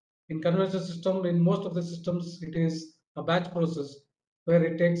process. In conventional system, in most of the systems, it is a batch process where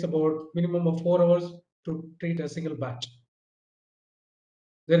it takes about minimum of 4 hours to treat a single batch.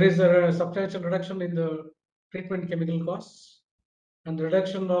 There is a substantial reduction in the treatment chemical costs and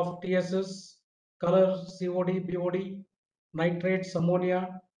reduction of TSS, color, COD, BOD, nitrates,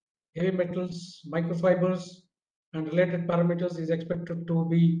 ammonia, heavy metals, microfibers, and related parameters is expected to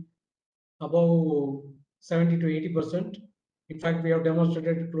be above 70 to 80%. In fact, we have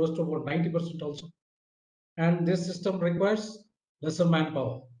demonstrated close to about 90% also. And this system requires lesser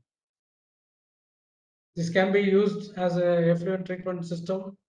manpower. This can be used as a effluent treatment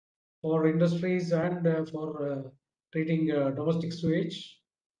system for industries and for treating domestic sewage.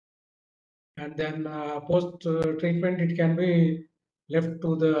 And then post treatment, it can be left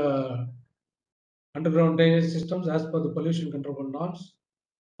to the underground drainage systems as per the pollution control norms.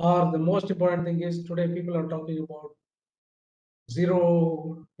 Or the most important thing is today people are talking about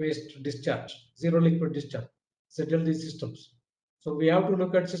zero waste discharge, zero liquid discharge, ZLD systems. So we have to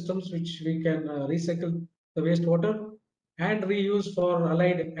look at systems which we can recycle the wastewater and reuse for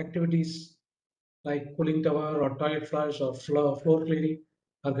allied activities like cooling tower or toilet flush or floor cleaning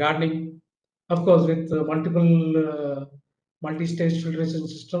or gardening. Of course, with multiple multi-stage filtration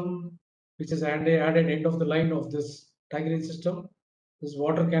system, which is added end of the line of this Tigreen system, this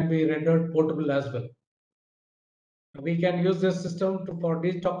water can be rendered potable as well. We can use this system for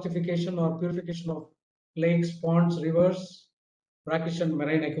detoxification or purification of lakes, ponds, rivers, brackish and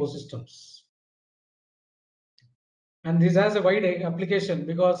marine ecosystems. And this has a wide application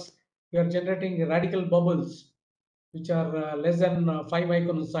because we are generating radical bubbles which are less than 5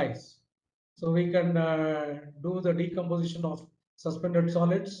 micron in size. So we can do the decomposition of suspended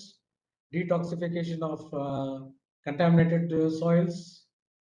solids, detoxification of contaminated soils,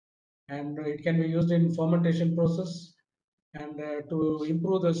 and it can be used in fermentation process. And to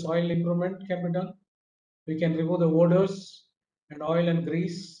improve the soil improvement can be done. We can remove the odors and oil and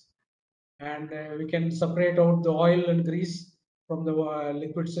grease, and we can separate out the oil and grease from the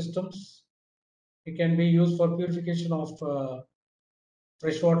liquid systems. It can be used for purification of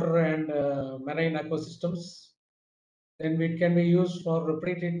freshwater and marine ecosystems. Then it can be used for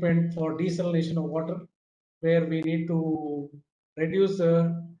pre-treatment for desalination of water, where we need to reduce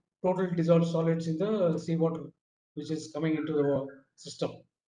the total dissolved solids in the seawater, which is coming into the system.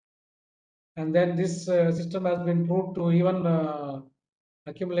 And then this system has been proved to even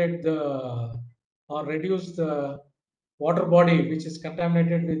accumulate the or reduce the water body which is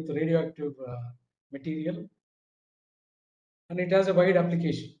contaminated with radioactive material, and it has a wide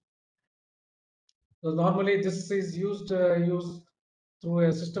application. So normally this is used through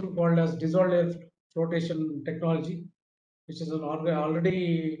a system called as dissolved air flotation technology, which is an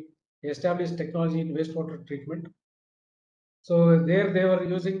already established technology in wastewater treatment. So there they were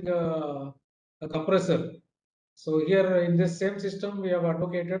using a compressor. So here in this same system, we have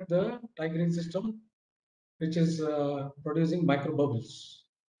advocated the Tigrine system, which is producing microbubbles.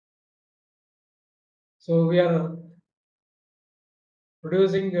 So we are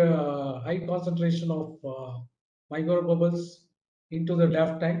producing a high concentration of microbubbles into the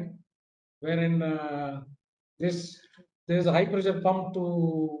DAF tank, wherein there's a high pressure pump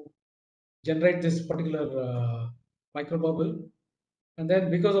to generate this particular microbubble. And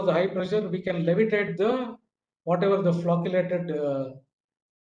then because of the high pressure, we can levitate the whatever the flocculated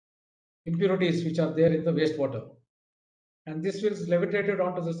impurities which are there in the wastewater. And this is levitated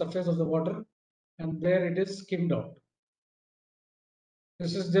onto the surface of the water, and there it is skimmed out.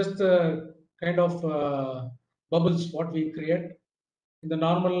 This is just the kind of bubbles what we create. In the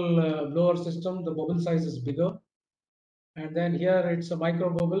normal blower system, the bubble size is bigger. And then here it's a micro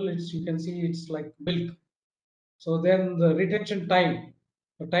bubble. You can see it's like milk. So then the retention time,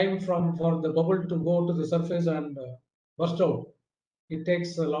 the time for the bubble to go to the surface and burst out, it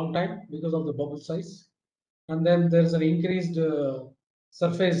takes a long time because of the bubble size. And then there's an increased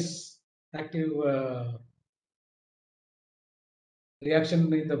surface active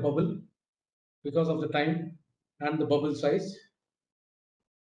reaction in the bubble because of the time and the bubble size.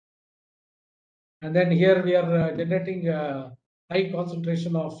 And then here we are generating high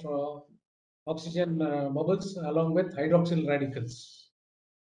concentration of oxygen bubbles along with hydroxyl radicals.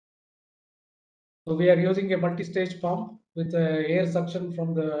 So we are using a multi-stage pump with air suction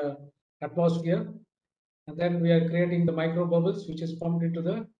from the atmosphere, and then we are creating the micro bubbles which is pumped into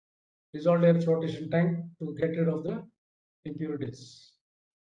the dissolved air flotation tank to get rid of the impurities.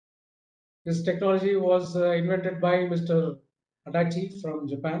 This technology was invented by Mr. Adachi from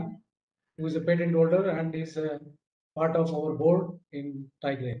Japan, who is a patent holder and is part of our board in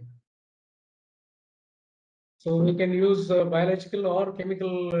Tigrane. So we can use biological or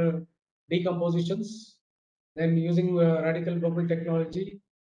chemical decompositions. Then using radical bubble technology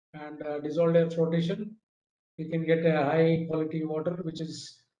and dissolved air flotation, we can get a high quality water which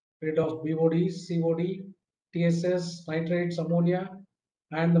is rid of BOD, COD, TSS, nitrates, ammonia,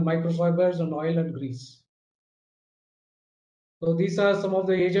 and the microfibers and oil and grease. So these are some of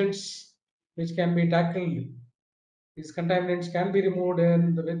the agents which can be tackled. These contaminants can be removed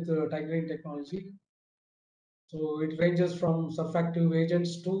with Tigrane technology. So it ranges from surfactive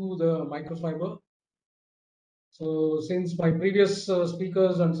agents to the microfiber. So since my previous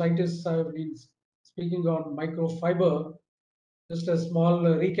speakers and scientists have been speaking on microfiber, just a small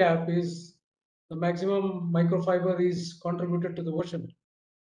recap is the maximum microfiber is contributed to the ocean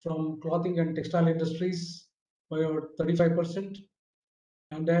from clothing and textile industries by about 35%.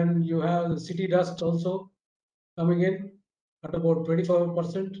 And then you have the city dust also coming in at about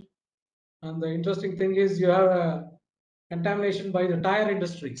 25%. And the interesting thing is you have a contamination by the tire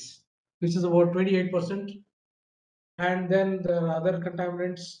industries, which is about 28%. And then the other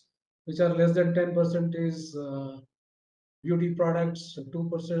contaminants, which are less than 10%, is beauty products,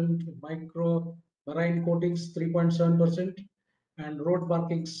 2%, micro marine coatings, 3.7%, and road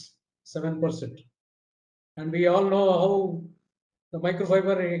markings, 7%. And we all know how the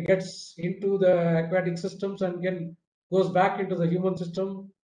microfiber gets into the aquatic systems and again goes back into the human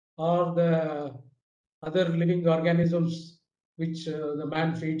system or the other living organisms which the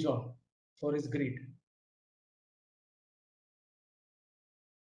man feeds on for his greed.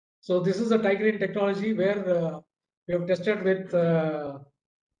 So this is a Tigrane technology where we have tested with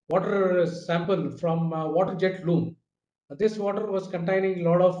water sample from water jet loom. This water was containing a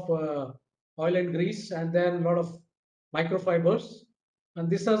lot of oil and grease and then a lot of microfibers. And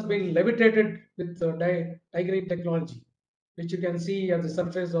this has been levitated with Tigrine technology, which you can see at the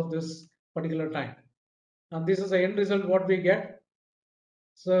surface of this particular tank. And this is the end result what we get.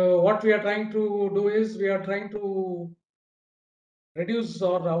 So what we are trying to do is we are trying to reduce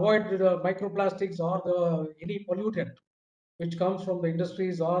or avoid the microplastics or any pollutant which comes from the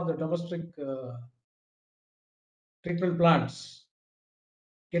industries or the domestic treatment plants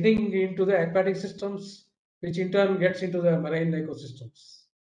getting into the aquatic systems, which in turn gets into the marine ecosystems.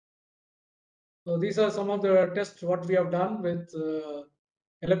 So these are some of the tests what we have done with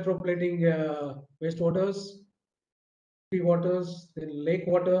electroplating wastewaters, waters, then lake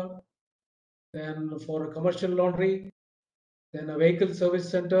water, then for commercial laundry, then a vehicle service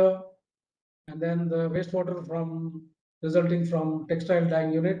center, and then the wastewater from resulting from textile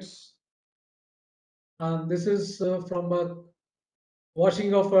dyeing units. And this is from a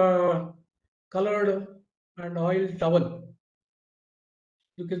washing of a colored and oil towel.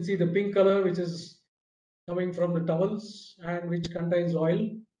 You can see the pink color which is coming from the towels and which contains oil.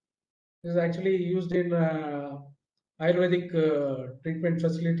 This is actually used in Ayurvedic treatment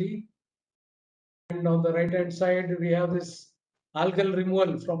facility. And on the right hand side, we have this algal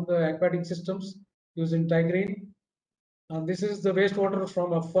removal from the aquatic systems using Tigrine. And this is the wastewater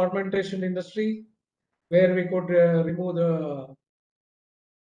from a fermentation industry where we could remove the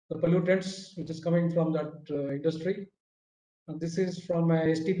pollutants which is coming from that industry. And this is from a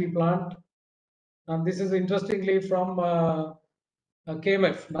STP plant. And this is interestingly from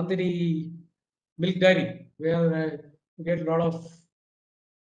KMF, Nandini Milk Dairy, where you get a lot of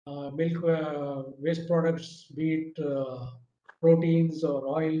milk waste products, be it proteins or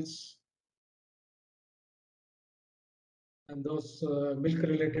oils, and those milk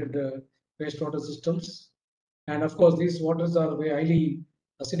related wastewater systems. And of course, these waters are very highly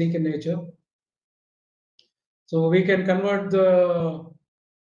acidic in nature. So we can convert the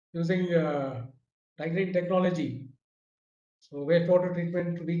using Tigrine technology. So wastewater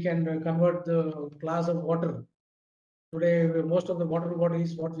treatment, we can convert the class of water. Today, most of the water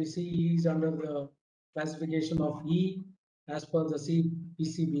bodies, what we see is under the classification of E as per the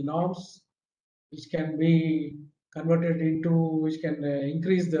CPCB norms, which can be converted into, which can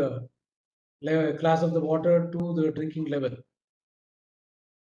increase the class of the water to the drinking level.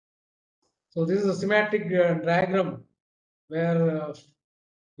 So this is a schematic diagram where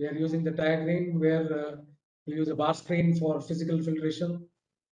we are using the diagram where we use a bar screen for physical filtration.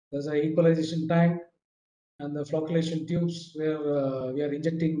 There's an equalization tank and the flocculation tubes where we are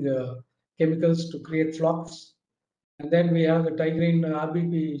injecting chemicals to create flocks. And then we have the Tigrine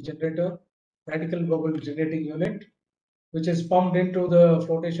RBP generator, radical bubble generating unit, which is pumped into the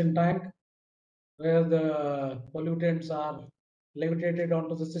flotation tank where the pollutants are levitated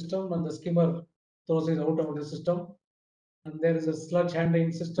onto the system and the skimmer throws it out of the system. And there is a sludge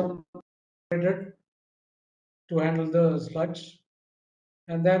handling system to handle the sludge.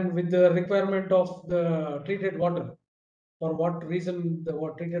 And then with the requirement of the treated water, for what reason the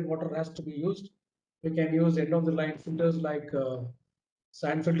treated water has to be used, we can use end of the line filters like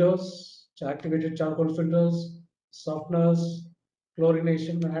sand filters, activated charcoal filters, softeners,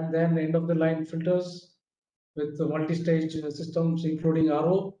 chlorination, and then end of the line filters with the multi-stage systems including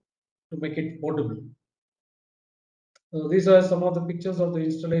RO to make it portable. So these are some of the pictures of the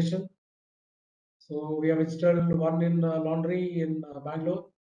installation. So we have installed one in laundry in Bangalore,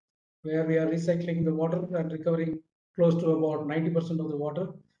 where we are recycling the water and recovering close to about 90% of the water.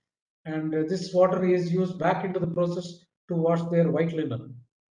 And this water is used back into the process to wash their white linen.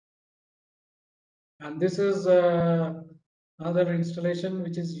 And this is another installation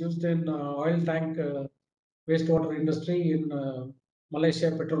which is used in oil tank wastewater industry in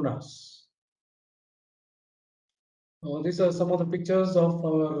Malaysia, Petronas. These are some of the pictures of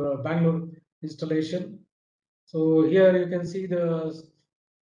our Bangalore installation. So here you can see the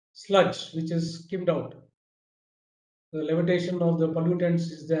sludge which is skimmed out. The levitation of the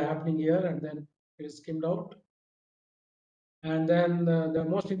pollutants is there happening here, and then it is skimmed out. And then the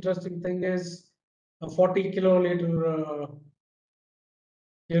most interesting thing is a 40 kiloliter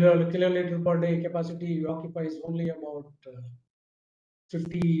per day capacity occupies only about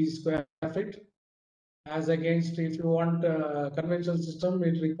 50 square feet, as against if you want a conventional system,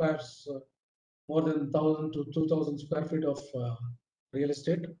 it requires more than 1,000 to 2,000 square feet of real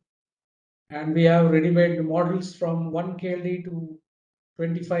estate. And we have ready-made models from 1 KLD to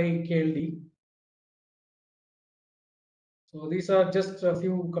 25 KLD. So these are just a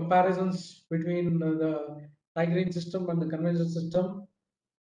few comparisons between the Tigrine system and the conventional system.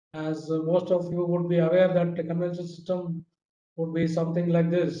 As most of you would be aware that the conventional system would be something like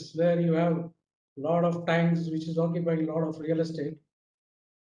this, where you have a lot of tanks which is occupying a lot of real estate.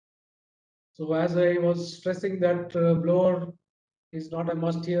 So as I was stressing that blower is not a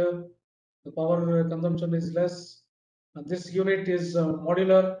must here, the power consumption is less. And this unit is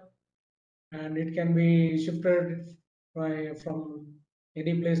modular and it can be shifted from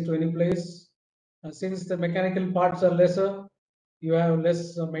any place to any place. Since the mechanical parts are lesser, you have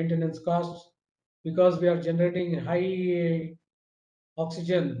less maintenance costs because we are generating high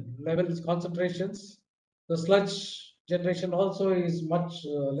oxygen levels concentrations. The sludge generation also is much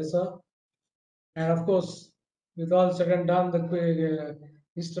lesser. And of course, with all said and done, the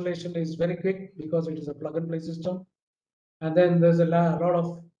installation is very quick because it is a plug and play system. And then there's a lot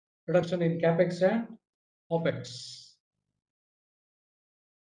of reduction in capex and opex.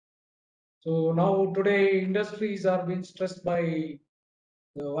 So now today industries are being stressed by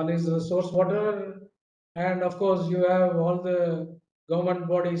one is the source water, and of course you have all the government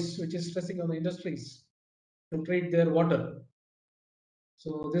bodies which is stressing on the industries to treat their water.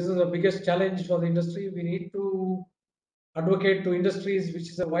 So this is the biggest challenge for the industry. We need to advocate to industries which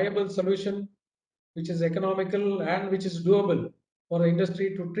is a viable solution, which is economical and which is doable for the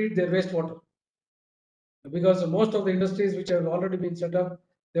industry to treat their wastewater. Because most of the industries which have already been set up,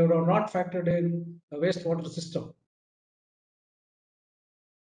 they would have not factored in a wastewater system.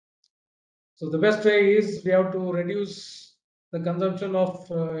 So the best way is we have to reduce the consumption of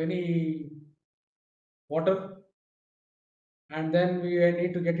any water, and then we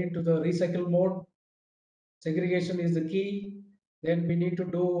need to get into the recycle mode. Segregation is the key. Then we need to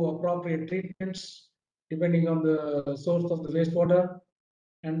do appropriate treatments depending on the source of the wastewater,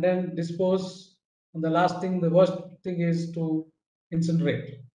 and then dispose. And the last thing, the worst thing is to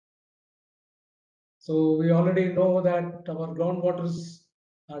incinerate. So we already know that our groundwaters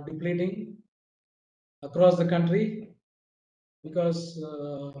are depleting across the country because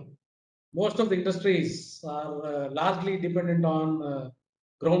most of the industries are largely dependent on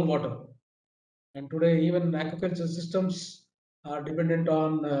groundwater. And today, even aquaculture systems are dependent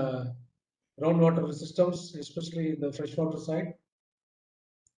on groundwater systems, especially the freshwater side.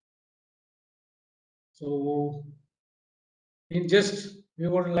 So, in just, we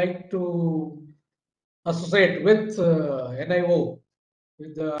would like to associate with NIO,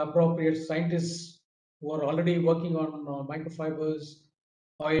 with the appropriate scientists who are already working on microfibers,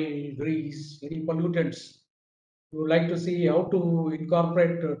 oil, grease, any pollutants. We would like to see how to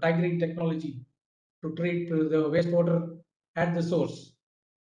incorporate Tigrine technology to treat the wastewater at the source.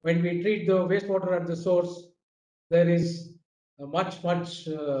 When we treat the wastewater at the source, there is a much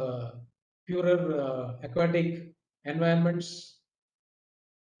purer aquatic environments,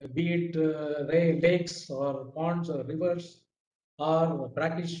 be it lakes or ponds or rivers or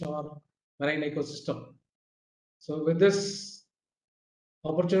brackish or marine ecosystem. So with this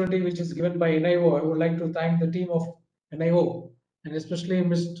opportunity which is given by NIO, I would like to thank the team of NIO and especially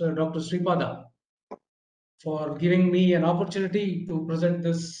Mr. Dr. Sripada for giving me an opportunity to present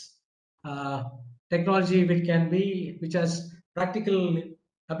this technology which has practical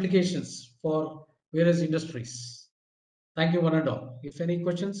applications for various industries. Thank you, one and all. If any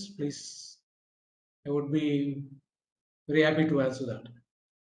questions, please, I would be very happy to answer that.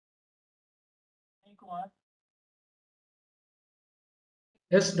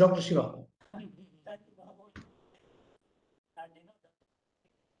 Yes, Dr. Shiva.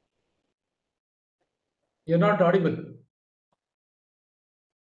 You're not audible.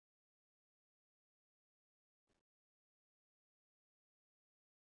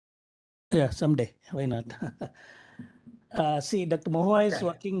 Yeah, someday. Why not? See, Dr. Mohua is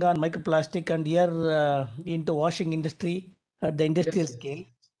working on microplastic and here into washing industry at the industrial scale.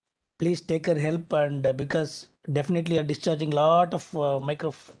 Please take her help and because definitely are discharging lot of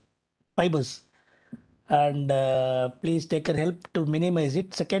microfibers and please take her help to minimize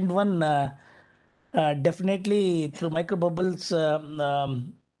it. Second one, definitely through microbubbles,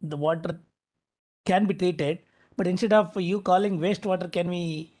 the water can be treated, but instead of you calling wastewater, can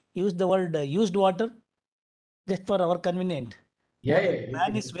we use the word used water just for our convenient? Yeah.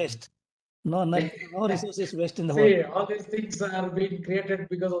 Man is waste. No resource is waste in the See, world. all these things are being created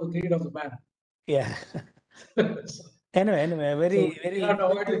because of the greed of the man. Yeah. So Anyway, very we cannot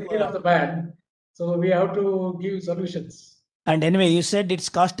avoid the greed of innovative. the man. So we have to give solutions. And anyway, you said it's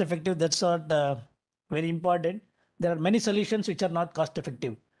cost effective. That's what very important. There are many solutions which are not cost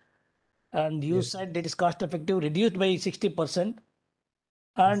effective. And you said it is cost effective, reduced by 60%.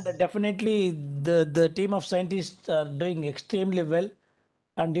 And definitely the team of scientists are doing extremely well.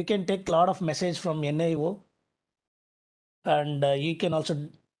 And you can take a lot of message from NIO and you can also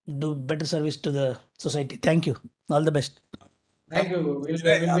do better service to the society. Thank you. All the best. Thank you. We'll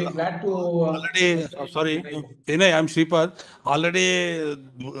be glad to. Already, sorry, Vinay, I'm Shripad. Already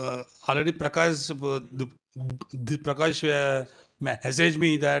Prakash, the Prakash messaged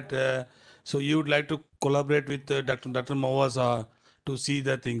me that so you would like to collaborate with Dr. Mawasa to see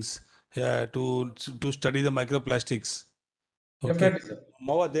the things, to study the microplastics. Okay. Definitely, sir.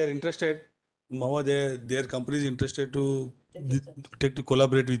 Mawa, they're interested. Mawa, their company is interested to take to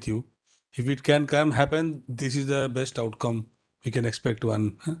collaborate with you. If it can happen, this is the best outcome we can expect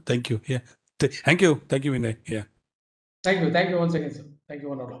one. Thank you. Yeah. Thank you, Vinay. Yeah. Thank you once again, sir. Thank you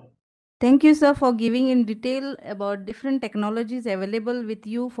one and all. Thank you, sir, for giving in detail about different technologies available with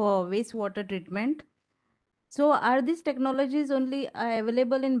you for wastewater treatment. So are these technologies only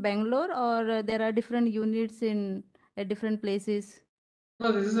available in Bangalore, or there are different units in at different places?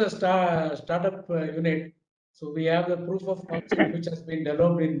 No, this is a startup unit. So we have the proof of concept which has been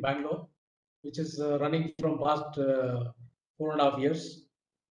developed in Bangalore, which is running from past 4.5 years.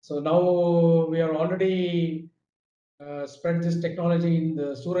 So now we are already spread this technology in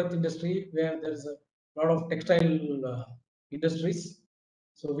the Surat industry, where there is a lot of textile industries.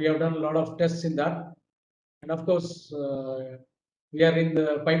 So we have done a lot of tests in that, and of course we are in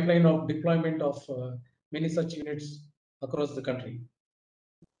the pipeline of deployment of many such units across the country.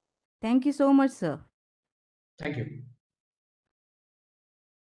 Thank you so much, sir. Thank you.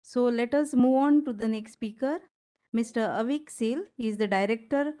 So let us move on to the next speaker, Mr. Avik Sil. He is the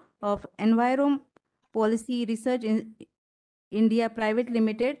Director of Environment Policy Research in India Private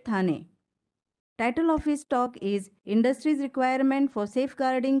Limited, Thane. Title of his talk is Industry's Requirement for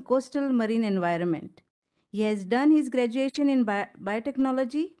Safeguarding Coastal Marine Environment. He has done his graduation in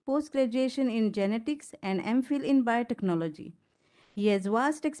biotechnology, post-graduation in genetics, and MPhil in biotechnology. He has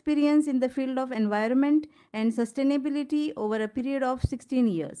vast experience in the field of environment and sustainability over a period of 16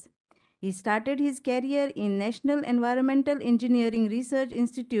 years. He started his career in National Environmental Engineering Research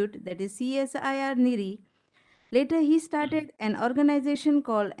Institute, that is CSIR NIRI. Later, he started an organization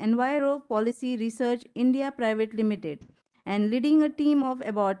called Enviro Policy Research India Private Limited and leading a team of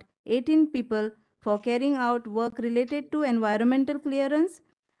about 18 people for carrying out work related to environmental clearance,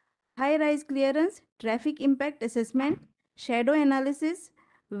 high-rise clearance, traffic impact assessment, shadow analysis,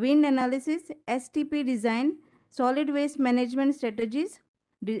 wind analysis, STP design, solid waste management strategies,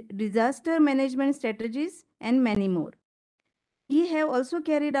 disaster management strategies, and many more. He have also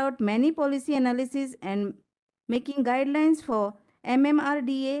carried out many policy analysis and making guidelines for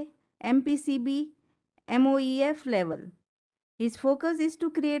MMRDA, MPCB, MOEF level. His focus is to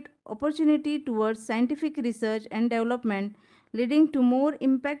create opportunity towards scientific research and development, leading to more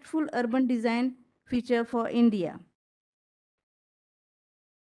impactful urban design future for India.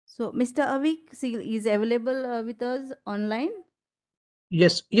 So, Mr. Avik is available with us online?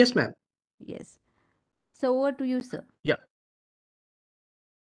 Yes, ma'am. Yes. So, over to you, sir. Yeah.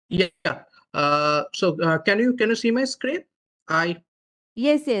 Can you see my screen?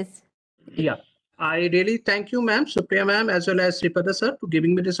 Yes. Yeah. I really thank you, ma'am, Supriya ma'am, as well as Sripada sir, to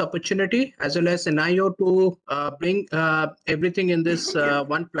giving me this opportunity, as well as NIO to bring everything in this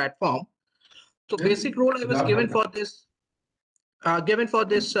one platform. So basic role I was given for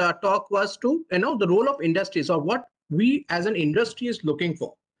this talk was to the role of industries, or what we as an industry is looking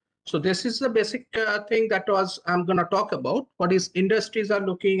for. So this is the basic thing that I'm going to talk about. What is industries are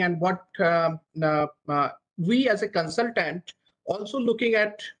looking, and what we as a consultant also looking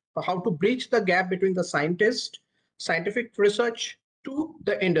at how to bridge the gap between the scientific research to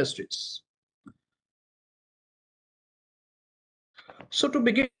the industries. So to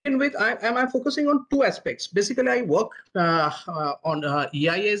begin with, I'm focusing on two aspects. Basically, I work on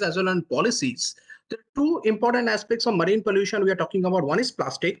EIAs as well as policies. There are two important aspects of marine pollution we are talking about. One is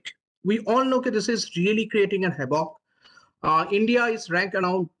plastic. We all know that this is really creating a havoc. India is ranked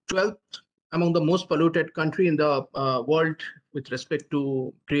around 12th among the most polluted country in the world with respect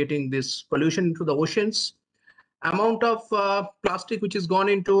to creating this pollution into the oceans. Amount of plastic which is gone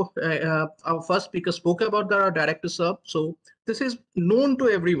into our first speaker spoke about the director sir. So this is known to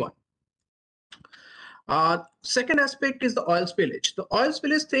everyone. Second aspect is the oil spillage. The oil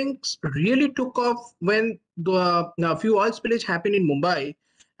spillage things really took off when the few oil spillage happened in Mumbai,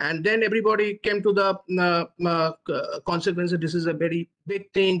 and then everybody came to the consequence that this is a very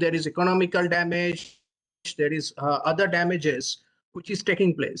big thing. There is economical damage, there is other damages which is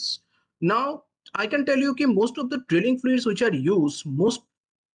taking place. Now I can tell you, most of the drilling fluids which are used,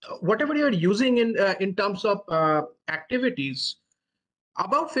 whatever you are using in terms of activities,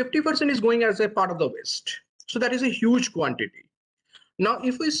 about 50% is going as a part of the waste. So that is a huge quantity. Now,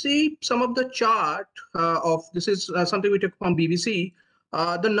 if we see some of the chart of this is something we took from BBC,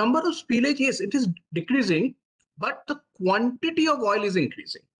 the number of spillage, yes, it is decreasing, but the quantity of oil is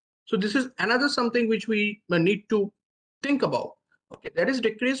increasing. So this is another something which we need to think about. Okay, that is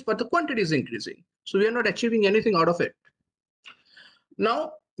decreased, but the quantity is increasing. So we are not achieving anything out of it.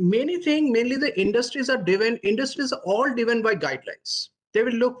 Now, mainly the industries are all driven by guidelines. They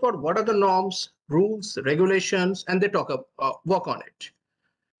will look for what are the norms, rules, regulations, and they work on it.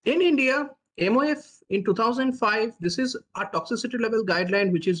 In India, MOF in 2005, this is a toxicity level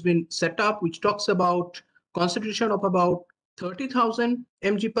guideline which has been set up, which talks about concentration of about 30,000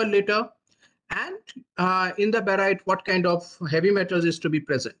 mg per liter, and in the barite, what kind of heavy metals is to be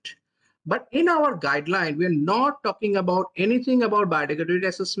present. But in our guideline, we're not talking about anything about biodegradability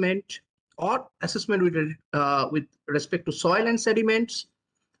assessment or assessment with respect to soil and sediments.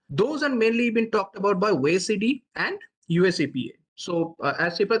 Those are mainly been talked about by OECD and US EPA. So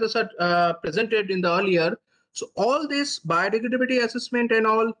as Siprata sir presented in the earlier, so all this biodegradability assessment and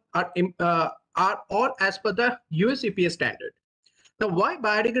all are all as per the US EPA standard. Now, why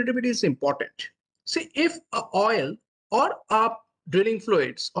biodegradability is important? See, if a oil or a drilling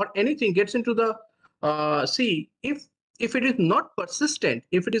fluids or anything gets into the sea, if it is not persistent,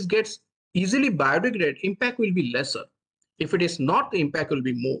 if it gets easily biodegraded, impact will be lesser. If it is not, the impact will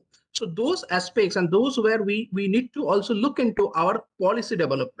be more. So those aspects and those where we need to also look into our policy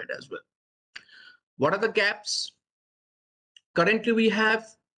development as well. What are the gaps? Currently, we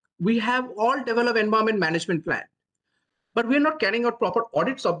have all developed environment management plan, but we're not carrying out proper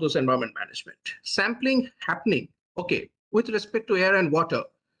audits of those environment management. Sampling happening, okay, with respect to air and water.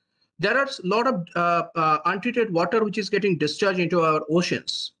 There are a lot of untreated water which is getting discharged into our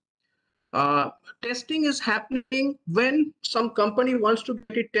oceans. Testing is happening when some company wants to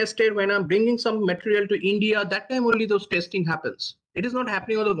get it tested. When I'm bringing some material to India, that time only those testing happens. It is not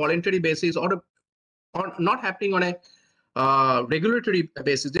happening on a voluntary basis or not happening on a regulatory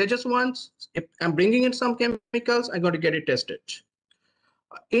basis. They just want, if I'm bringing in some chemicals, I got to get it tested.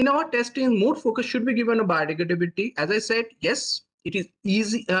 In our testing, more focus should be given on biodegradability. As I said, yes, it is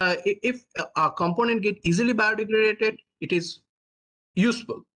easy. If a component get easily biodegraded, it is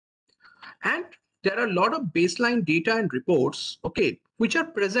useful. And there are a lot of baseline data and reports, okay, which are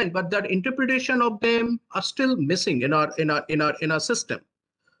present, but that interpretation of them are still missing in our system.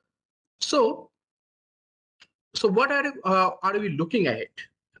 So what are we looking at?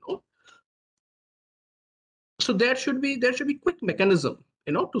 So there should be quick mechanism,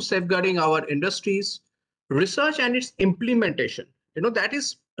 to safeguarding our industries, research and its implementation. That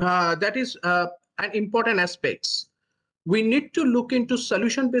is an important aspects. We need to look into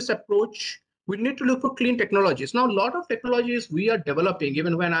solution-based approach. We need to look for clean technologies. Now, a lot of technologies we are developing.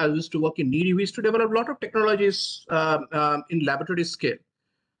 Even when I used to work in NEERI, we used to develop a lot of technologies in laboratory scale.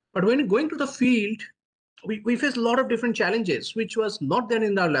 But when going to the field, we face a lot of different challenges, which was not there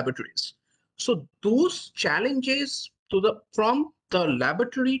in our laboratories. So those challenges from the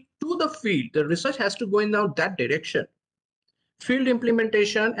laboratory to the field, the research has to go in now that direction. Field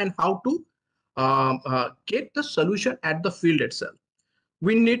implementation and how to get the solution at the field itself.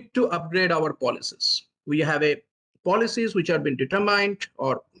 We need to upgrade our policies. We have policies which have been determined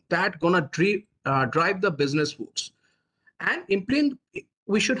or that gonna drive the business routes. And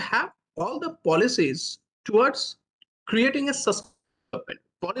we should have all the policies towards creating a sustainable development.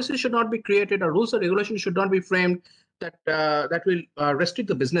 Policies should not be created, or rules or regulations should not be framed that will restrict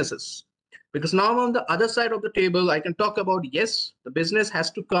the businesses. Because now on the other side of the table, I can talk about, yes, the business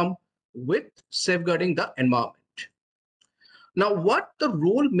has to come with safeguarding the environment. Now, what the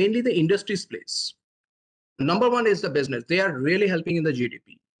role mainly the industries plays? Number one is the business. They are really helping in the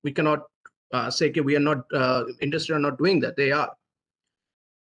GDP. We cannot say okay, we are not, industry are not doing that. They are.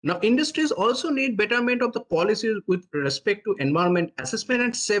 Now, industries also need betterment of the policies with respect to environment assessment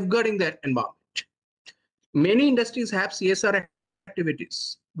and safeguarding that environment. Many industries have CSR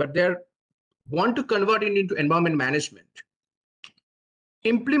activities, but they want to convert it into environment management.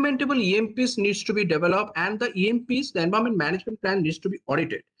 Implementable EMPs needs to be developed, and the EMPs, the environment management plan, needs to be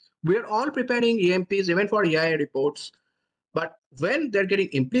audited. We are all preparing EMPs even for EIA reports, but when they're getting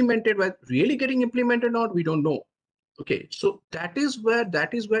implemented, whether really getting implemented or not, we don't know. Okay, so that is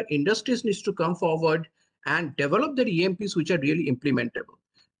where industries needs to come forward and develop their EMPs which are really implementable.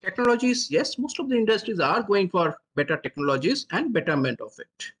 Technologies, yes, most of the industries are going for better technologies and betterment of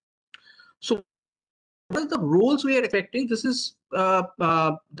it. So what are the roles we are expecting? This is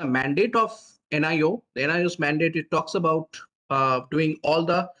the mandate of NIO. The NIO's mandate, it talks about doing all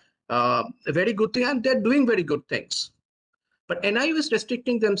the very good things, and they're doing very good things. But NIO is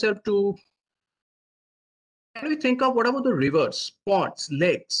restricting themselves to can we think of what about the rivers, ponds,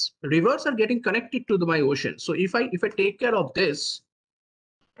 lakes? Rivers are getting connected to my ocean. So if I take care of this,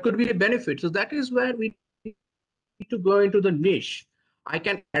 could be a benefit. So that is where we need to go into the niche. I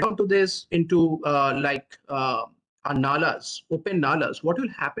can add on to this into nalas, open nalas. What will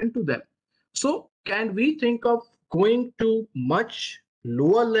happen to them? So can we think of going to much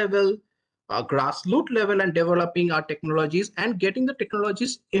lower level, grassroots level, and developing our technologies and getting the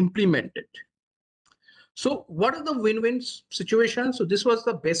technologies implemented? So what are the win-win situations? So this was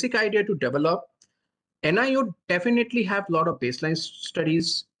the basic idea to develop. NIO definitely have a lot of baseline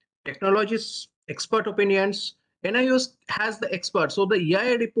studies, technologies, expert opinions. NIO has the experts. So the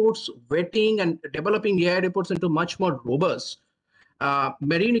EIA reports, vetting and developing EIA reports into much more robust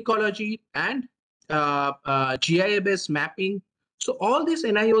marine ecology and GIA-based mapping. So all these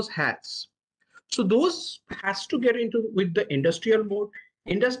NIOs has. So those has to get into with the industrial mode.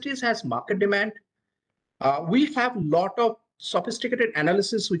 Industries has market demand. We have a lot of sophisticated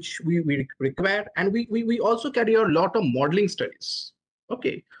analysis which we require, and we also carry out a lot of modeling studies.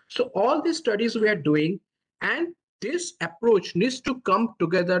 Okay, so all these studies we are doing, and this approach needs to come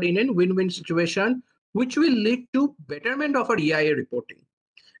together in a win-win situation, which will lead to betterment of our EIA reporting.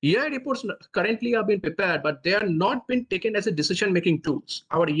 EIA reports currently have been prepared, but they are not been taken as a decision-making tools.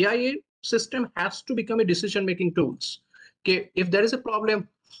 Our EIA system has to become a decision-making tools. Okay, if there is a problem,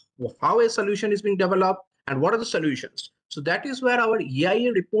 how a solution is being developed, and what are the solutions? So that is where our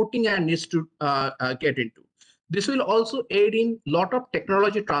EIA reporting and needs to get into. This will also aid in lot of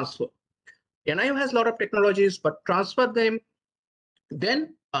technology transfer. NIO has a lot of technologies, but transfer them,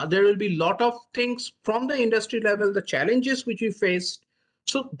 then there will be a lot of things from the industry level, the challenges which we faced.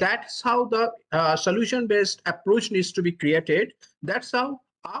 So that's how the solution-based approach needs to be created. That's how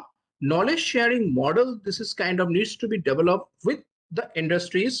a knowledge sharing model, this is kind of needs to be developed with the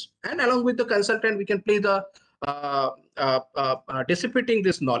industries, and along with the consultant, we can play the dissipating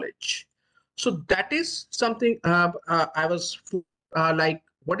this knowledge. So that is something I was like,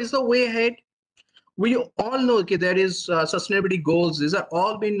 what is the way ahead? We all know, okay, there is sustainability goals. These are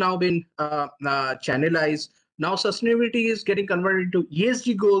all been channelized. Now sustainability is getting converted into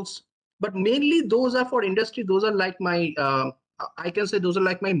ESG goals, but mainly those are for industry. Those are like my, I can say those are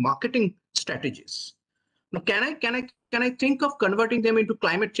like my marketing strategies. Now, can I think of converting them into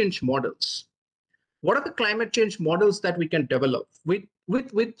climate change models? What are the climate change models that we can develop with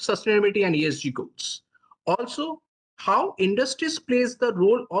sustainability and ESG goals? Also, how industries plays the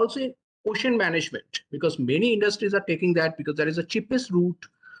role also in ocean management, because many industries are taking that because that is the cheapest route.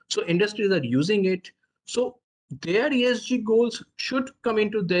 So industries are using it. So their ESG goals should come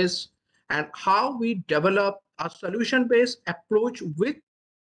into this, and how we develop a solution-based approach with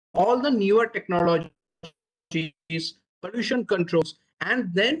all the newer technologies, pollution controls,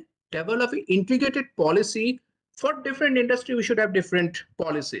 and then developing integrated policy. For different industry, we should have different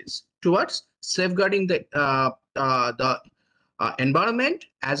policies towards safeguarding the environment,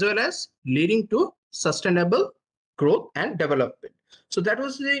 as well as leading to sustainable growth and development. So that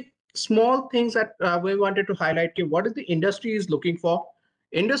was the small things that we wanted to highlight. What is the industry is looking for?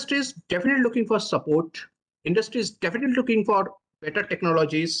 Industry is definitely looking for support. Industry is definitely looking for better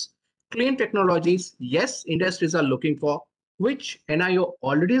technologies, clean technologies. Yes, industries are looking for, which NIO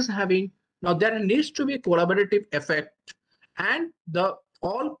already is having. Now there needs to be a collaborative effect, and the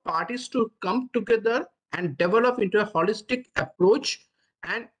all parties to come together and develop into a holistic approach,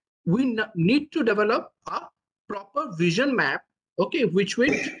 and we need to develop a proper vision map, okay, which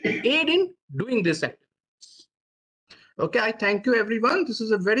will aid in doing this activities. Okay, I thank you everyone. This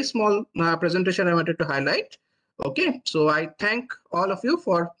is a very small presentation I wanted to highlight. Okay, so I thank all of you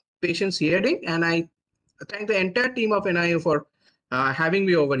for patience hearing, and I thank the entire team of NIO for having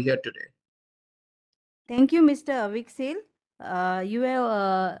me over here today. Thank you, Mr. Aviksil. You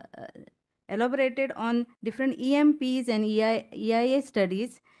have elaborated on different EMPs and EIA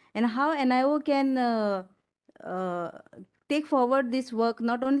studies, and how NIO can take forward this work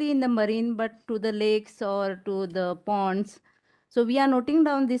not only in the marine but to the lakes or to the ponds. So we are noting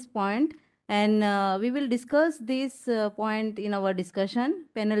down this point, and we will discuss this point in our discussion,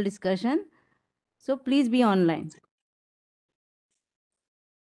 panel discussion. So please be online.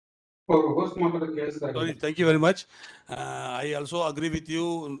 Sorry, thank you very much. I also agree with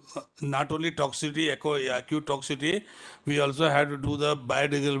you. Not only toxicity, acute toxicity, we also had to do the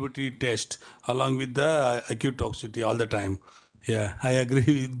biodegradability test along with the acute toxicity all the time. Yeah, I agree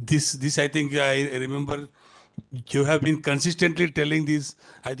with this. This I think I remember you have been consistently telling this.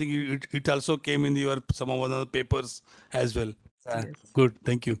 I think it also came in your some of the papers as well. Yes. Good,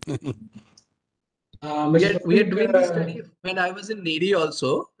 thank you. We are doing this study when I was in Navy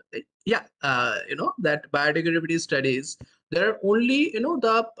also. that biodegradability studies, there are only,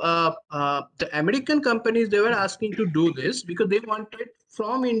 the American companies, they were asking to do this because they wanted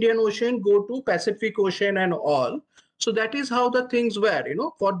from Indian Ocean go to Pacific Ocean and all. So that is how the things were,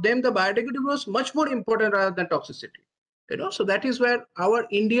 for them, the biodegradability was much more important rather than toxicity, so that is where our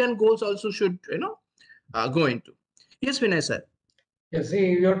Indian goals also should, go into. Yes, Vinay sir. Yeah, see,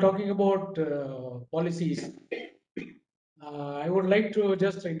 you're talking about policies. I would like to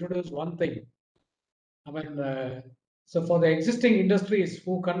just introduce one thing. I mean, so for the existing industries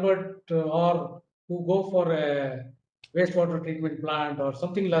who convert or who go for a wastewater treatment plant or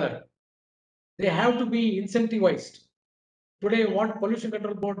something like that, they have to be incentivized. Today, what Pollution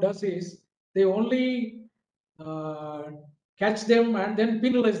Control Board does is they only catch them and then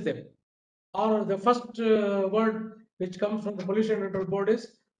penalize them. Or the first word which comes from the Pollution Control Board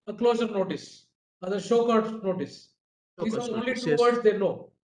is a closure notice or the show cause notice. These are only two words they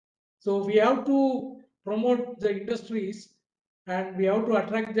know. So we have to promote the industries and we have to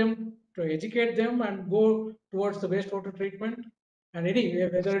attract them, to educate them and go towards the wastewater treatment. And anyway,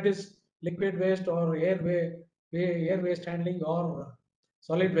 whether it is liquid waste or air waste handling or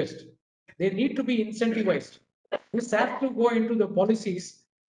solid waste, they need to be incentivized. This has to go into the policies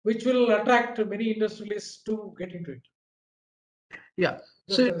which will attract many industrialists to get into it. Yeah.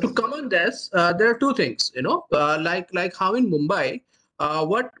 So to come on this, there are two things, like how in Mumbai,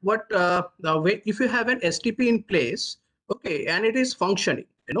 if you have an STP in place, okay, and it is functioning,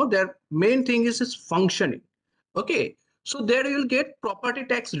 their main thing is functioning, okay. So there you will get property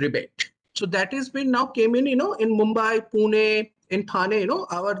tax rebate. So that is been now came in, in Mumbai, Pune, in Thane,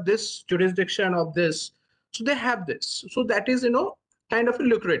 our this jurisdiction of this. So they have this. So that is, kind of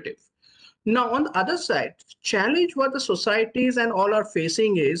lucrative. Now, on the other side, challenge what the societies and all are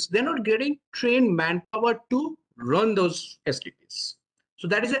facing is they're not getting trained manpower to run those STPs. So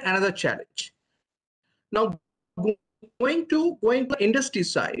that is another challenge. Now, going to the industry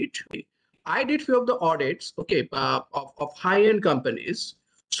side, I did few of the audits, okay, of high-end companies.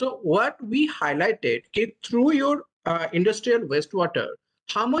 So what we highlighted, okay, through your industrial wastewater,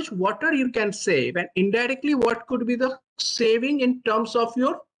 how much water you can save, and indirectly what could be the saving in terms of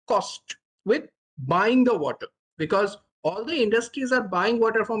your cost with buying the water, because all the industries are buying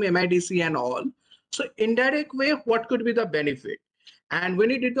water from MIDC and all. So indirect way, what could be the benefit? And when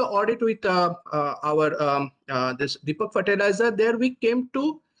we did the audit with this Deepak Fertilizer, there we came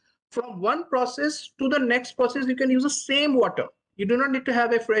to, from one process to the next process, you can use the same water. You do not need to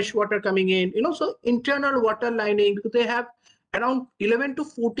have a fresh water coming in, so internal water lining, because they have around 11 to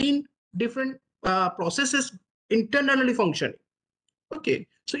 14 different processes internally functioning. Okay,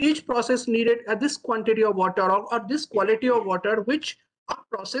 so each process needed this quantity of water or this quality of water, which a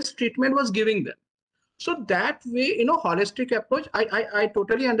process treatment was giving them. So that way, holistic approach, I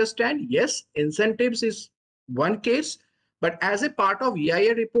totally understand. Yes, incentives is one case, but as a part of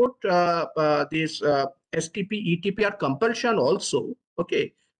EIA report, this STP, ETP are compulsion also,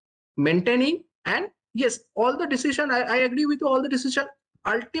 okay, maintaining, and yes, all the decision, I agree with you, all the decision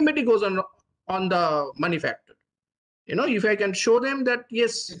ultimately goes on the manufacturer. If I can show them that,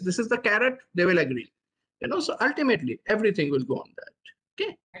 yes, this is the carrot, they will agree. So ultimately, everything will go on that.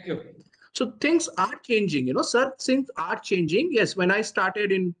 Okay. Thank you. So things are changing, sir, things are changing. Yes, when I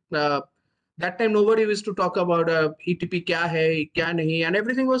started in that time, nobody used to talk about ETP kya hai, kya nahi, and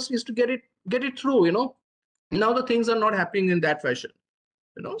everything was used to get it through, Now the things are not happening in that fashion,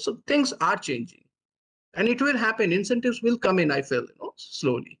 So things are changing, and it will happen. Incentives will come in, I feel,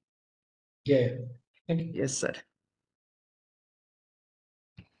 slowly. Yeah. Thank you. Yes, sir.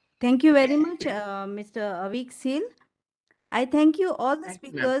 Thank you very much, Mr. Avik Seal. I thank you all the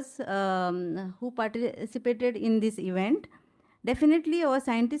speakers who participated in this event. Definitely our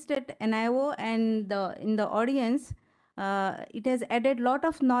scientists at NIO and in the audience, it has added lot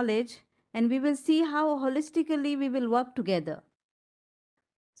of knowledge, and we will see how holistically we will work together.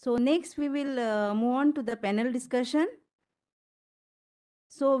 So next we will move on to the panel discussion.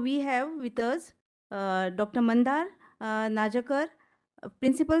 So we have with us Dr. Mandar Najakar,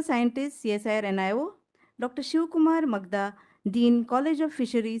 Principal Scientist, CSIR NIO, Dr. Shiv Kumar Magda, Dean, College of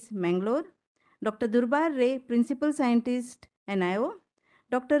Fisheries, Mangalore, Dr. Durbar Ray, Principal Scientist, NIO,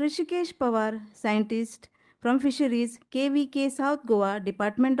 Dr. Rishikesh Pawar, Scientist from Fisheries, KVK South Goa,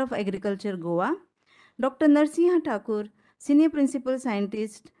 Department of Agriculture, Goa, Dr. Narsiha Thakur, Senior Principal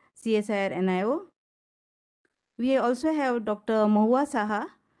Scientist, CSIR NIO. We also have Dr. Mahua Saha,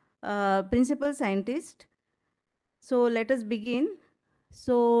 Principal Scientist. So let us begin.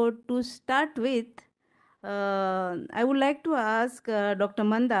 So to start with, I would like to ask Dr.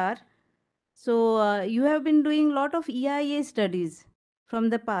 Mandar. So you have been doing a lot of EIA studies from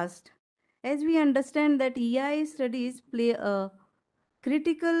the past, as we understand that EIA studies play a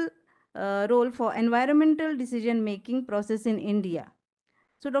critical role for environmental decision making process in India.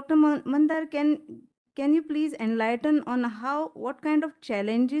 So, Dr. Mandar, can you please enlighten on what kind of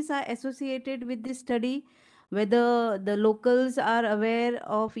challenges are associated with this study, whether the locals are aware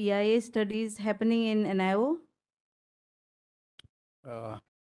of EIA studies happening in NIO?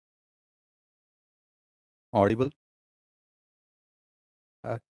 Audible?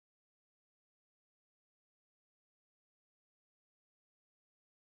 Uh,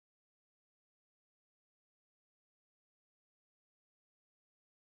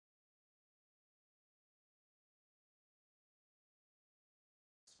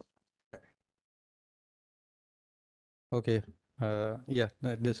 Okay. Yeah,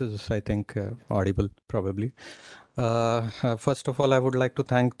 this is, I think, audible probably. First of all, I would like to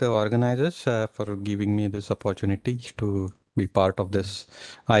thank the organizers for giving me this opportunity to be part of this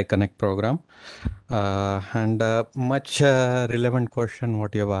iConnect program. And much relevant question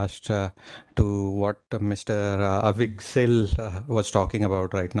what you have asked to what Mr. Avik Sil was talking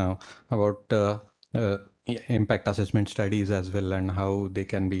about right now about impact assessment studies as well and how they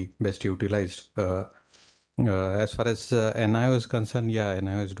can be best utilized. As far as NIO is concerned, yeah,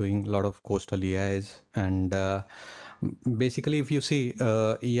 NIO is doing a lot of coastal EIs. And basically, if you see,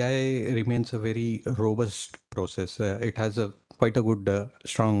 EI remains a very robust process. It has a quite a good,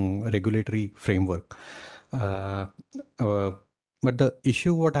 strong regulatory framework. Uh, uh, but the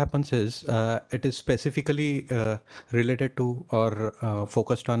issue, what happens is, it is specifically related to or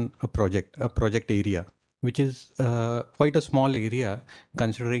focused on a project area, which is quite a small area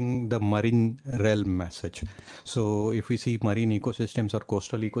considering the marine realm as such. So if we see marine ecosystems or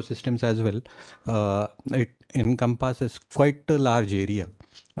coastal ecosystems as well, it encompasses quite a large area.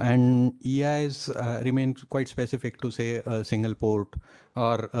 And EIs remain quite specific to say a single port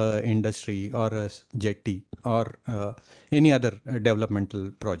or industry or a jetty or any other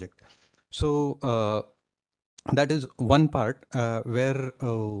developmental project. So that is one part where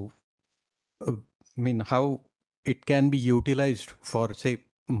I mean, how it can be utilized for, say,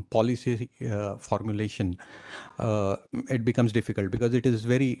 policy formulation, it becomes difficult because it is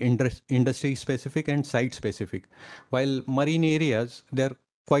very industry specific and site specific. While marine areas, they're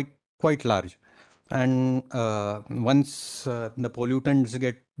quite large. And once the pollutants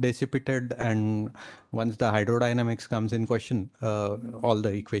get dissipated and once the hydrodynamics comes in question, all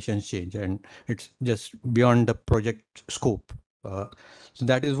the equations change and it's just beyond the project scope. So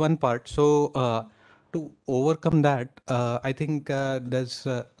that is one part. So to overcome that, I think there's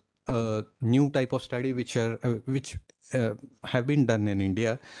a new type of study which have been done in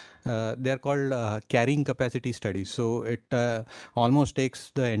India. They are called carrying capacity studies. So it almost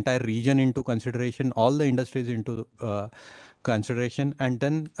takes the entire region into consideration, all the industries into consideration, and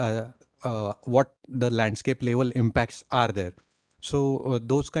then what the landscape level impacts are there. So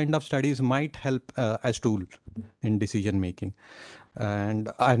those kind of studies might help as tool in decision making. And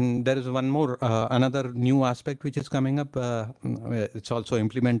there is one more another new aspect which is coming up. It's also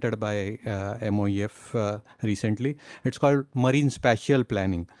implemented by MOEF recently. It's called marine spatial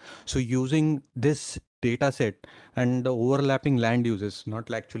planning. So using this data set and the overlapping land uses,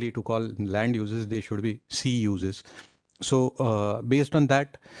 not actually to call land uses, they should be sea uses. So based on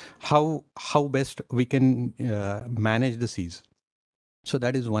that, how best we can manage the seas. So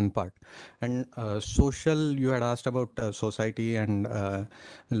that is one part. And social, you had asked about society and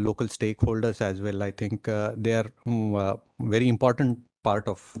local stakeholders as well. I think they are very important part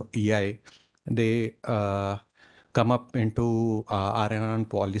of EI. They come up into RNN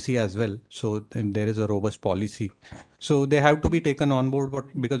policy as well. So then there is a robust policy. So they have to be taken on board, but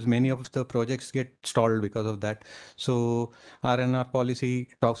because many of the projects get stalled because of that. So RNR policy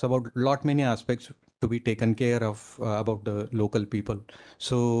talks about lot many aspects to be taken care of about the local people.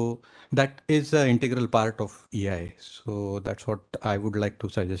 So that is an integral part of EI. So that's what I would like to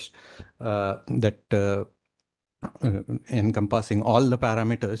suggest, that encompassing all the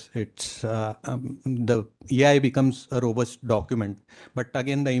parameters, it's the EI becomes a robust document. But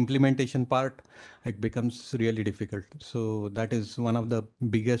again, the implementation part, it becomes really difficult. So that is one of the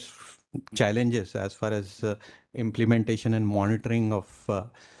biggest challenges as far as implementation and monitoring of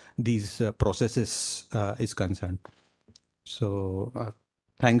these processes is concerned. So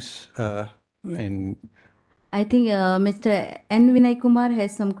thanks. And I think Mr. N. Vinay Kumar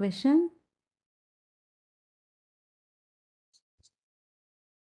has some question.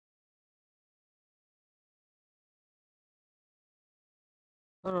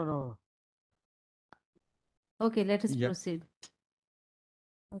 No. Okay, let us yeah. proceed.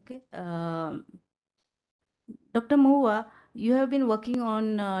 Okay. Dr. Mahua, you have been working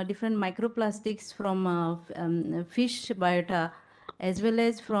on different microplastics from fish biota as well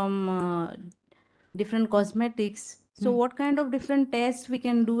as from different cosmetics. So what kind of different tests we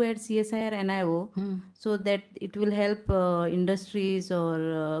can do at CSIR NIO so that it will help industries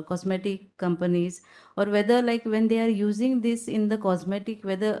or cosmetic companies, or whether like when they are using this in the cosmetic,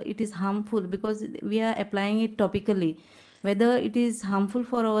 whether it is harmful because we are applying it topically, whether it is harmful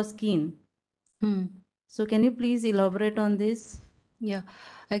for our skin. So can you please elaborate on this? Yeah,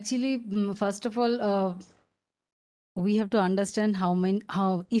 actually, first of all, we have to understand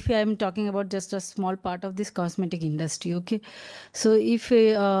how if I am talking about just a small part of this cosmetic industry, okay. So if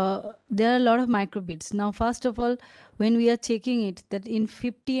there are a lot of microbeads. Now, first of all, when we are checking it, that in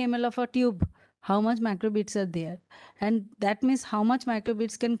 50 ml of a tube, how much microbeads are there, and that means how much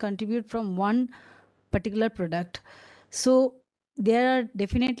microbeads can contribute from one particular product. So there are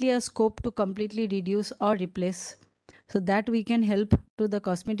definitely a scope to completely reduce or replace, so that we can help to the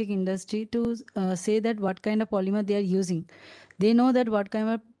cosmetic industry to say that what kind of polymer they are using. They know that what kind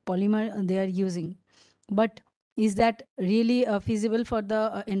of polymer they are using, but is that really feasible for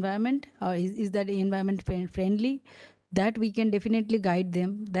the environment, or is that environment friendly? That we can definitely guide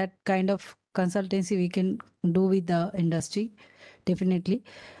them. That kind of consultancy we can do with the industry, definitely.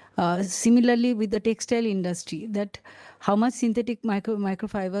 Similarly with the textile industry, that how much synthetic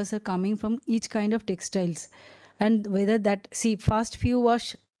microfibers are coming from each kind of textiles, and whether that, see, first few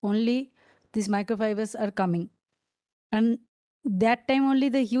wash only these microfibers are coming, and that time only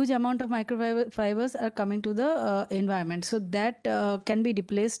the huge amount of microfibers are coming to the environment, so that can be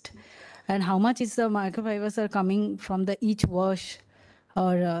replaced. And how much is the microfibers are coming from the each wash,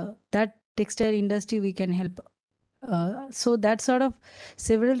 or that textile industry we can help. So that sort of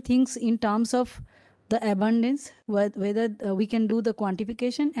several things in terms of the abundance, whether we can do the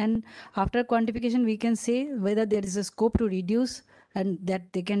quantification, and after quantification we can say whether there is a scope to reduce, and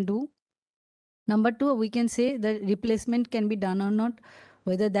that they can do. Number two, we can say the replacement can be done or not,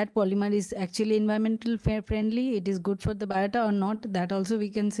 whether that polymer is actually environmental friendly, it is good for the biota or not, that also we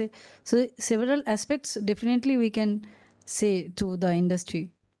can say. So several aspects definitely we can say to the industry,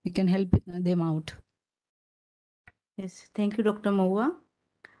 we can help them out. Yes, thank you, Dr. Maua.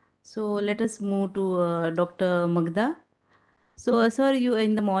 So let us move to Dr. Magda. So, sir, you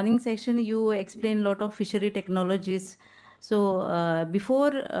in the morning section you explained a lot of fishery technologies. So,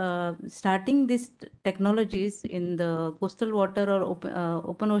 before starting these technologies in the coastal water or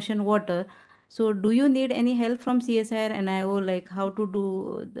open ocean water, so do you need any help from CSIR and NIO, like how to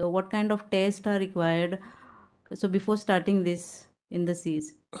do what kind of tests are required? So, before starting this in the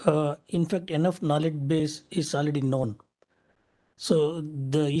seas. In fact, enough knowledge base is already known. So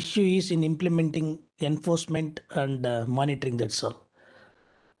the issue is in implementing enforcement and monitoring, that's all.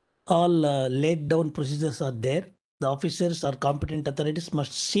 All laid down procedures are there. The officers or competent authorities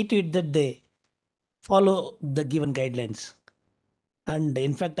must see to it that they follow the given guidelines. And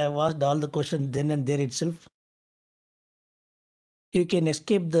in fact, I've asked all the questions then and there itself. You can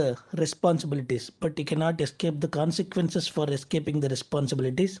escape the responsibilities, but you cannot escape the consequences for escaping the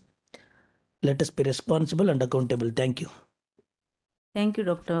responsibilities. Let us be responsible and accountable. Thank you. Thank you,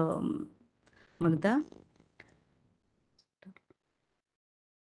 Dr. Magda.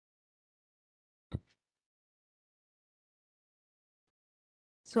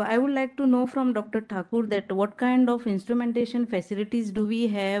 So I would like to know from Dr. Thakur that what kind of instrumentation facilities do we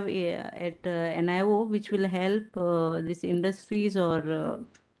have at NIO which will help these industries or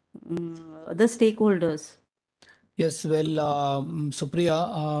the stakeholders? Yes, well,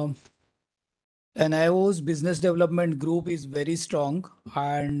 Supriya, NIO's business development group is very strong,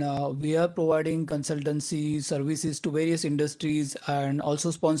 and we are providing consultancy services to various industries and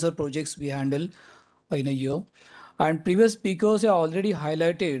also sponsor projects we handle in a year. And previous speakers have already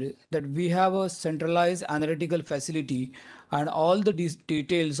highlighted that we have a centralized analytical facility, and all the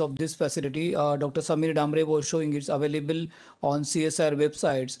details of this facility, Dr. Samir Damre was showing, it's available on CSR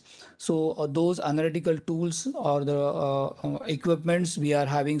websites. So those analytical tools or the equipments we are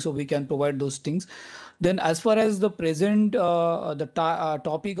having, so we can provide those things. Then as far as the present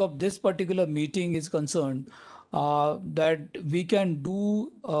topic of this particular meeting is concerned, that we can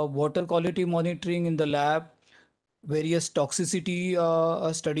do water quality monitoring in the lab, various toxicity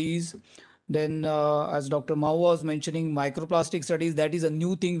studies. Then, as Dr. Mao was mentioning, microplastic studies, that is a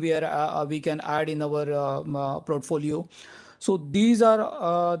new thing we can add in our portfolio. So these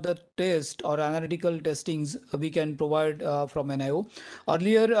are the test or analytical testings we can provide from NIO.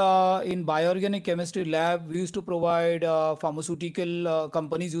 Earlier in bioorganic chemistry lab, we used to provide pharmaceutical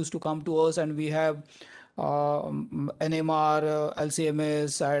companies used to come to us, and we have NMR,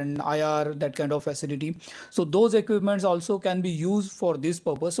 LCMS, and IR, that kind of facility. So those equipments also can be used for this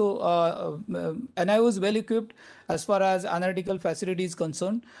purpose. So NIO is well equipped as far as analytical facility is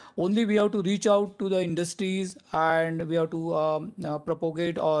concerned. Only we have to reach out to the industries and we have to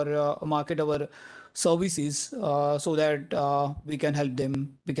propagate or market our services so that we can help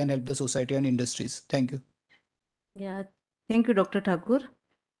them, we can help the society and industries. Thank you. Yeah, thank you, Dr. Thakur.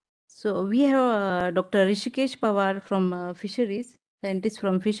 So we have Dr. Rishikesh Pawar from Fisheries, scientist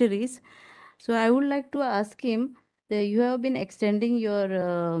from Fisheries. So I would like to ask him that you have been extending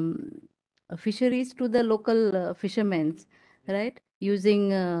your fisheries to the local fishermen, right?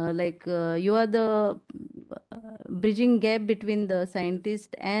 Using you are the bridging gap between the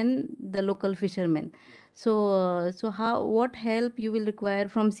scientist and the local fishermen. So what help you will require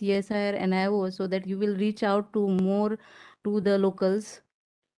from CSIR and IO so that you will reach out to more to the locals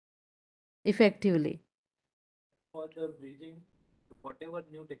effectively? For the bridging, whatever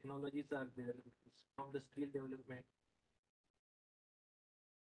new technologies are there from the skill development.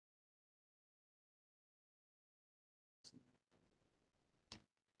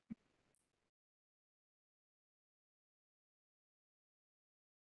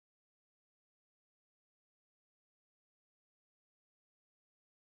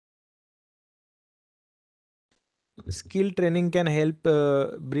 Skill training can help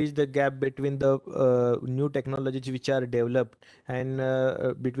bridge the gap between the new technologies which are developed and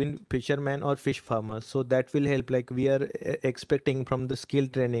between fishermen or fish farmers. So that will help. Like we are expecting from the skill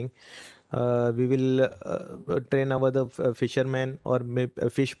training, we will train our the fishermen or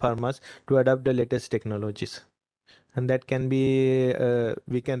fish farmers to adopt the latest technologies, and that can be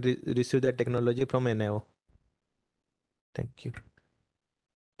we can receive that technology from NIO. Thank you.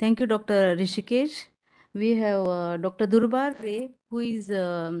 Thank you, Dr. Rishikesh. We have Dr. Durbar Ray, who is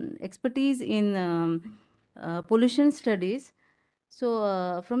expertise in pollution studies.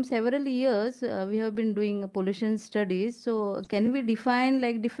 So from several years, we have been doing pollution studies. So can we define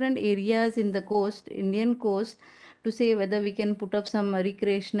like different areas in the coast, Indian coast, to say whether we can put up some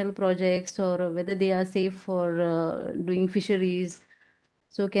recreational projects or whether they are safe for doing fisheries?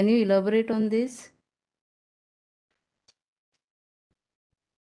 So can you elaborate on this?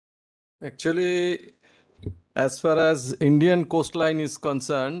 Actually, as far as Indian coastline is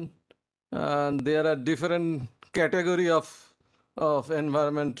concerned, there are different category of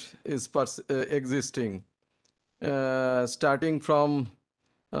environment is existing, starting from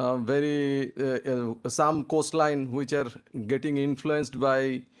very some coastline which are getting influenced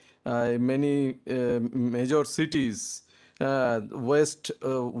by many major cities, waste,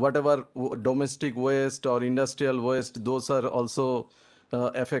 whatever domestic waste or industrial waste, those are also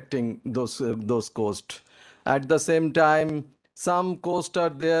affecting those coast. At the same time, some coast are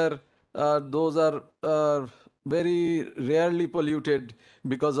there, those are very rarely polluted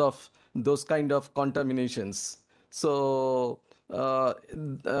because of those kind of contaminations. So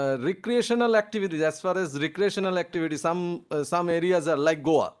recreational activities, as far as recreational activities, some areas are like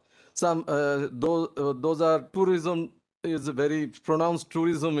Goa. Some those are tourism is very pronounced.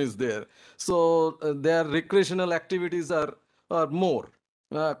 Tourism is there, so their recreational activities are more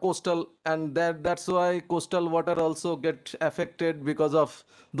coastal, and that's why coastal water also get affected because of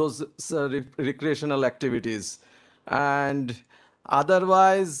those recreational activities. And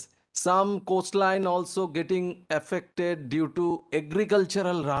otherwise, some coastline also getting affected due to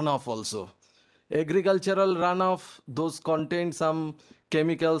agricultural runoff also. Agricultural runoff, those contain some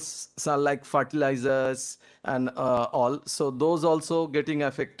chemicals, some like fertilizers and all. So those also getting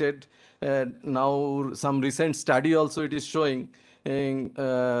affected. Now some recent study also it is showing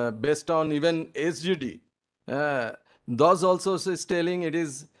based on even SGD. Those also is telling it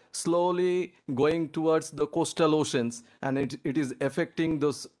is slowly going towards the coastal oceans, and it is affecting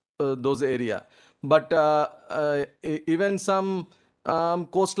those area. But even some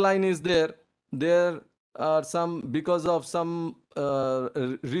coastline is there. There are some, because of some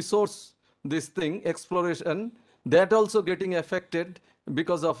resource, this thing exploration, that also getting affected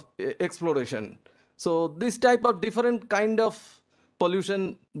because of exploration. So this type of different kind of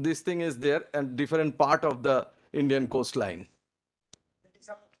pollution, this thing is there, and different part of the Indian coastline.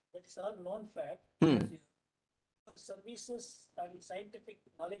 That is all known fact. Services and scientific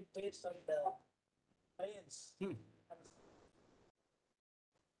knowledge based on the science.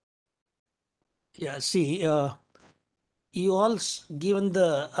 Yeah, see, you all given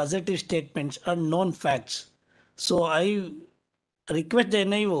the assertive statements and known facts. So I request the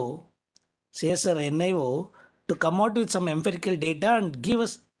NIO, CSR NIO, to come out with some empirical data and give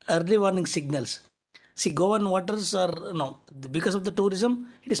us early warning signals. See, Goan waters are, no, because of the tourism,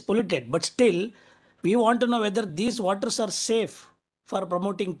 it is polluted, but still We want to know whether these waters are safe for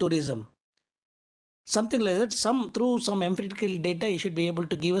promoting tourism. Something like that. Through some empirical data, you should be able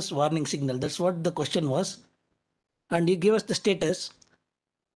to give us warning signal. That's what the question was. And you give us the status.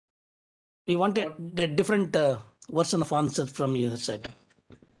 We want a different version of answer from your side.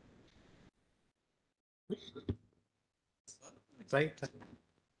 Right.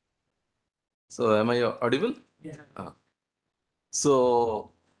 So am I audible? Yeah.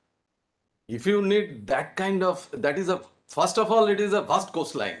 So if you need that kind of, that is first of all, it is a vast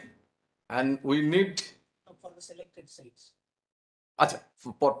coastline. And we need For the selected sites. Acha,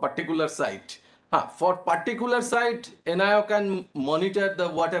 for particular site. For particular site, NIO can monitor the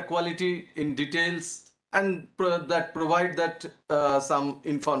water quality in details and provide that some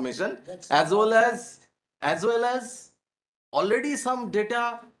information, as well as already some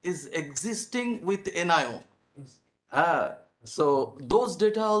data is existing with NIO. So those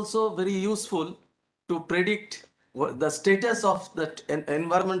data also very useful to predict the status of that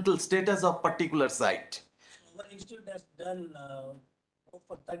environmental status of particular site. Our institute has done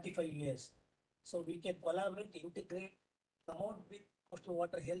for 35 years. So we can collaborate, integrate, promote with coastal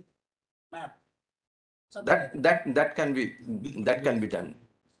water health map. That can be done.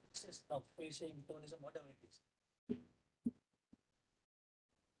 Of fishing, tourism, whatever it is.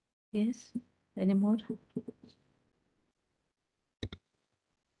 Yes, any more?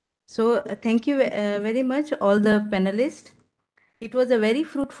 So thank you very much, all the panelists. It was a very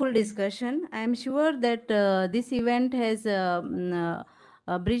fruitful discussion. I am sure that this event has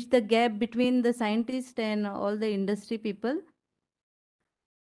bridged the gap between the scientists and all the industry people.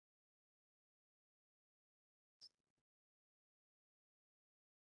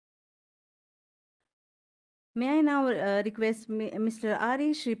 May I now request Mr.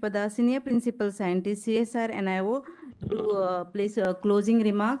 Ari Shripada, Senior Principal Scientist, CSR NIO, to place closing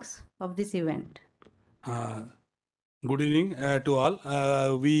remarks of this event. Good evening to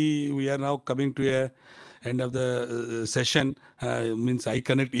all. We are now coming to a end of the session, means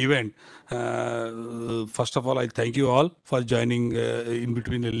iConnect event. First of all, I thank you all for joining in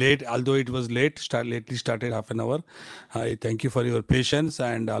between the late, although it was lately started half an hour. I thank you for your patience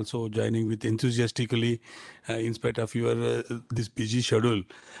and also joining with enthusiastically in spite of your this busy schedule.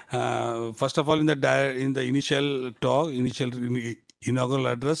 First of all, in the initial talk, inaugural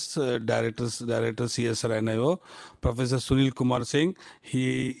address, Director CSR NIO, Professor Sunil Kumar Singh,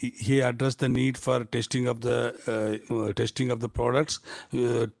 he addressed the need for testing of the products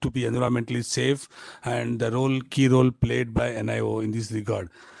to be environmentally safe and the key role played by NIO in this regard.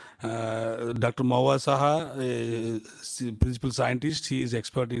 Dr. Mawa Saha, principal scientist, he is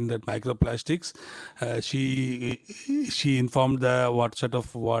expert in that microplastics. She informed what are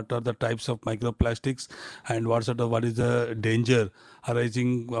the types of microplastics and what is the danger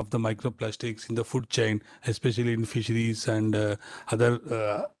arising of the microplastics in the food chain, especially in fisheries and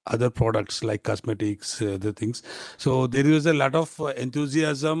other products like cosmetics, the things. So there is a lot of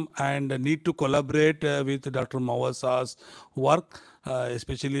enthusiasm and a need to collaborate with Dr. Mawa Saha's work.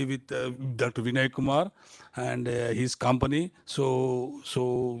 Especially with Dr. Vinay Kumar and his company. So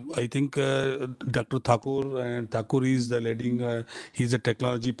I think Dr. Thakur is the leading. He's a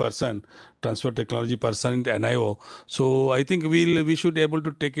technology person, transfer technology person in the NIO. So I think we should able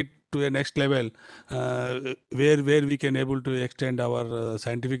to take it to a next level where we can able to extend our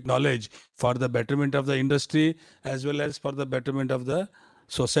scientific knowledge for the betterment of the industry as well as for the betterment of the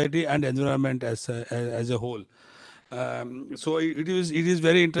society and environment as a whole. So it is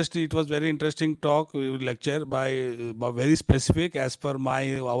very interesting. It was very interesting talk lecture by very specific as per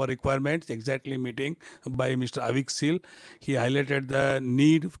our requirements, exactly meeting by Mr. Avik Sil. He highlighted the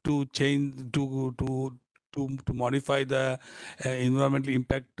need to change to modify the environmental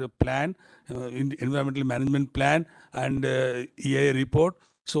impact plan, environmental management plan, and EIA report.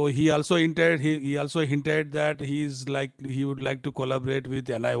 So he also hinted that he would like to collaborate with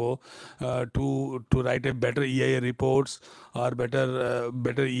NIO to write a better EIA reports or better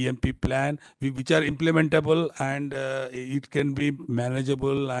EMP plan which are implementable and it can be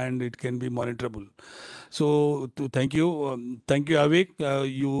manageable and it can be monitorable. So thank you, Avik.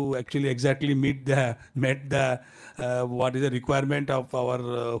 You actually exactly met the what is the requirement of our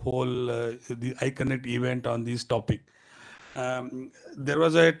whole the iConnect event on this topic. There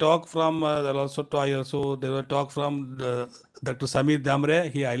was a talk from there was a talk from Dr. Samir Damre.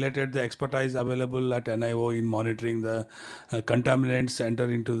 He highlighted the expertise available at NIO in monitoring the contaminants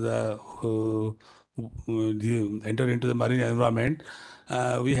enter into the enter into the marine environment.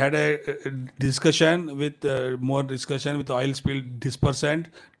 We had a discussion with more discussion with oil spill dispersant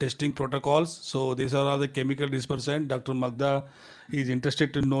testing protocols. So these are all the chemical dispersant. Dr. Magda is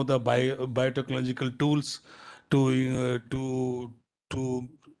interested to know the biotechnological tools to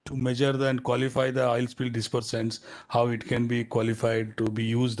to measure and qualify the oil spill dispersants, how it can be qualified to be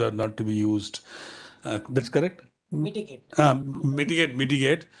used or not to be used. That's correct? Mitigate.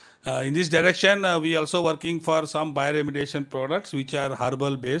 Mitigate. In this direction, we also working for some bioremediation products which are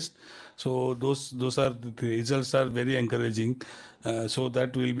herbal based. So those are the results are very encouraging. So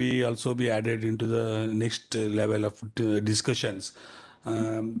that will be also be added into the next level of discussions.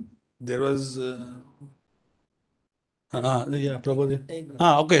 There was. Yeah, probably.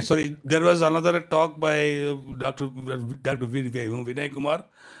 Okay. Sorry. There was another talk by Dr. Vinay Kumar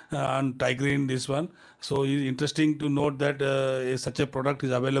on Tigrine, this one. So it's interesting to note that such a product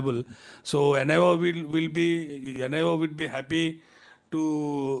is available. So NIO would be happy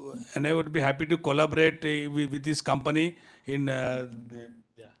to NIO would be happy to collaborate with this company in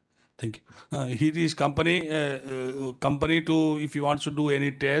thank you. Here is company to if he wants to do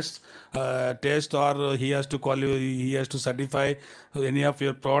any test or he has to he has to certify any of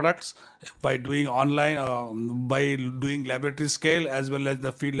your products by doing online by doing laboratory scale as well as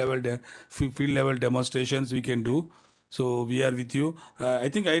the field level demonstrations we can do. So we are with you. I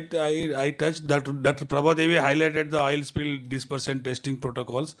think I touched Dr. Prabhadevi highlighted the oil spill dispersant testing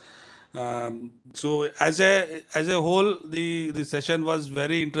protocols. So as a whole, the session was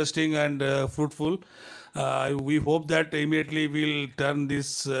very interesting and fruitful. We hope that immediately we'll turn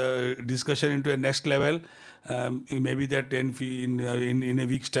this discussion into a next level. Maybe that in a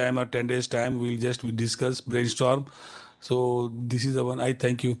week's time or 10 days time, we'll just discuss, brainstorm. So this is the one. I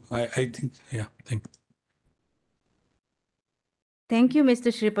thank you. I think, yeah, thank you. Thank you,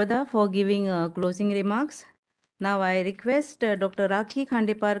 Mr. Shripada, for giving closing remarks. Now I request Dr. Rakhi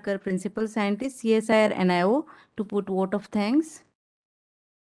Khandeparkar, Principal Scientist, CSIR NIO, to put vote of thanks.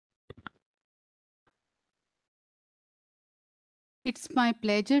 It's my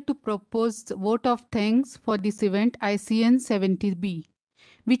pleasure to propose vote of thanks for this event iCEN-70B,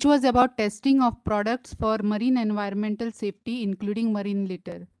 which was about testing of products for marine environmental safety, including marine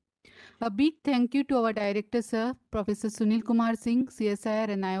litter. A big thank you to our Director, Sir, Professor Sunil Kumar Singh, CSIR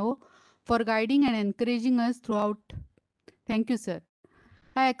NIO, for guiding and encouraging us throughout. Thank you, sir.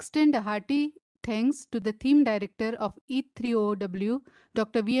 I extend a hearty thanks to the Theme Director of E3OW,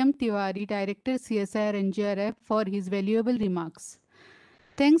 Dr. V.M. Tiwari, Director, CSIR NGRF, for his valuable remarks.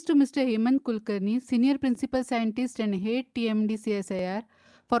 Thanks to Mr. Hemant Kulkarni, Senior Principal Scientist and Head TMD CSIR,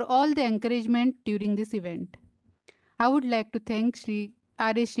 for all the encouragement during this event. I would like to thank Sri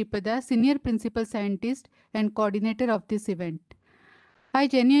R.A. Shripada, Senior Principal Scientist and Coordinator of this event. I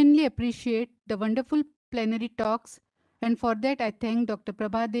genuinely appreciate the wonderful plenary talks, and for that I thank Dr.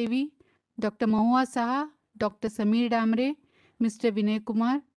 Prabha Devi, Dr. Mahua Saha, Dr. Sameer Damre, Mr. Vinay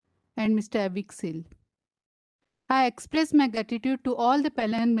Kumar, and Mr. Avik Sil. I express my gratitude to all the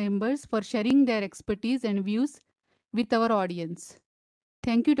panel members for sharing their expertise and views with our audience.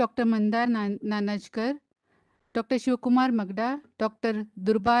 Thank you, Dr. Mandar Nanajkar, Dr. Shivkumar Magda, Dr.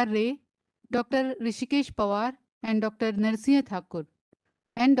 Durbar Ray, Dr. Rishikesh Pawar, and Dr. Narsiya Thakur,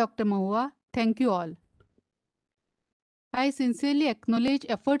 and Dr. Mahua. Thank you all. I sincerely acknowledge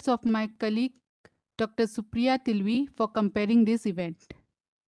efforts of my colleague, Dr. Supriya Tilvi, for comparing this event.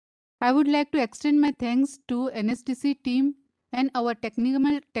 I would like to extend my thanks to NSTC team and our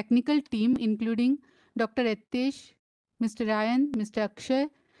technical team, including Dr. Etesh, Mr. Ryan, Mr. Akshay,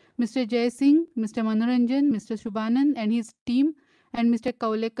 Mr. Jay Singh, Mr. Manoranjan, Mr. Shubhanand and his team, and Mr.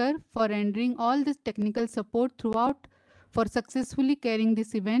 Kaulekar for rendering all this technical support throughout for successfully carrying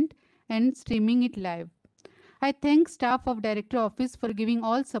this event and streaming it live. I thank staff of Director Office for giving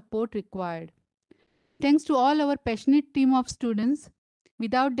all support required. Thanks to all our passionate team of students.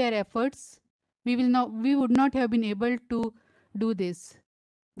 Without their efforts, we would not have been able to do this.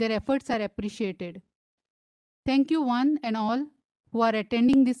 Their efforts are appreciated. Thank you one and all who are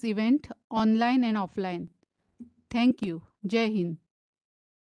attending this event online and offline. Thank you. Jai Hind.